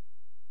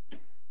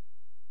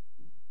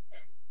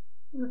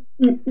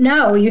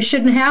 No, you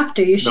shouldn't have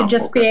to. You should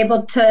just be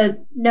able to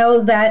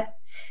know that,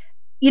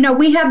 you know,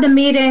 we had the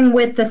meeting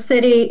with the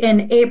city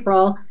in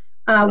April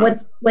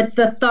with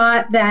the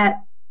thought that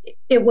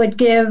it would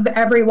give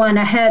everyone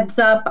a heads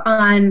up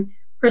on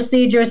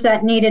procedures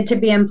that needed to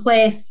be in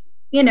place,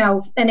 you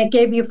know, and it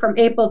gave you from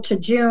April to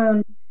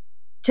June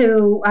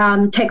to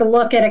take a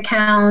look at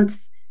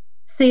accounts,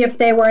 see if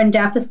they were in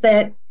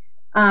deficit.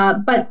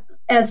 But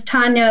as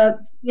Tanya,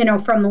 you know,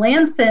 from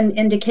Lansing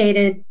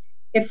indicated,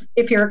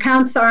 if your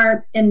accounts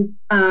aren't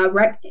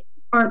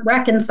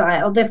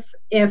reconciled,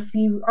 if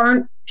you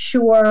aren't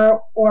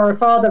sure, or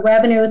if all the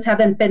revenues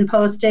haven't been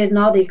posted and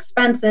all the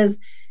expenses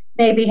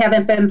maybe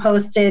haven't been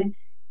posted,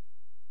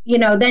 you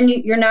know, then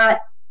you're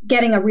not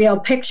getting a real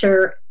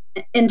picture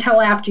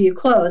until after you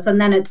close, and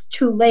then it's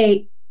too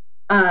late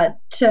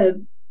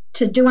to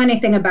do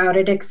anything about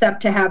it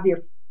except to have your,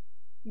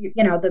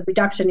 you know, the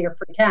reduction of your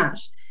free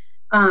cash.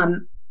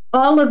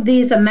 All of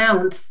these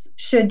amounts,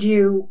 should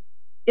you,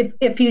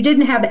 if you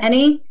didn't have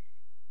any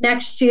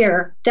next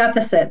year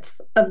deficits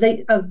of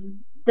the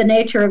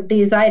nature of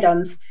these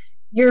items,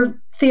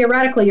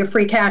 theoretically your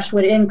free cash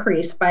would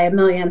increase by $1.7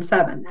 million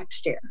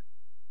next year.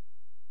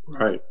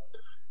 Right,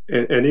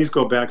 and these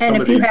go back. And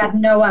if you had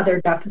no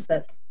other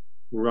deficits.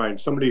 Right,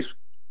 some of these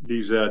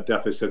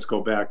deficits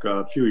go back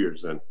a few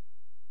years then.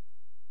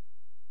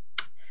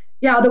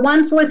 Yeah, the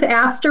ones with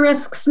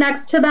asterisks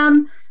next to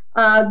them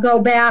go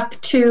back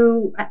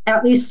to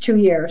at least 2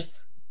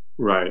 years.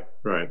 Right.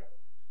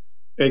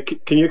 And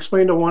can you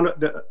explain to one?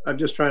 I'm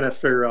just trying to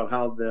figure out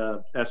how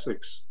the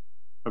Essex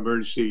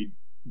emergency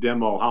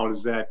demo, how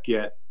does that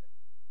get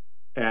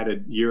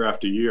added year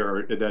after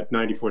year? That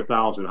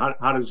 94,000.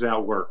 How does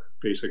that work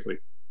basically?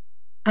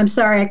 I'm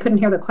sorry, I couldn't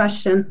hear the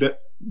question.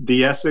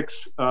 The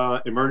Essex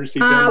emergency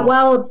demo.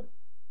 Well,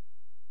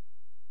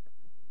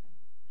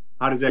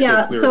 how does that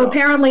get cleared so up?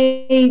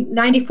 Apparently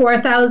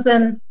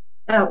 94,000.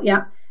 Oh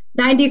yeah,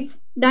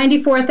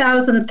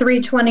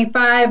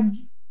 94,325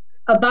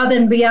 above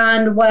and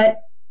beyond what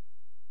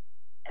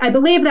I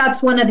believe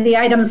that's one of the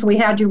items we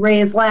had you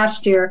raise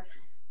last year.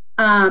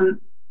 That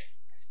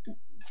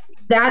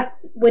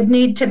would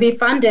need to be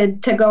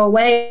funded to go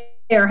away,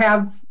 or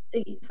have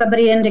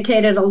somebody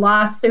indicated a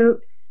lawsuit,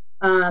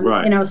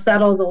 you know,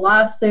 settle the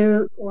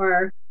lawsuit,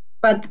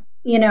 but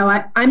you know,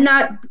 I'm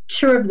not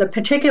sure of the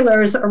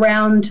particulars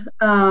around,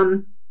 I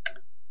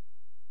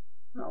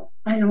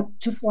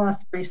just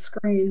lost my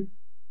screen.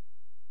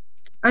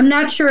 I'm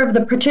not sure of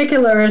the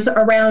particulars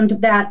around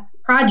that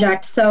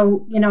project,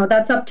 so, you know,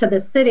 that's up to the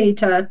city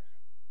to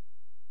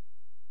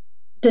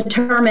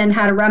determine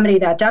how to remedy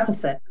that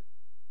deficit.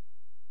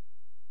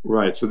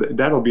 Right, so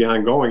that'll be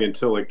ongoing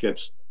until it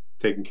gets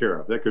taken care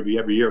of. That could be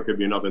every year, it could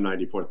be another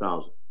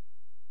 94,000.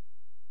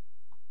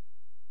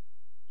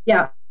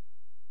 Yeah.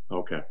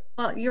 Okay.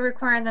 Well, you're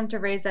requiring them to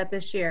raise that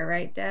this year,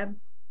 right, Deb?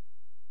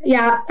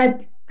 Yeah,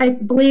 I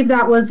believe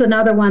that was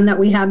another one that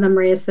we had them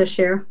raise this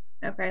year.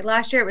 Okay,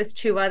 last year it was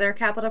 2 other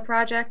capital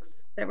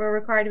projects that were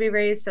required to be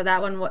raised, so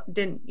that one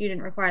you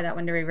didn't require that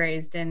one to be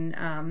raised in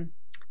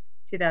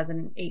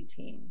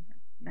 2018,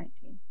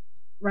 19.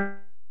 Right.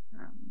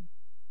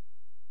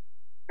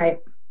 Right.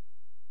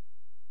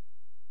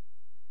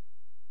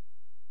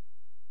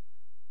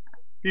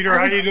 Peter,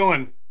 how you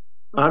doing?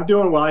 I'm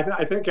doing well.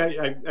 I think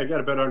I got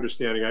a better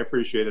understanding. I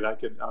appreciate it.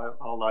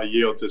 I'll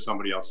yield to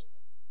somebody else.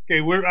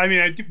 Okay, we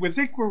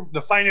think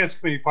the finance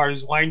committee part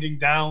is winding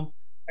down.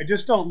 I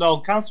just don't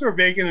know. Councilor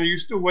Bacon, are you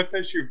still with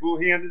us? Your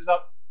blue hand is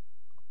up.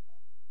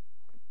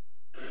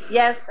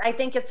 Yes, I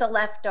think it's a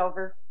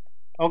leftover.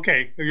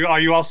 Okay,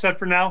 are you all set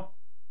for now?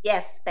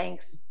 Yes,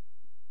 thanks.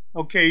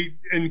 Okay,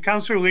 and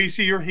Councilor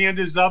Lacey, your hand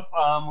is up.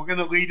 We're going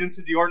to lead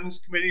into the ordinance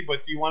committee,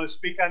 but do you want to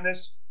speak on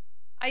this?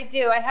 I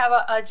do. I have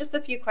just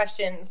a few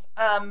questions.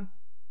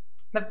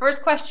 The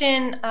first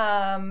question,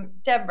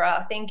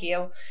 Deborah, thank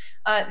you.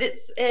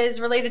 This is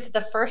related to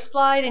the first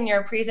slide in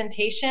your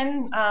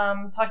presentation,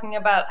 talking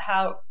about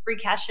how free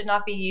cash should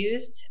not be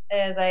used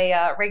as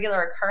a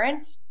regular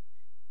occurrence.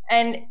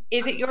 And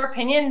is it your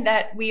opinion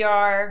that we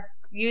are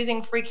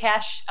using free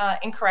cash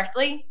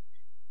incorrectly,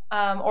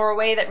 or a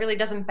way that really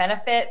doesn't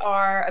benefit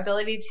our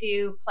ability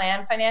to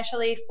plan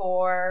financially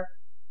for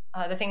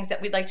the things that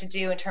we'd like to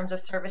do in terms of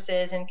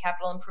services and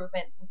capital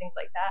improvements and things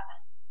like that?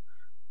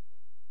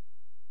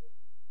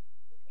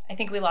 I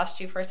think we lost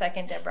you for a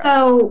second, Deborah.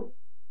 So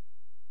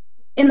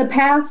in the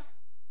past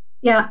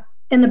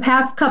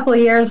couple of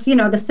years, you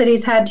know, the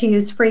city's had to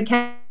use free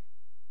cash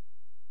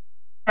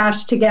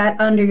to get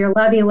under your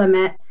levy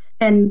limit.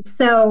 And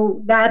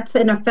so that's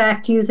in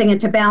effect using it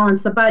to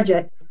balance the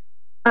budget.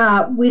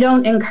 We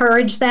don't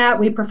encourage that.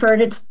 We prefer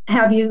to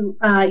have you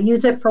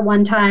use it for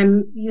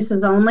one-time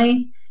uses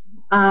only.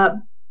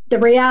 The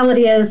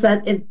reality is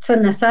that it's a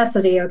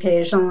necessity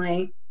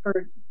occasionally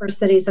for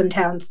cities and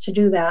towns to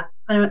do that.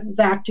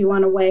 Zach, do you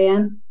want to weigh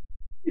in?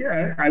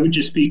 Yeah, I would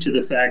just speak to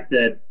the fact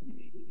that,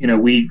 you know,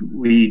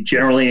 we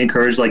generally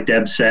encourage, like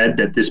Deb said,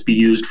 that this be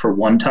used for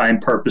one-time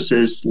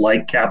purposes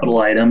like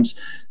capital items,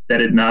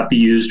 that it not be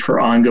used for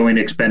ongoing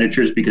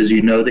expenditures, because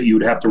you know that you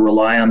would have to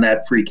rely on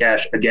that free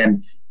cash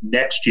again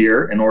next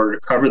year in order to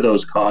cover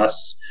those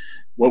costs.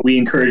 What we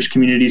encourage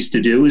communities to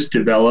do is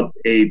develop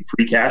a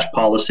free cash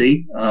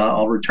policy.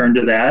 I'll return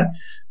to that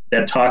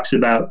talks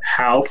about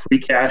how free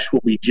cash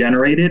will be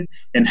generated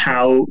and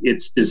how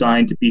it's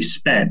designed to be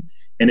spent.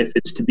 And if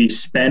it's to be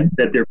spent,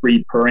 that there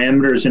be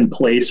parameters in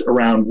place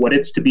around what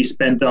it's to be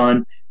spent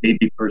on,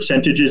 maybe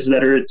percentages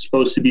that it's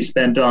supposed to be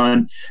spent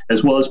on,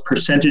 as well as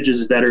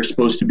percentages that are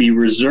supposed to be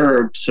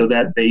reserved so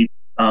that they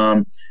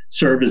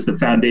serve as the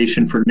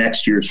foundation for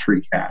next year's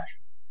free cash.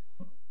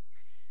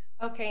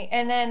 Okay,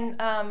 and then,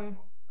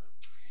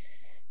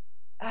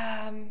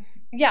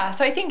 yeah,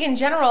 so I think in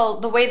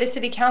general, the way the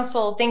City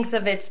Council thinks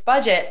of its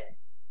budget,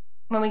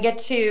 when we get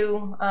to,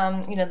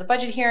 you know, the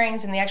budget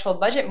hearings and the actual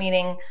budget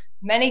meeting,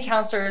 many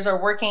councilors are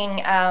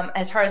working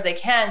as hard as they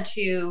can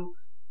to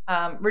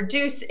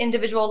reduce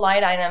individual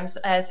line items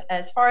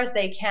as far as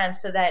they can,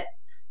 so that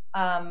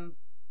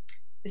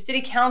the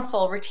City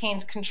Council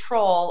retains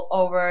control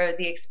over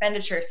the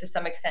expenditures to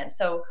some extent.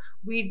 So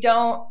we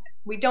don't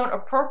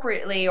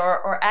appropriately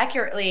or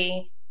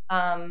accurately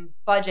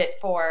budget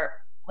for,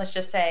 let's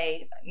just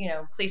say, you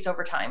know, police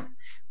overtime.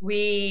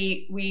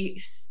 We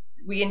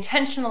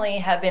intentionally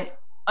have been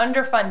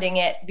underfunding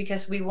it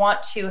because we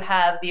want to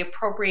have the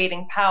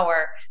appropriating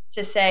power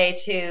to say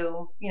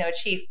to, you know,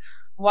 chief,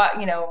 what,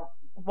 you know,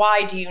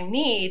 why do you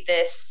need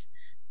this,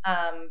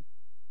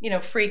 you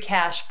know, free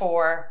cash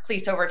for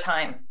police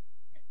overtime?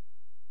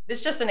 This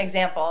is just an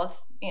example.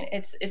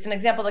 It's an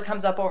example that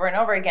comes up over and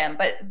over again.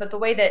 But the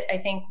way that I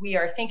think we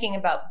are thinking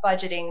about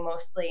budgeting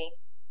mostly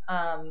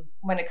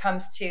when it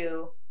comes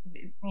to,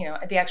 you know,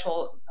 the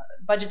actual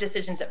budget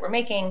decisions that we're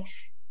making,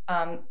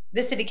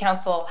 the City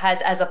Council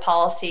has, as a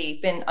policy,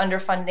 been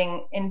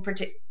underfunding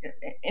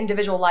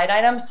individual line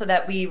items so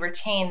that we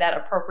retain that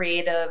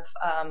appropriative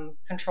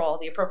control,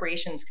 the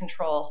appropriations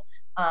control,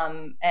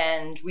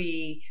 and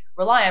we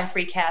rely on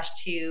free cash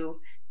to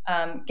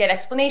get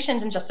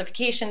explanations and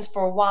justifications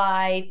for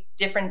why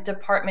different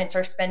departments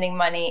are spending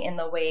money in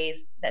the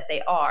ways that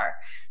they are.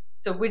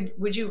 So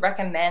would you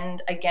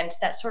recommend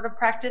against that sort of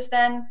practice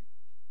then?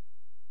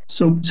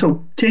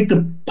 So take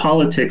the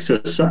politics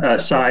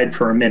aside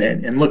for a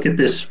minute and look at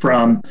this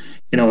from,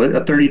 you know,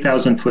 a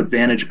 30,000-foot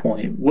vantage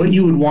point. What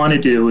you would want to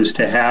do is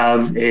to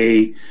have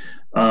a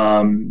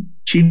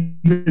chief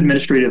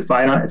administrative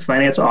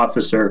finance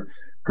officer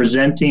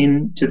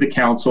presenting to the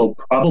council,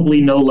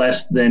 probably no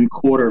less than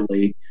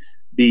quarterly,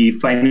 the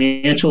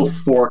financial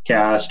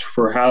forecast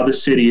for how the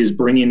city is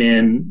bringing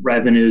in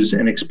revenues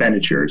and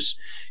expenditures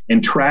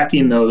and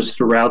tracking those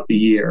throughout the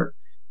year.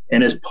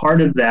 And as part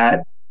of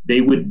that,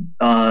 they would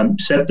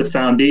set the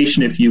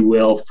foundation, if you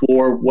will,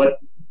 for what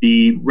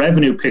the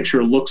revenue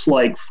picture looks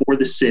like for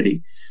the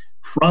city.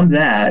 From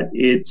that,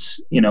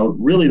 it's, you know,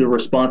 really the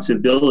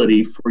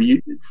responsibility for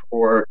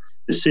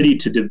the city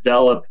to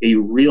develop a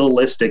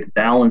realistic,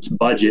 balanced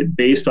budget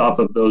based off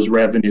of those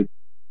revenue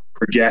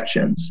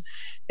projections.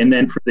 And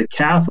then for the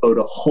CAFO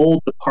to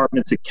hold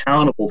departments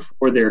accountable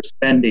for their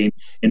spending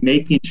and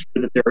making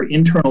sure that there are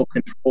internal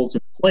controls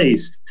in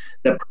place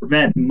that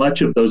prevent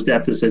much of those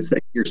deficits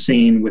that you're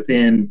seeing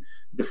within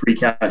the free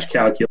cash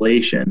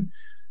calculation.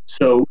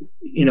 So,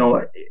 you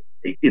know,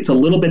 it's a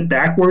little bit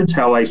backwards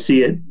how I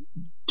see it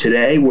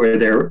today, where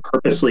they're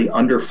purposely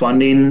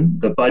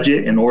underfunding the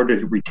budget in order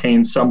to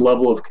retain some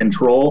level of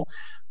control.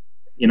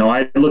 You know,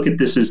 I look at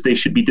this as they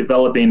should be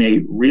developing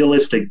a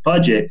realistic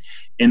budget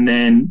and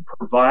then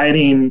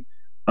providing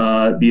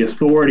the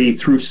authority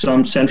through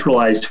some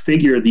centralized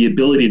figure the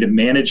ability to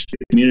manage the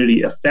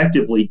community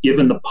effectively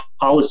given the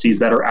policies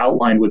that are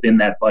outlined within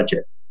that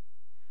budget.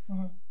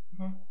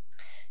 Mm-hmm.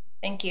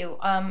 Thank you.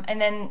 And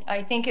then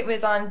I think it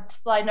was on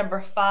slide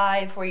number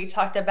 5 where you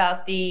talked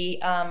about the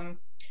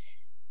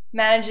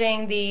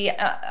managing the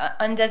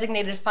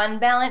undesignated fund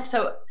balance.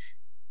 So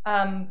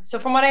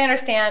from what I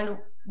understand,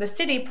 the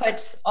city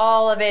puts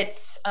all of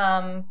its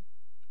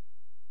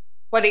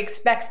what it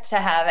expects to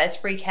have as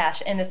free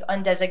cash in this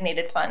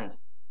undesignated fund,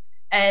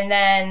 and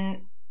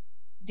then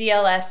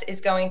DLS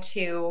is going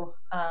to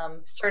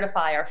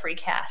certify our free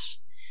cash.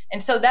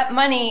 And so that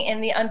money in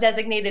the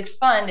undesignated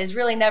fund is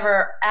really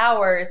never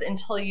ours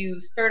until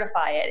you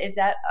certify it. Is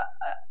that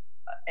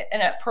an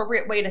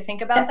appropriate way to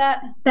think about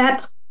that?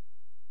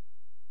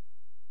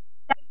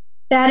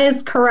 That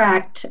is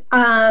correct.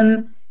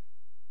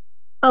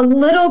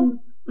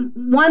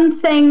 One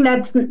thing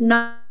that's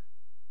not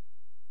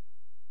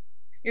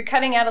you're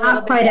cutting out a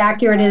little bit quite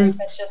accurate is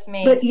just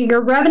me.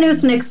 Your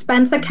revenues and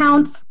expense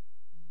accounts.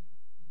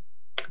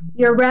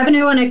 Your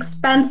revenue and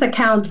expense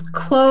accounts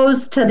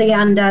close to the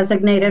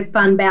undesignated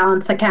fund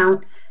balance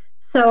account.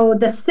 So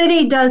the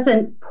city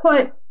doesn't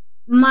put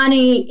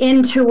money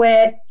into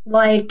it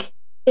like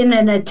in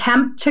an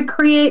attempt to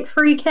create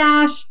free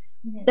cash.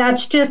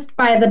 That's just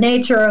by the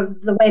nature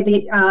of the way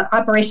the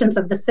operations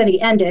of the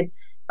city ended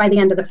by the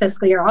end of the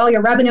fiscal year. All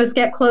your revenues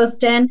get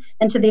closed in,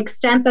 and to the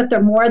extent that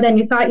they're more than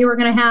you thought you were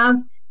going to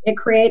have, it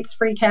creates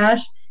free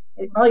cash.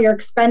 All your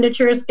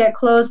expenditures get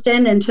closed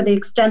in, and to the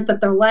extent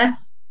that they're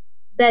less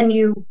than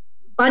you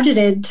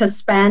budgeted to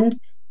spend,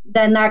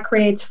 then that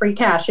creates free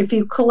cash. If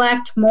you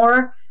collect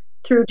more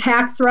through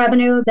tax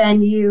revenue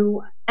than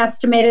you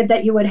estimated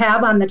that you would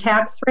have on the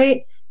tax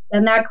rate,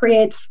 then that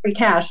creates free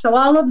cash. So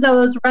all of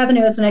those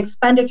revenues and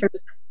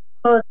expenditures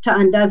close to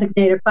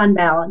undesignated fund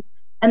balance.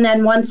 And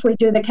then once we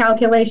do the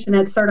calculation,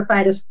 it's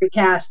certified as free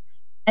cash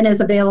and is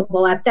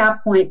available at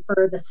that point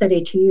for the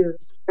city to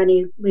use for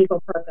any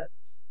legal purpose.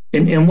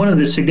 And one of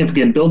the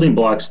significant building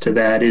blocks to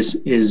that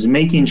is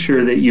making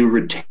sure that you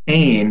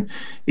retain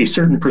a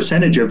certain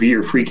percentage of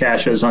your free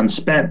cash as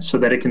unspent so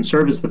that it can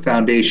serve as the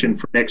foundation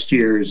for next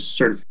year's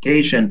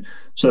certification.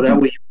 So that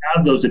way you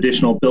have those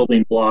additional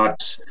building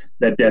blocks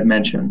that Deb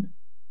mentioned.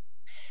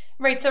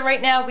 Right. So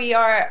right now we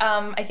are,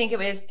 I think it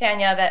was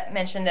Tanya that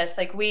mentioned this,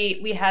 like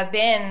we have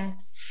been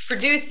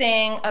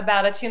producing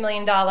about a $2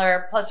 million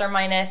plus or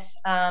minus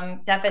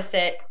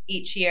deficit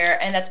each year,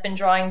 and that's been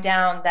drawing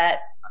down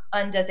that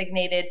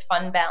undesignated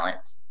fund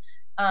balance.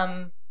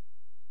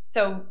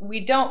 So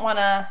we don't want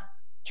to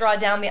draw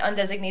down the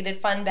undesignated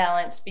fund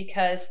balance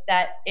because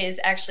that is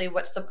actually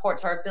what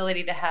supports our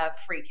ability to have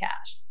free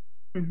cash.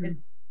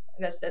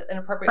 That's an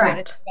appropriate way to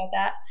think about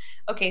that.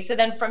 Okay, so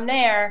then from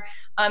there,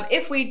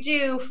 if we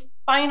do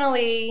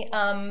finally,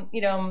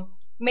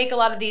 make a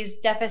lot of these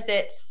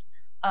deficits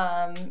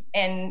and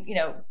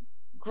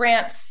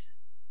grants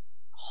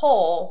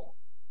whole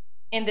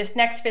in this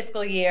next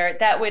fiscal year,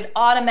 that would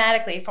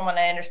automatically, from what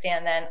I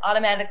understand then,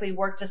 automatically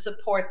work to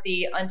support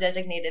the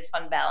undesignated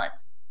fund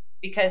balance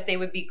because they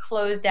would be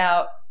closed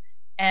out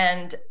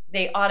and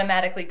they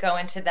automatically go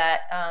into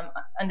that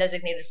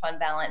undesignated fund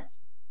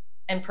balance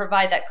and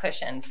provide that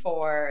cushion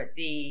for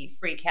the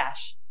free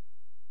cash.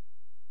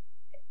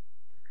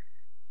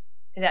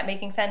 Is that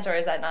making sense, or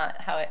is that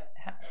not how it?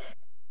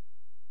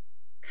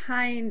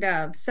 Kind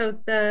of. So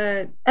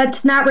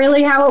that's not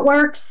really how it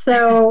works.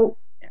 So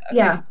okay.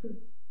 Yeah.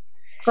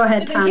 Go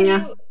ahead, so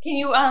Tanya.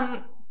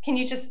 Can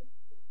you just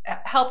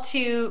help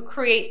to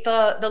create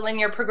the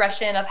linear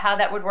progression of how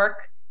that would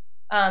work?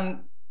 So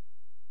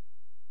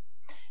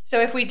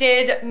if we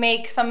did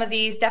make some of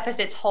these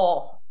deficits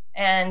whole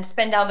and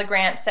spend down the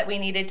grants that we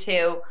needed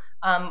to,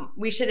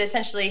 we should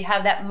essentially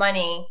have that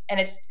money, and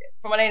it's,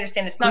 from what I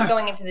understand, it's not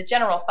going into the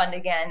general fund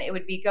again. It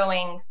would be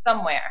going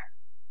somewhere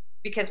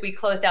because we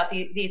closed out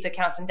these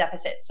accounts in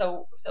deficit.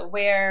 So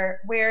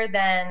where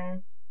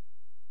then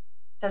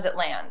does it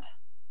land?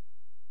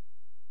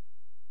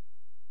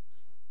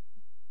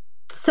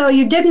 So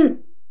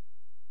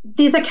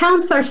these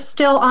accounts are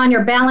still on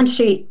your balance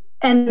sheet,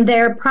 and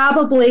they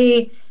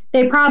probably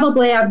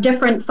have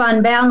different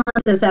fund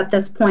balances at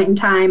this point in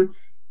time.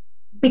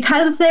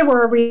 Because they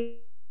were a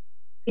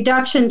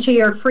reduction to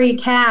your free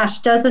cash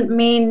doesn't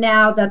mean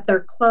now that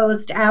they're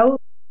closed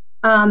out.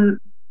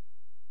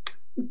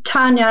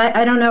 Tanya,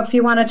 I don't know if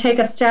you want to take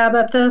a stab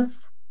at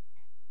this.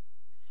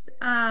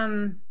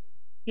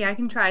 Yeah, I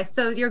can try.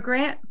 So your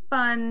grant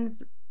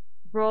funds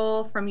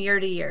roll from year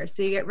to year.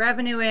 So you get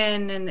revenue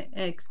in and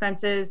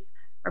expenses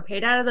are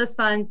paid out of those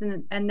funds.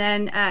 And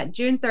then at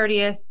June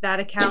 30th, that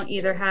account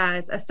either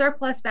has a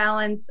surplus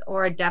balance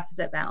or a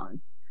deficit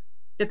balance,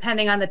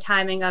 depending on the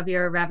timing of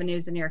your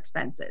revenues and your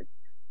expenses.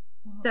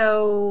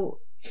 So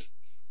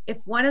if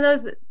one of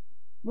those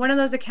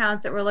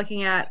accounts that we're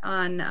looking at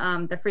on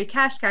the free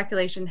cash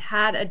calculation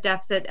had a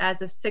deficit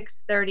as of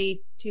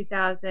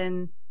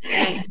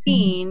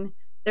 6/30/2019,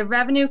 the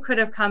revenue could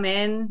have come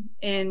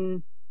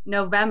in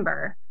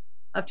November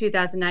of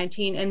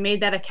 2019 and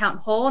made that account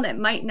whole, and it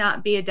might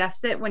not be a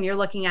deficit when you're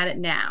looking at it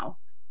now.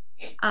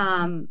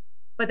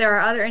 But there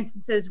are other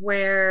instances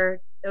where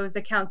those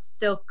accounts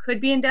still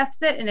could be in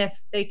deficit, and if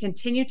they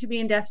continue to be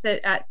in deficit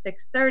at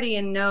 6/30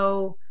 and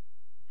no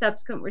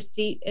subsequent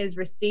receipt is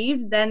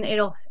received, then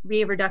it'll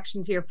be a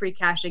reduction to your free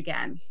cash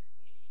again.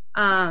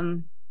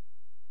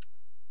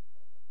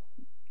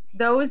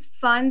 Those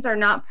funds are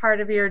not part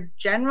of your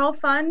general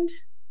fund,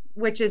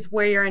 which is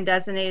where your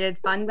undesignated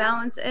fund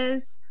balance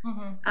is.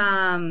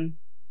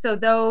 So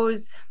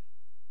those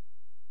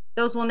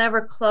will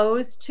never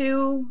close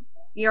to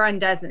your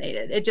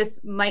undesignated. It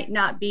just might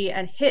not be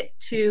a hit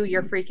to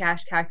your free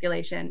cash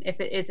calculation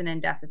if it isn't in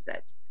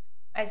deficit.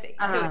 I see.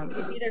 So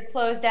it's either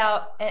closed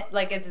out,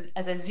 like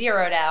as a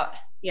zeroed out.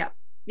 Yeah.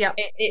 Yeah.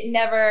 It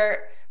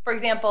never, for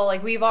example,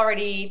 like we've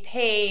already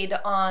paid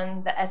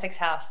on the Essex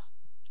House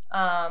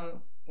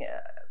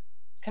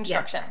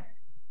construction,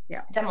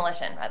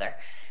 demolition rather.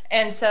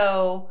 And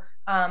so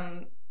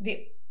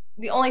the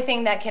only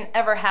thing that can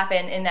ever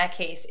happen in that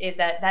case is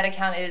that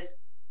account is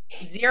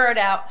zeroed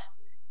out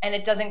and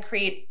it doesn't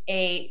create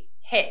a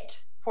hit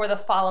for the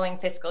following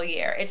fiscal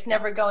year. It's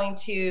never going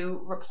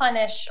to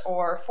replenish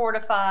or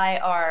fortify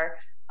our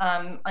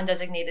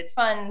undesignated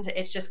fund.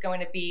 It's just going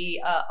to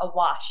be a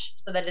wash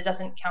so that it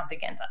doesn't count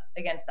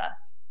against us.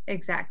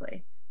 Exactly.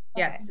 Okay.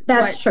 Yes.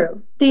 That's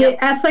true.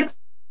 The Essex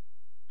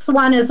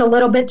one is a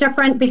little bit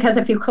different because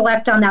if you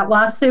collect on that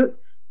lawsuit,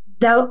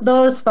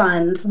 those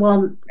funds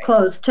will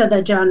close to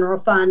the general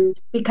fund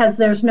because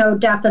there's no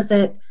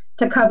deficit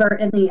to cover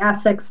in the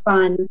Essex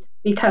fund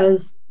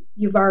because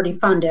you've already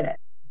funded it.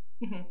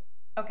 Mm-hmm.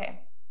 Okay.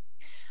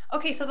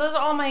 Okay, so those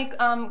are all my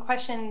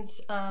questions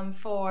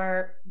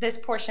for this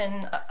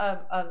portion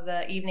of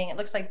the evening. It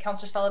looks like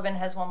Councilor Sullivan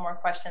has one more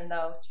question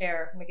though,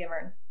 Chair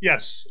McGiverin.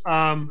 Yes,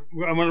 I'm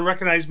going to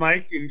recognize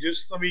Mike, and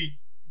just to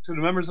the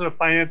members of the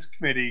Finance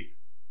Committee,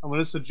 I'm going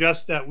to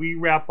suggest that we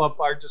wrap up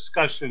our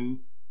discussion.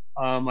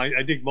 I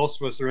think most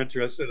of us are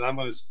interested. I'm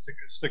going to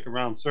stick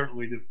around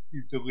certainly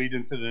to lead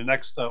into the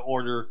next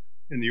order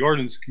in the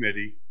Ordinance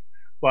Committee.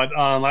 But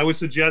I would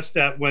suggest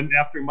that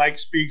after Mike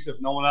speaks, if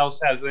no one else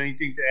has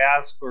anything to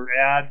ask or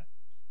add,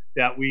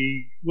 that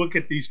we look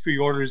at these 3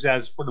 orders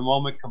as for the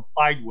moment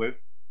complied with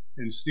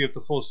and see if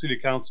the full City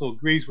Council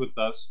agrees with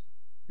us.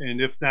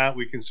 And if not,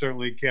 we can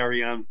certainly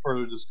carry on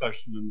further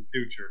discussion in the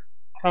future.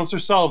 Councilor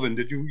Sullivan,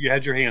 you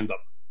had your hand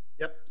up?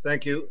 Yep,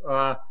 thank you.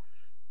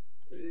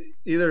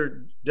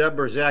 Either Deb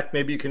or Zach,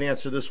 maybe you can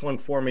answer this one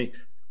for me.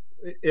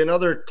 In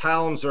other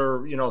towns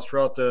or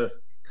throughout the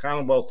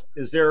Commonwealth,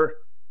 is there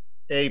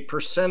a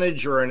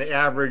percentage or an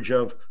average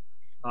of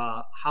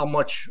how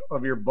much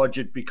of your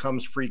budget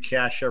becomes free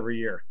cash every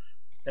year?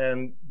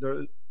 And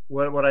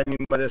what I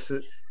mean by this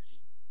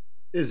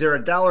is there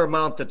a dollar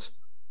amount that's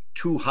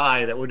too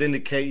high that would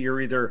indicate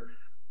you're either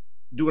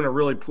doing a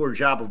really poor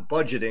job of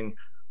budgeting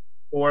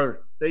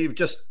or that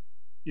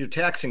you're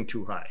taxing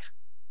too high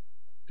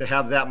to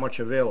have that much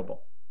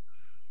available?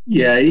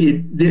 Yeah,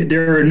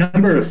 there are a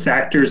number of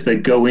factors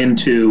that go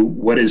into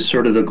what is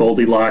sort of the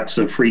Goldilocks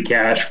of free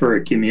cash for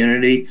a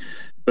community.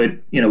 But,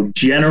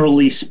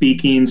 generally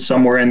speaking,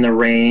 somewhere in the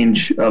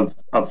range of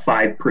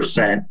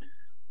 5%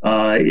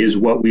 is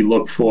what we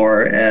look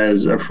for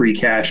as a free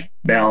cash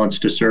balance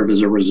to serve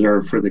as a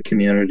reserve for the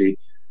community.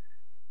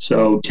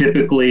 So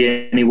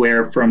typically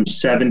anywhere from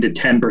 7 to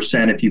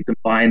 10% if you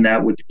combine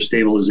that with your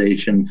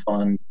stabilization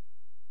fund.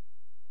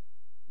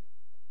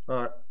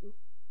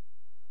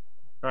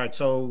 All right,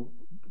 so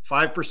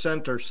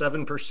 5% or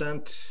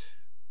 7%?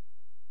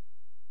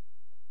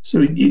 So,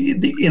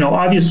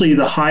 obviously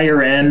the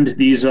higher end,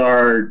 these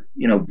are,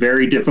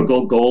 very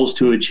difficult goals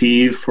to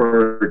achieve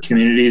for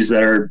communities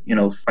that are,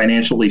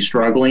 financially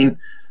struggling.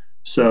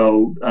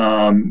 So,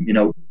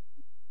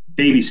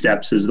 baby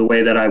steps is the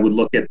way that I would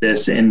look at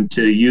this, and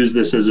to use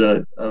this as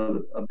a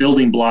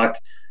building block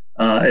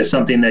as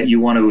something that you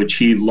want to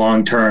achieve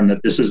long term, that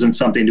this isn't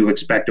something to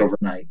expect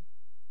overnight.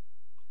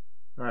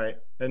 All right.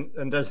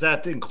 And does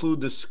that include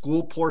the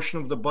school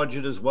portion of the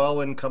budget as well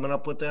in coming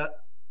up with that?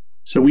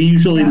 So we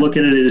usually look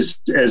at it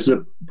as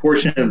a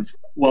portion of,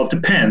 well, it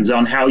depends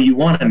on how you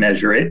want to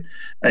measure it.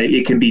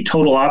 It can be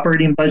total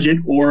operating budget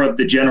or of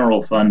the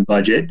general fund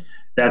budget.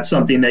 That's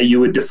something that you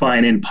would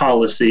define in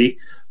policy.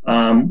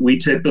 We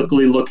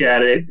typically look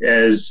at it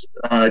as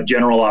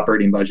general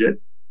operating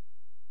budget.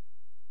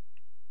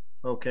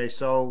 Okay,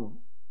 so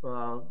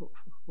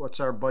what's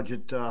our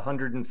budget?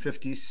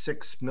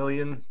 156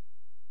 million.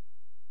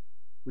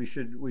 We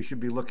should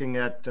be looking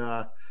at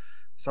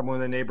somewhere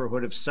in the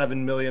neighborhood of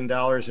 $7 million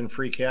in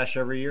free cash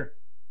every year.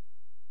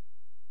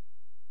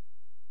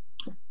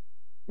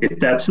 If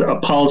that's a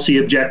policy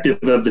objective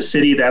of the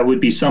city, that would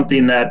be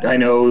something that I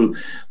know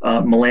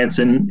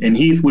Melanson and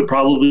Heath would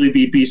probably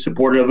be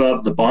supportive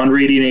of. The bond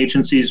rating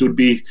agencies would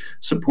be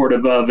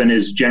supportive of, and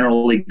is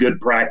generally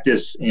good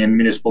practice in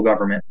municipal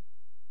government.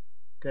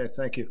 Okay,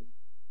 thank you.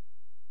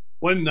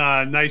 One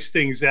nice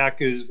thing,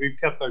 Zach, is we've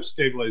kept our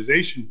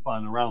stabilization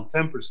fund around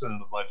 10% of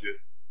the budget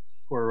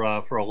for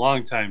a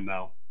long time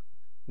now.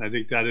 And I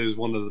think that is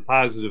one of the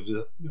positives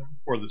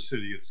for the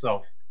city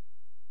itself.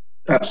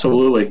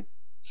 Absolutely.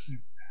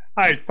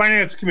 All right,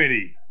 Finance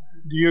Committee,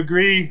 do you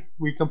agree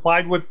we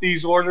complied with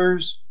these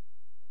orders?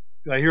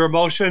 Do I hear a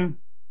motion?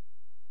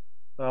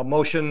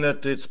 Motion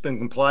that it's been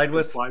complied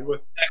with.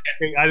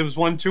 Okay, items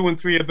 1, 2, and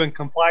 3 have been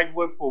complied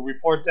with. We'll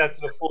report that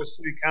to the full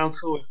City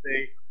Council. If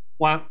they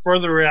want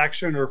further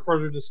action or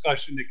further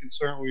discussion, they can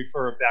certainly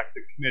refer it back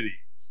to committee.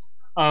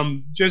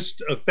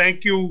 Just a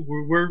thank you.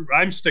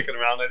 I'm sticking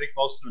around. I think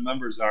most of the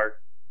members are.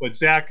 But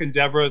Zach and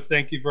Deborah,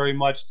 thank you very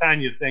much.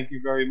 Tanya, thank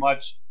you very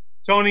much.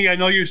 Tony, I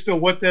know you're still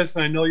with us,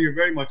 and I know you're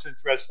very much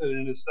interested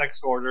in this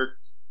next order.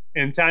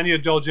 And Tanya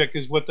Doljek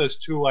is with us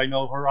too. I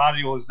know her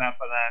audio has not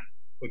been on,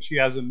 but she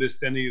hasn't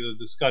missed any of the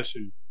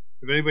discussion.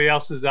 If anybody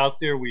else is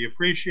out there, we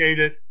appreciate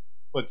it.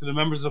 But to the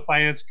members of the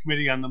Finance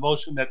Committee on the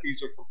motion that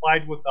these are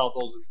complied with, all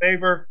those in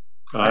favor?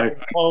 Aye.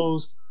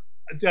 Opposed?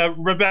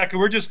 Rebecca,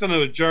 we're just going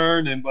to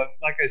adjourn, but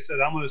like I said,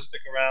 I'm going to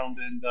stick around,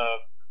 and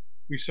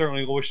we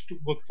certainly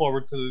look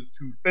forward to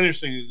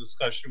finishing the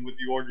discussion with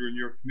the order in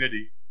your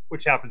committee,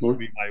 which happens to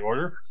be my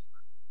order.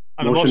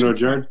 Motion to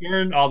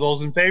adjourn. All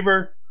those in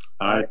favor?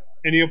 Aye.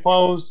 Any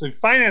opposed? The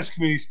Finance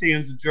Committee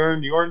stands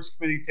adjourned. The Ordinance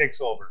Committee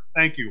takes over.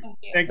 Thank you.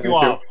 Thank you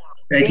all.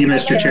 Thank you,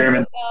 Mr.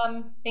 Chairman.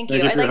 Thank Thank you.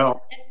 you I'd for your like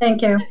help.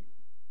 Thank you.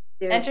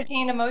 to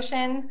entertain a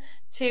motion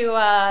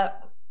to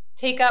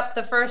take up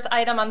the first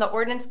item on the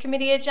ordinance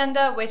committee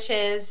agenda, which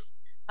is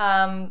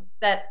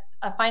that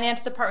a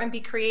finance department be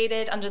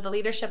created under the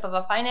leadership of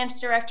a finance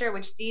director,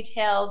 which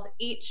details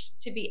each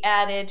to be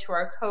added to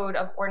our code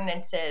of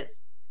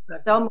ordinances.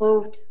 So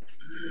moved.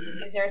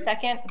 Is there a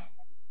second?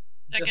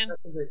 Second.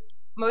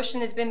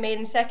 Motion has been made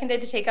and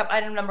seconded to take up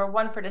item number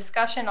 1 for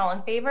discussion. All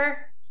in favor?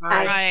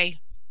 Aye.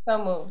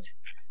 So moved.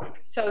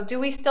 So do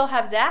we still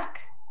have Zach?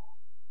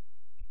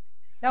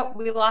 Nope,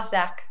 we lost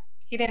Zach.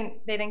 They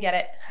didn't get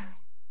it.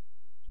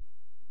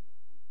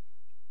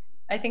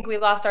 I think we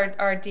lost our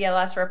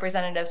DLS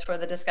representatives for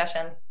the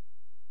discussion.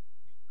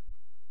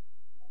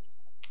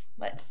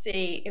 Let's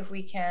see if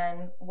we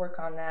can work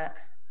on that.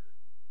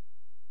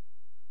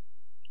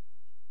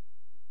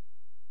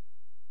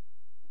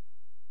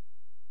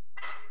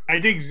 I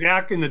think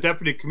Zach and the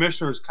deputy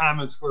commissioner's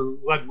comments were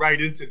led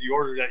right into the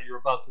order that you're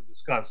about to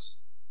discuss.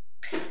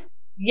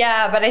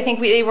 Yeah, but I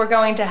think they were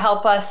going to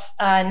help us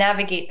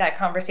navigate that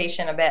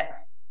conversation a bit.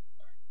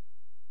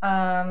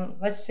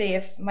 Let's see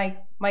if Mike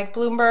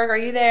Bloomberg, are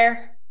you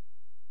there?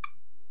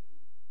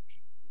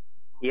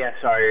 Yeah,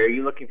 sorry. Are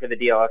you looking for the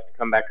DLS to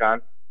come back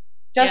on?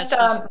 Just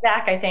Yes.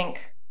 Zach, I think.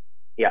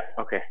 Yeah,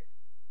 okay.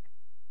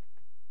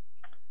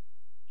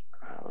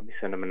 Let me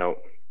send him a note.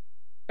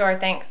 Sure,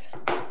 thanks.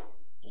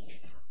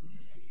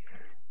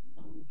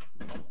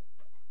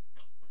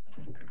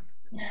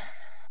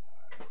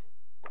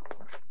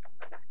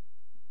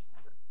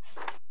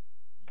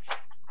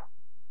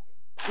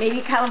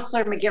 Maybe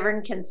Counselor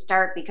McGiverin can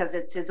start because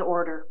it's his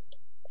order.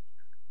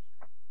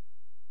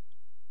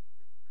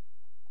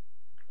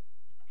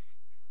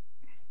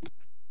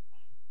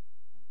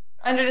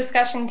 Under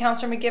discussion,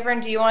 Counselor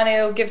McGiverin, do you want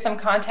to give some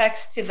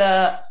context to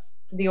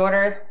the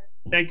order?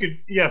 Thank you.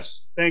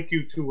 Yes, thank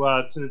you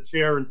to the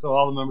chair and to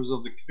all the members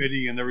of the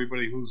committee and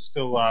everybody who's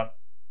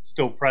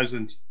still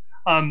present.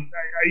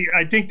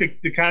 I think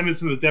the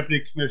comments of the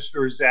deputy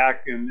commissioner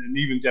Zach and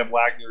even Deb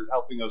Wagner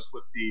helping us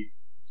with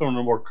some of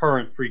the more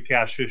current free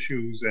cash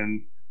issues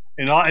and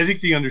I think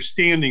the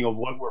understanding of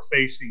what we're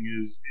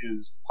facing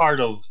is part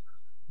of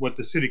what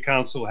the city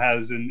council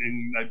has and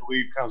I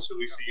believe Councilor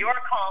Lisa, your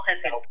call has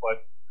been,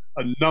 but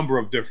a number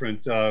of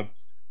different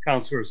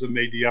councilors have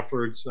made the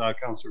efforts.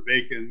 Councilor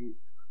Bacon,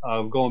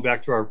 going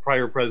back to our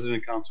prior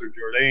president, Councilor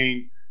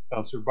Jordan,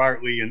 Councilor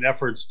Bartley, and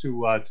efforts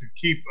to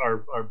keep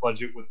our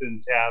budget within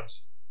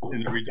tabs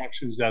and the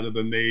reductions that have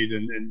been made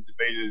and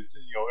debated,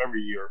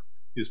 every year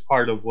is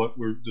part of what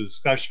we're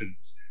discussion.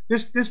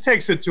 This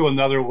takes it to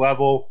another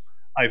level.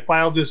 I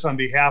filed this on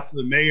behalf of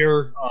the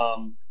mayor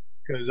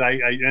because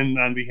and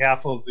on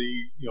behalf of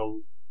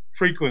the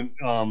frequent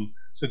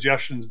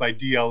suggestions by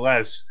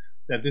DLS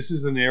that this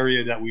is an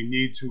area that we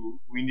need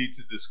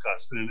to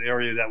discuss and an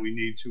area that we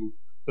need to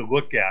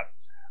look at.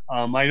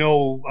 I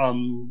know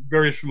I'm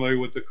very familiar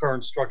with the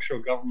current structure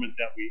of government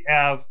that we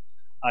have.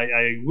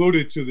 I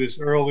alluded to this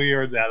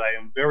earlier that I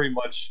am very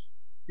much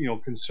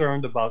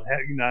concerned about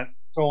not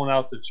throwing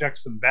out the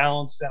checks and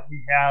balance that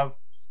we have.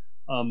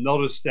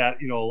 Notice that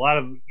a lot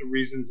of the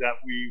reasons that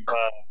we've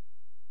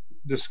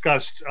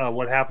discussed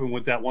what happened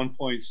with that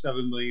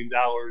 $1.7 million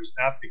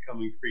not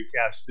becoming free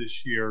cash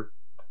this year,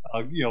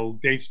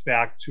 dates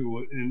back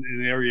to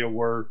an area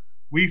where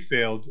we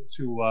failed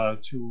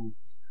to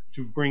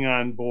bring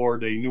on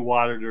board a new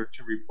auditor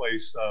to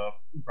replace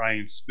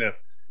Brian Smith,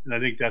 and I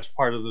think that's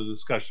part of the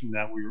discussion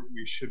that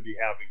we should be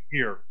having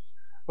here.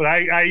 But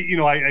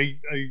I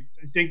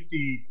think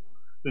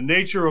the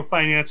nature of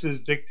finances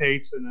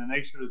dictates, and the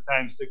nature of the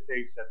times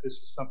dictates that this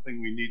is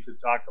something we need to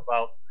talk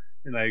about.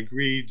 And I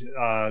agreed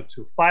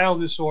to file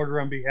this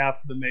order on behalf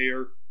of the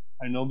mayor.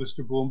 I know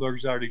Mr.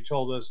 Bloomberg's already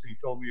told us, he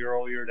told me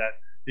earlier that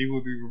he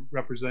will be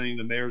representing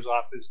the mayor's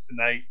office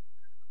tonight.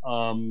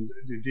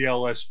 The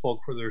DLS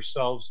spoke for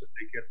themselves. If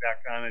they get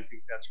back on, I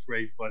think that's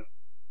great. But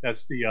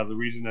that's the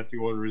reason that the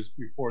order is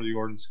before the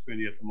ordinance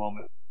committee at the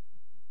moment.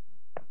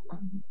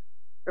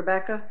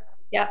 Rebecca?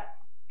 Yep.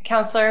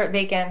 Councilor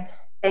Bacon.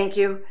 Thank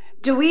you.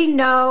 Do we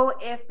know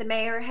if the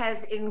mayor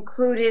has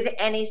included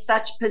any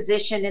such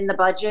position in the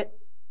budget?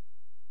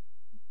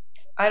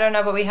 I don't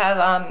know, but we have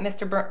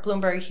Mr.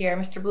 Bloomberg here.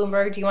 Mr.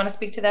 Bloomberg, do you want to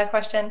speak to that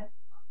question?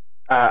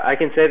 I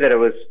can say that it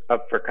was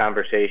up for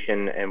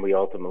conversation, and we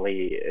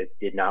ultimately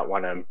did not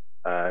want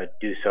to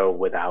do so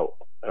without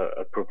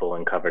approval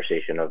and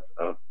conversation of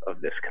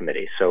this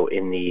committee. So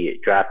in the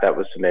draft that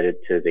was submitted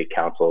to the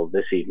council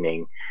this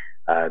evening,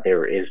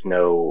 there is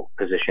no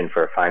position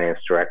for a finance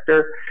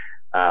director,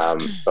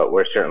 but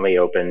we're certainly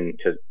open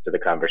to the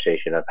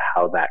conversation of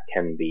how that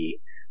can be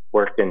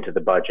worked into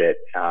the budget.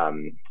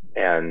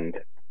 And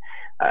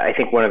I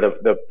think one of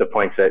the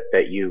points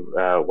that you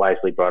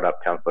wisely brought up,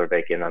 Councilor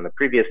Bacon, on the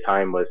previous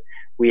time was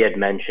we had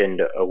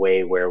mentioned a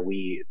way where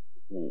we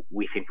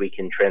think we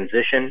can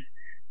transition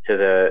to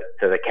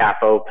the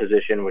CAFO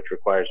position, which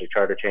requires a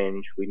charter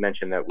change. We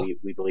mentioned that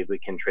we believe we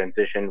can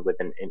transition with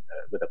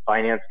a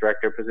finance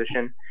director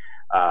position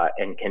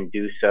and can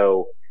do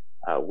so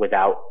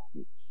without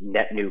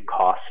net new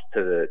cost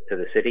to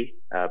the city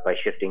by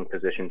shifting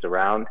positions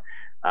around.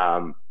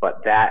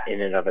 But that in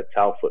and of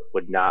itself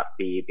would not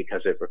be,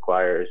 because it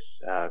requires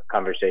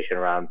conversation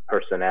around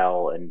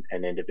personnel and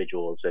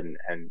individuals and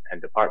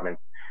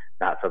departments,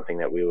 not something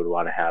that we would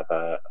want to have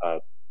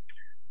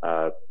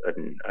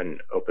an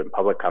open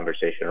public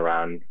conversation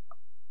around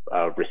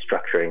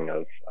restructuring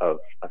of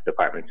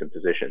departments and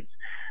positions.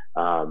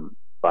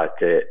 But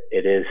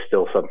it is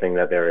still something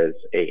that there is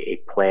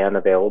a plan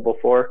available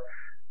for,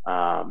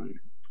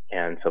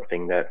 and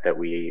something that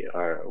we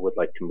would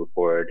like to move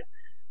forward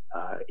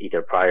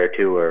either prior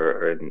to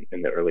or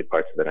in the early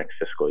parts of the next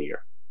fiscal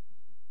year.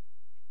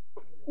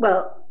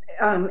 Well,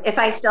 if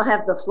I still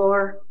have the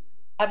floor,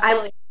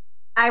 Absolutely.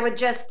 I would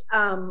just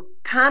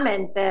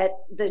comment that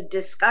the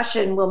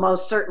discussion will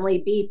most certainly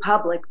be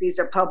public. These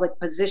are public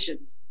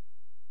positions.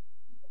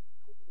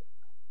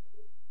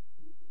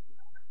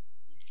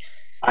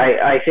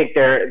 I think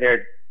I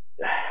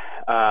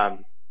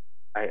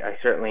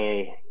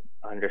certainly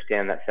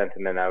understand that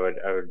sentiment. I would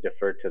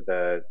defer to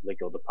the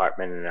legal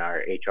department and our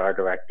HR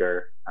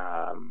director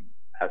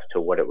as to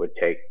what it would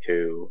take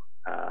to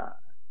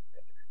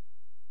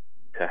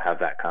have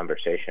that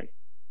conversation.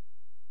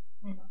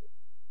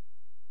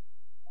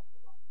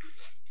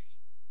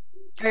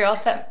 Are you all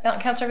set,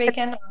 Councilor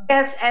Bacon?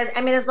 Yes, as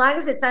long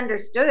as it's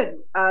understood,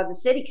 the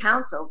city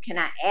council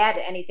cannot add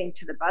anything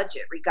to the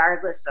budget,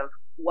 regardless of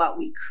what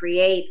we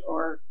create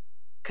or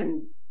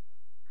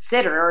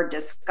consider or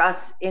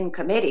discuss in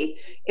committee.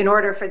 In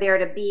order for there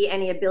to be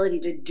any ability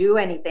to do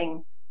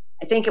anything,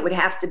 I think it would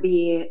have to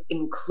be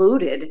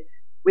included.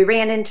 We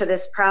ran into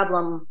this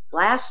problem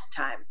last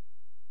time.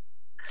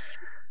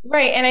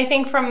 Right, and I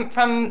think from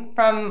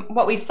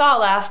what we saw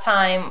last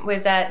time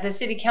was that the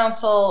city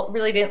council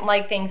really didn't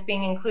like things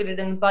being included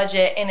in the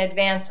budget in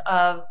advance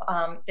of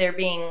there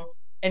being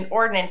an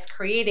ordinance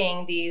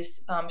creating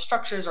these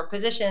structures or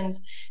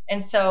positions.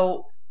 And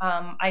so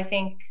I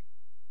think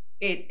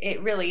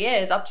it really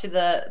is up to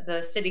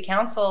the city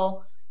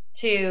council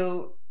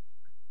to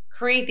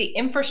create the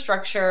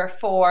infrastructure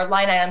for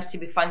line items to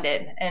be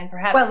funded. And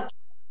perhaps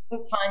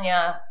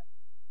Tanya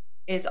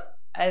is,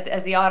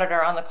 as the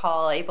auditor on the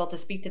call, able to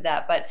speak to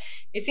that. But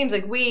it seems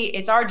like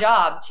it's our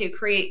job to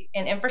create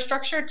an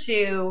infrastructure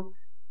to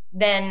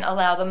then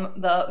allow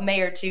the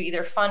mayor to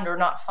either fund or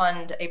not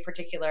fund a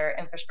particular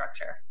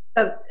infrastructure.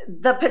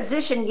 The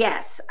position,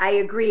 yes, I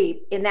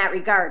agree in that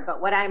regard.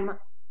 But what I'm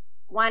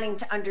wanting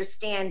to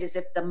understand is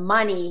if the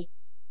money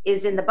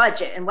is in the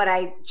budget. And what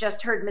I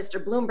just heard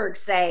Mr. Bloomberg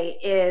say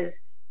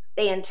is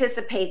they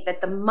anticipate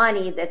that the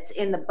money that's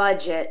in the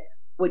budget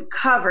would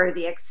cover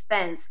the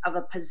expense of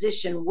a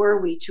position were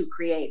we to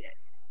create it.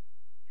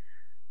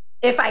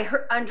 If I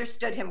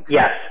understood him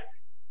correctly.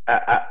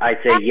 Yes, I'd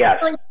say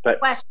yes,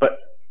 but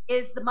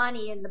is the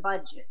money in the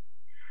budget?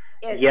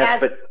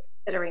 Yes, as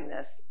considering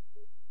this,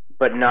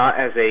 but not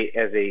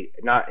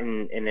not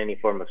in any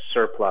form of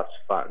surplus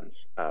funds.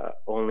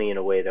 Only in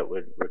a way that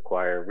would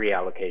require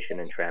reallocation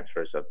and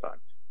transfers of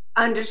funds.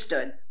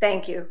 Understood.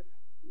 Thank you.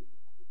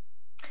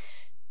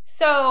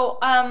 So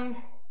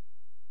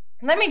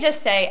let me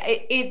just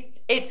say,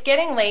 it's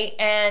getting late,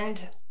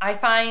 and I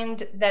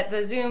find that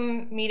the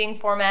Zoom meeting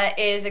format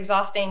is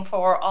exhausting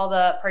for all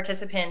the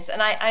participants.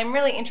 And I'm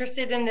really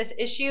interested in this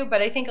issue,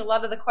 but I think a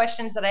lot of the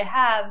questions that I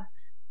have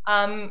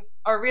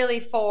are really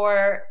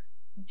for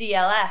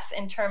DLS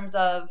in terms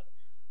of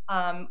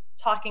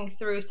talking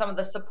through some of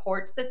the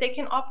supports that they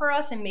can offer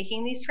us in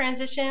making these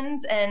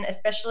transitions. And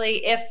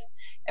especially if,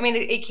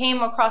 it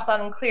came across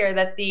loud and clear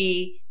that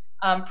the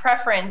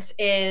preference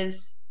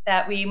is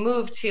that we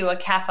move to a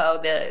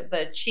CAFO,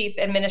 the Chief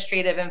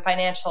Administrative and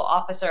Financial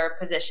Officer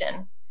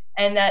position,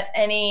 and that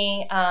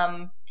any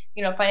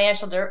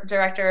financial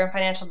director and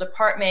financial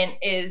department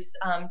is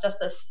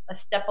just a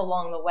step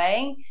along the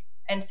way.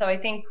 And so I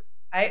think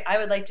I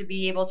would like to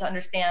be able to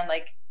understand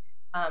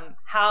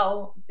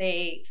how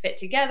they fit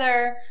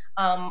together,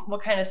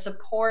 what kind of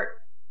support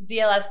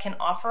DLS can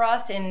offer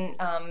us in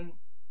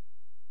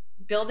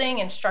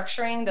building and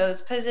structuring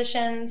those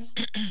positions.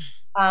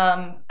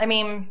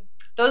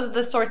 Those are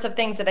the sorts of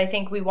things that I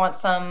think we want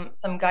some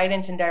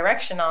guidance and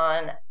direction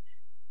on.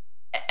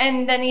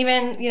 And then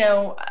even,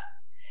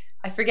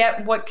 I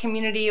forget what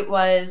community it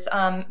was,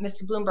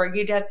 Mr. Bloomberg,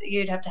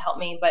 you'd have to help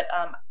me, but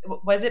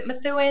was it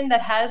Methuen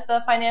that has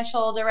the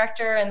financial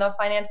director and the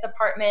finance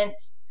department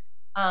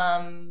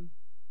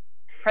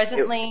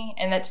presently,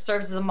 and that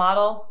serves as a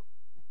model?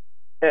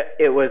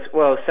 It was,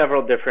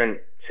 several different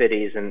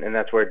cities, and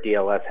that's where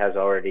DLS has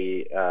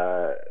already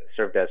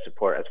served as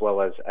support, as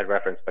well as I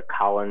referenced the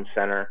Collins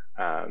Center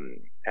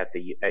at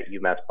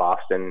UMass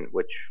Boston,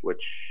 which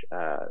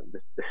the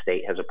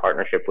state has a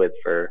partnership with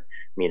for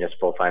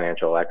municipal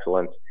financial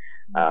excellence.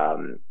 But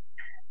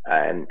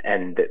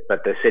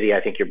the city,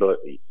 I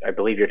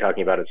believe you're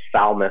talking about is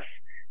Falmouth,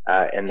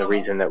 and the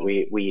reason that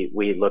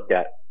we looked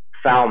at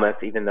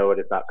Falmouth, even though it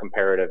is not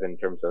comparative in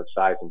terms of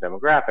size and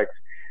demographics,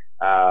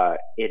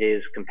 it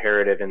is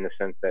comparative in the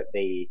sense that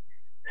they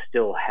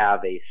still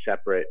have a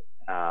separate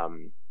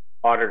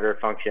auditor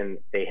function.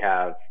 They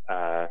have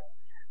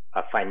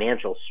a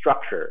financial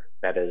structure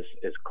that is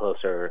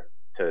closer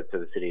to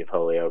the city of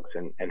Holyoke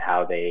and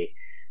how they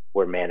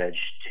were managed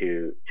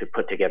to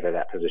put together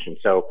that position.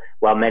 So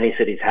while many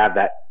cities have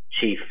that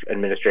chief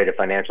administrative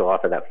financial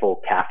officer, that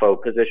full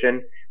CAFO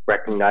position,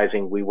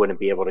 recognizing we wouldn't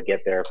be able to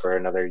get there for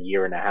another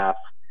year and a half,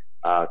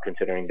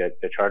 considering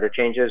the charter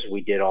changes,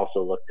 we did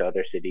also look to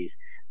other cities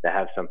that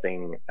have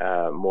something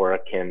more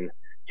akin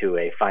to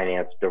a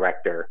finance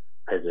director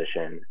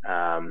position,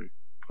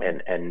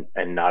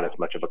 and not as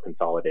much of a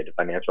consolidated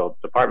financial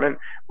department,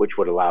 which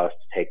would allow us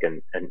to take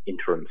an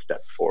interim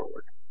step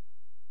forward.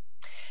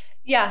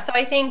 Yeah, so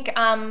I think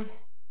I'm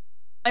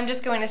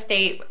just going to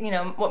state,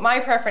 what my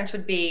preference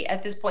would be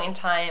at this point in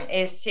time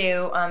is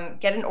to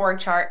get an org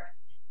chart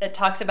that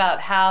talks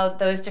about how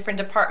those different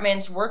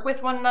departments work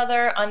with one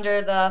another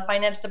under the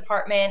finance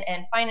department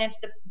and finance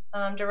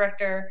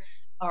director,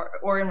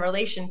 or in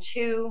relation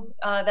to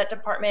that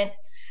department.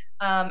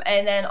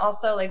 And then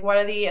also, like, what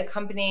are the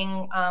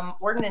accompanying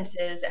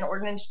ordinances and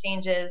ordinance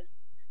changes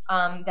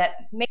that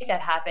make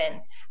that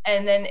happen?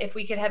 And then if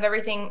we could have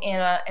everything in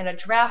a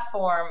draft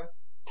form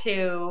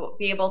to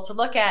be able to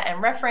look at and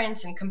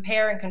reference and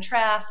compare and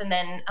contrast, and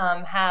then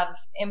have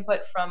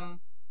input from,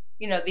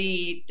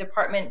 the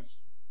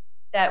departments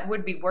that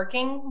would be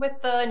working with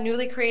the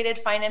newly created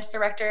finance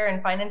director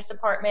and finance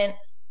department,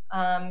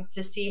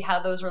 to see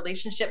how those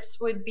relationships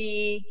would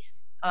be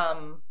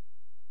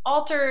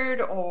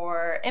altered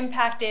or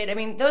impacted. I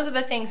mean, those are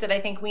the things that I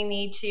think we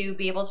need to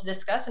be able to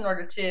discuss in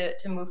order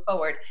to move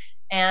forward.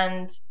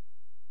 And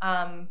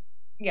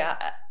yeah,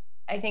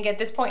 I think at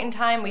this point in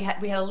time, we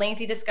had a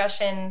lengthy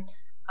discussion,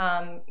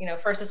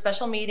 first a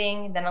special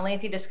meeting, then a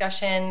lengthy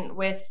discussion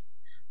with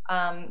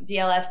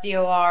DLS,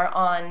 DOR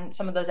on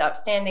some of those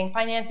outstanding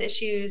finance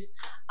issues.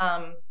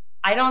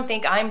 I don't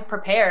think I'm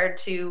prepared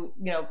to,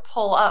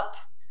 pull up,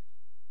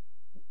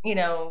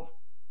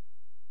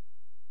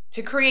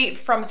 to create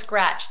from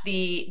scratch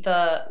the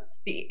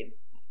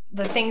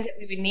things that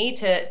we would need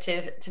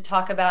to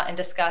talk about and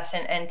discuss,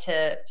 and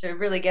to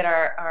really get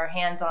our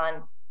hands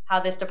on how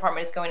this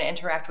department is going to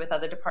interact with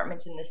other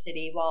departments in the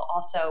city, while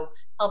also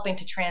helping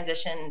to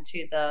transition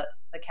to the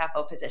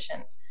CAFO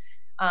position.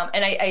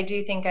 And I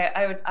do think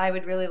I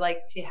would really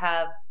like to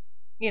have,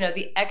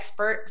 the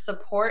expert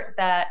support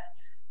that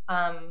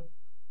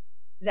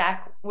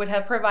Zach would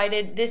have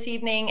provided this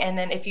evening. And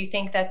then if you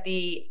think that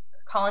the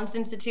Collins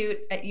Institute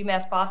at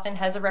UMass Boston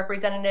has a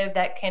representative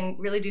that can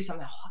really do some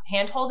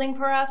hand-holding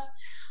for us,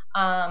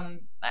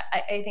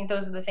 I think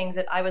those are the things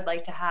that I would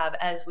like to have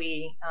as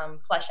we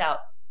flesh out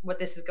what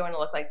this is going to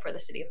look like for the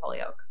city of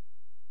Holyoke.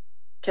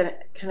 Can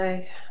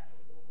I?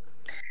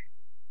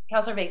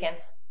 Councilor Bacon.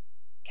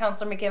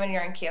 Councilor McGiverin,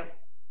 you're in queue.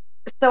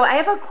 So I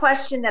have a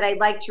question that I'd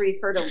like to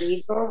refer to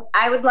legal.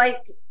 I would like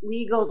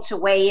legal to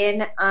weigh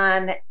in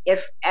on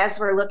if, as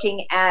we're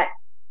looking at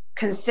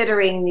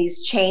considering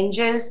these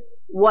changes,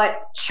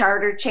 what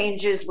charter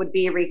changes would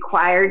be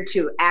required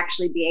to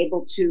actually be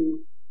able to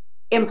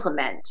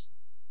implement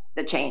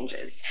the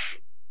changes.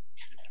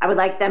 I would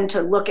like them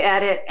to look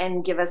at it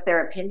and give us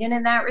their opinion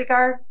in that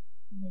regard.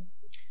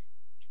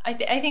 I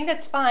think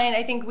that's fine.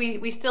 I think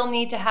we still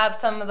need to have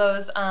some of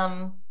those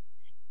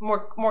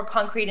more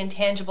concrete and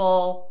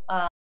tangible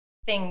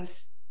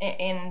things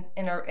in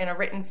a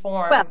written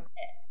form. Well,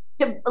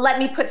 let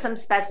me put some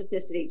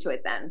specificity to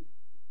it then.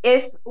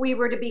 If we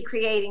were to be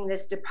creating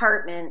this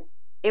department,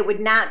 it would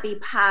not be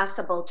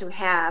possible to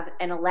have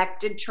an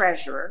elected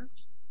treasurer,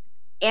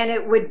 and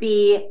it would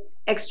be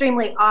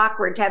extremely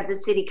awkward to have the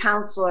city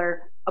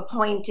councilor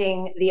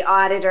appointing the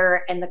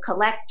auditor and the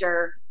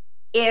collector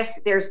if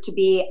there's to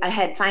be a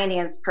head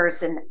finance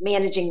person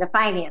managing the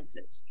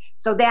finances.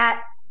 So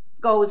that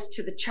goes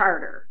to the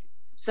charter.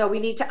 So we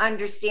need to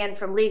understand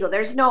from legal,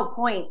 there's no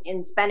point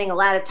in spending a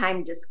lot of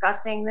time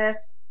discussing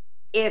this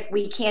if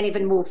we can't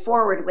even move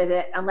forward with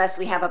it unless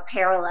we have a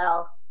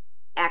parallel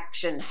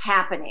action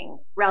happening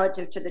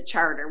relative to the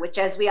charter, which,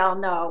 as we all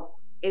know,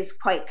 is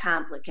quite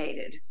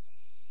complicated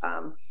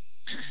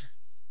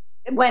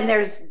when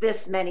there's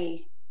this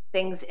many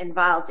things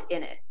involved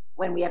in it,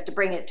 when we have to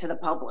bring it to the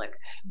public,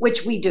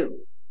 which we do.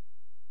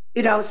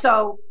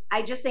 So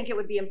I just think it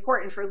would be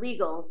important for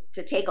legal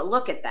to take a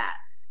look at that.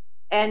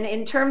 And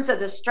in terms of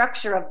the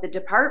structure of the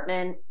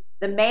department,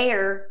 the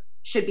mayor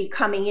should be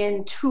coming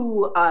in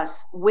to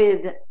us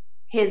with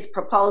his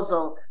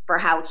proposal for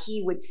how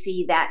he would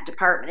see that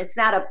department. It's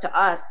not up to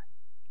us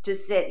to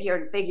sit here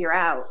and figure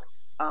out,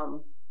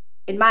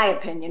 in my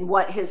opinion,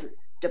 what his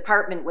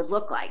department would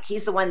look like.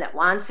 He's the one that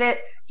wants it.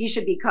 He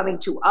should be coming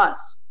to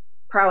us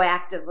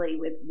proactively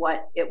with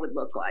what it would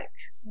look like.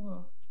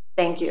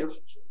 Thank you.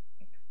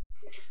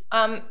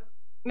 Mr.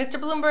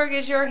 Bloomberg,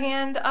 is your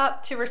hand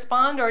up to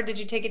respond, or did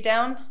you take it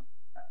down?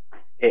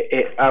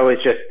 I was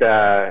just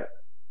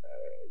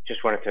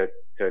wanted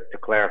to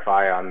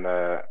clarify on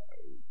the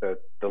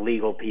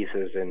legal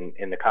pieces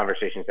in the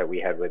conversations that we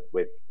had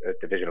with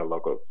Division of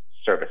Local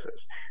Services.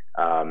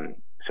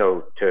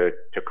 So to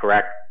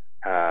correct,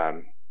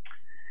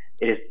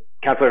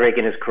 Councilor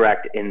Bacon is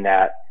correct in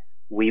that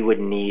we would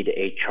need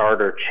a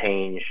charter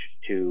change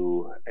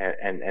to,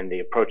 and the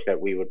approach that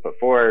we would put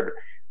forward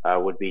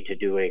would be to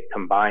do a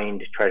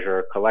combined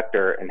treasurer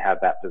collector and have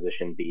that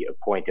position be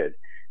appointed.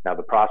 Now,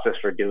 the process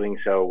for doing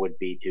so would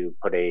be to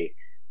put a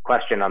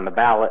question on the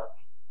ballot,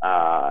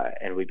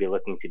 and we'd be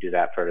looking to do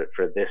that for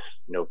this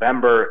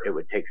November. It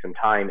would take some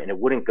time, and it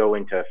wouldn't go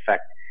into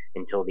effect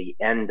until the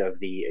end of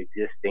the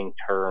existing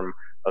term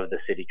of the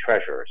city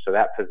treasurer. So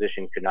that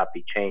position could not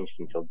be changed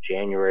until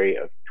January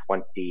of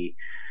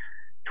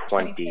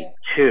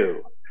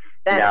 2022.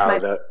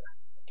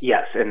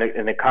 Yes,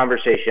 and the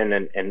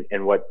conversation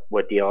and what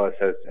DLS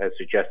has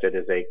suggested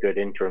is a good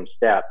interim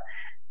step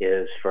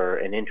is for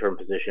an interim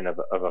position of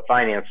a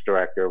finance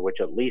director, which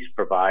at least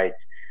provides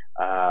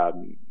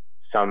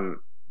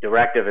some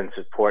directive and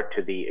support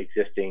to the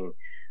existing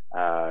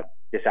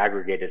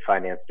disaggregated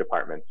finance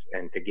departments,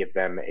 and to give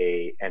them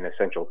an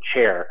essential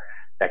chair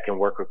that can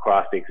work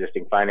across the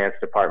existing finance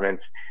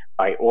departments.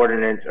 By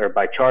ordinance or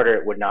by charter,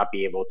 it would not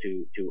be able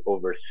to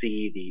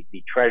oversee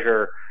the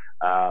treasurer,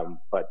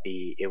 but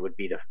it would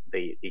be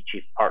the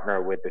chief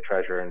partner with the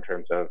treasurer in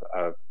terms of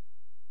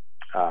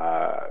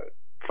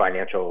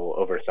financial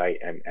oversight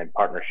and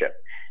partnership.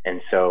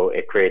 And so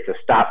it creates a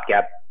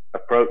stopgap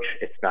approach.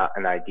 It's not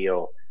an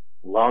ideal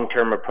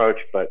long-term approach,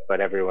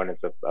 but everyone is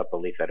of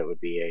belief that it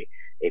would be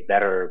a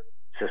better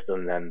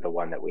system than the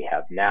one that we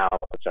have now.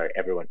 Sorry,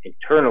 everyone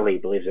internally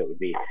believes it would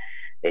be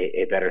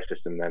a better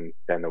system than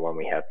the one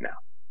we have now.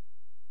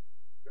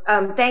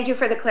 Thank you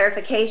for the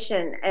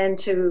clarification. And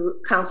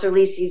to Councilor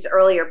Lisi's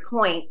earlier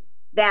point,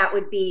 that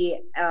would be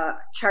a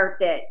chart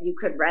that you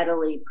could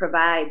readily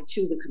provide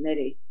to the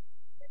committee.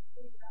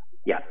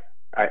 Yeah,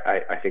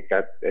 I think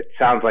that it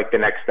sounds like the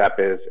next step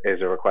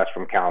is a request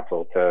from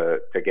council to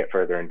get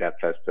further in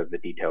depth as to the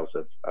details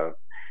of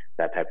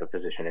that type of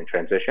position in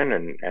transition,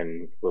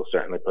 and we'll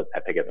certainly put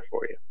that together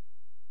for you.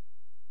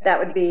 That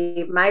would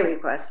be my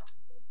request.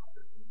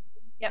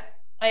 Yep,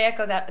 I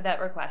echo that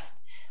request.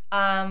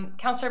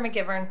 Councilor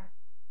McGiverin.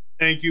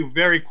 Thank you.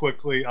 Very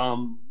quickly,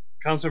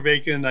 Councilor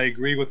Bacon, I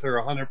agree with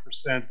her 100%.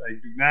 I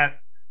do not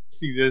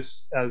see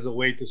this as a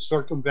way to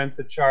circumvent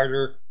the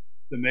charter.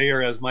 The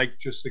mayor, as Mike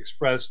just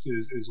expressed,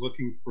 is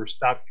looking for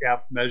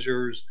stopgap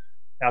measures.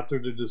 After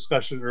the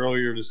discussion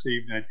earlier this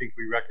evening, I think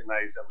we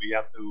recognize that we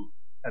have to,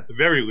 at the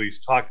very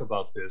least, talk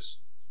about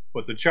this.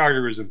 But the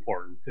charter is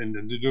important, and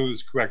to do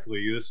this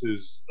correctly, this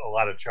is a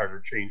lot of charter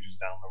changes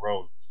down the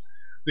road.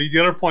 The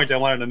other point I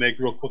wanted to make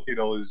real quickly,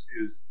 though, is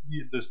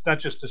not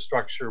just the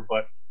structure,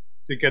 but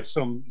to get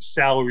some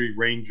salary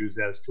ranges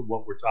as to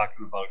what we're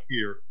talking about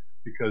here,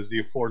 because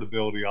the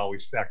affordability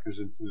always factors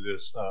into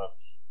this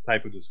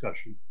type of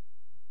discussion.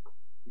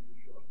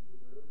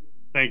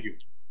 Thank you.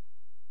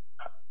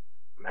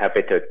 I'm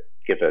happy to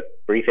give a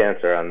brief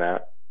answer on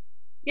that.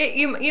 Yeah,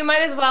 you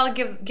might as well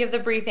give the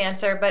brief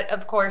answer, but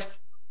of course,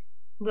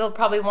 we'll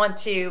probably want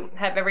to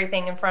have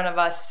everything in front of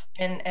us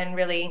and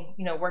really,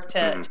 work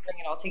to bring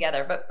it all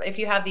together. But if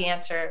you have the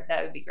answer,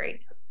 that would be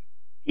great.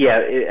 Yeah,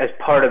 as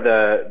part of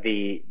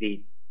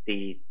the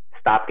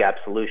stopgap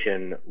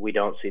solution, we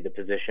don't see the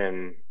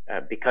position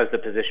because the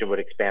position would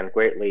expand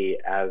greatly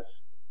as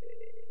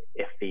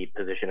if the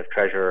position of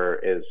treasurer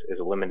is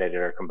eliminated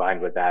or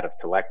combined with that of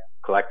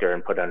collector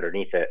and put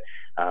underneath it.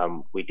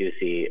 We do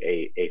see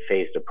a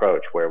phased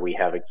approach where we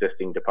have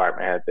existing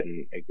department heads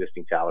and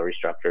existing salary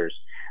structures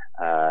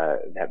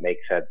that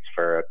make sense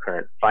for a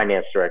current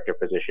finance director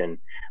position,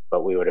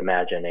 but we would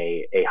imagine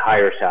a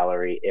higher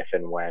salary if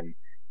and when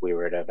we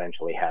were to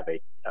eventually have a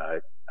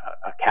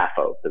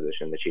CAFO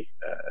position, the Chief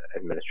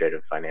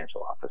Administrative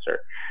Financial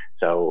Officer.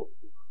 So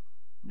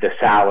the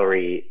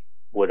salary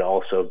would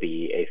also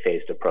be a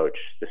phased approach,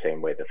 the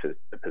same way the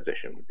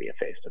position would be a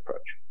phased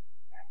approach,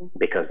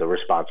 because the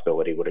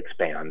responsibility would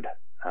expand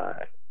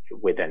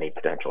with any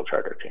potential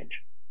charter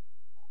change.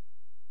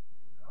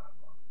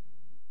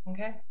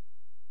 Okay.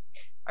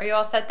 Are you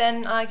all set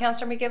then,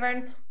 Councilor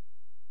McGiverin?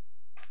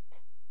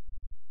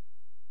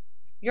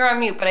 You're on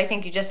mute, but I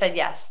think you just said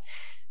yes.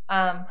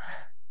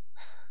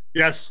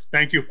 Yes,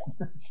 thank you.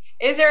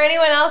 Is there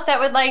anyone else that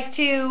would like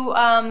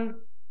to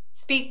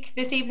speak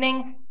this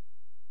evening?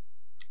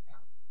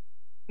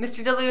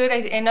 Mr. Delude,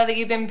 I know that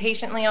you've been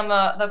patiently on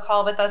the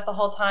call with us the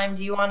whole time.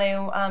 Do you want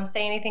to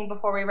say anything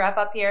before we wrap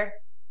up here?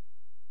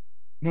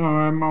 No,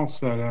 I'm all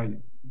set.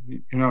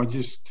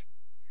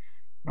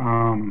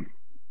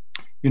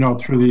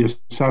 Through the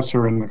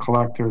assessor and the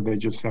collector, they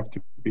just have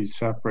to be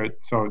separate.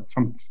 So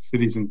some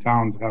cities and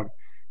towns have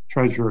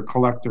treasurer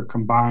collector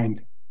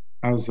combined,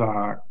 as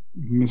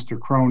Mr.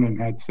 Cronin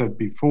had said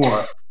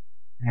before.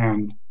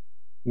 And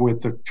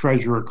with the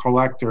treasurer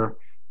collector,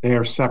 they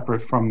are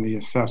separate from the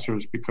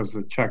assessors because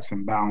the checks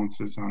and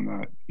balances on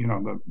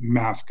the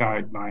mass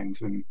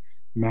guidelines and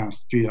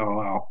mass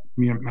GLL,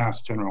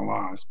 mass general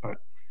laws. But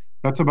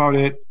that's about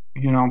it.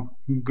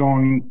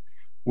 Going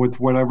with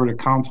whatever the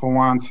council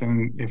wants,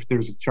 and if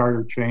there's a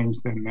charter change,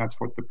 then that's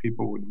what the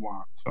people would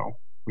want. So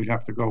we'd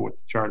have to go with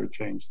the charter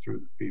change through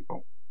the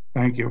people.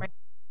 Thank you.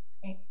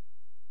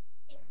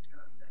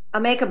 I'll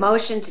make a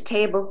motion to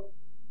table.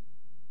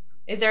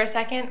 Is there a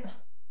second?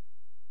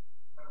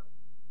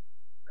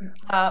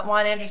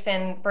 Juan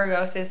Anderson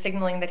Burgos is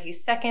signaling that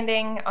he's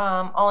seconding.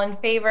 All in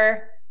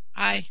favor?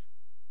 Aye.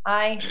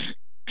 Aye.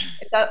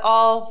 Is that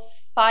all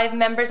 5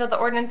 members of the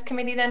ordinance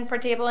committee then for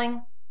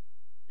tabling?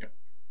 Yep.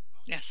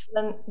 Yes.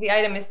 Then the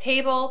item is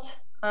tabled.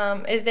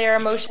 Is there a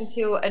motion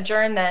to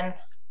adjourn then?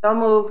 So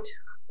moved.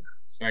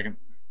 Second.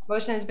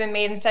 Motion has been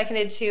made and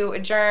seconded to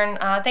adjourn.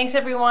 Thanks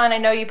everyone. I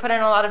know you put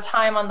in a lot of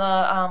time on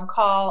the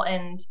call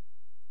and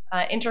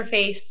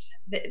interface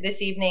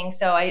this evening,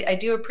 so I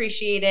do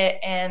appreciate it,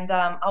 and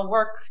I'll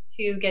work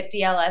to get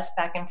DLS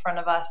back in front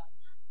of us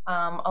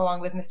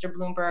along with Mr.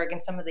 Bloomberg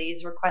and some of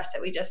these requests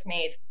that we just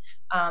made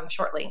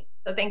shortly.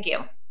 So thank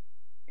you.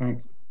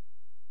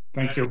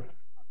 Thank you.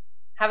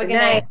 Have a good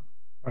night.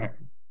 Bye.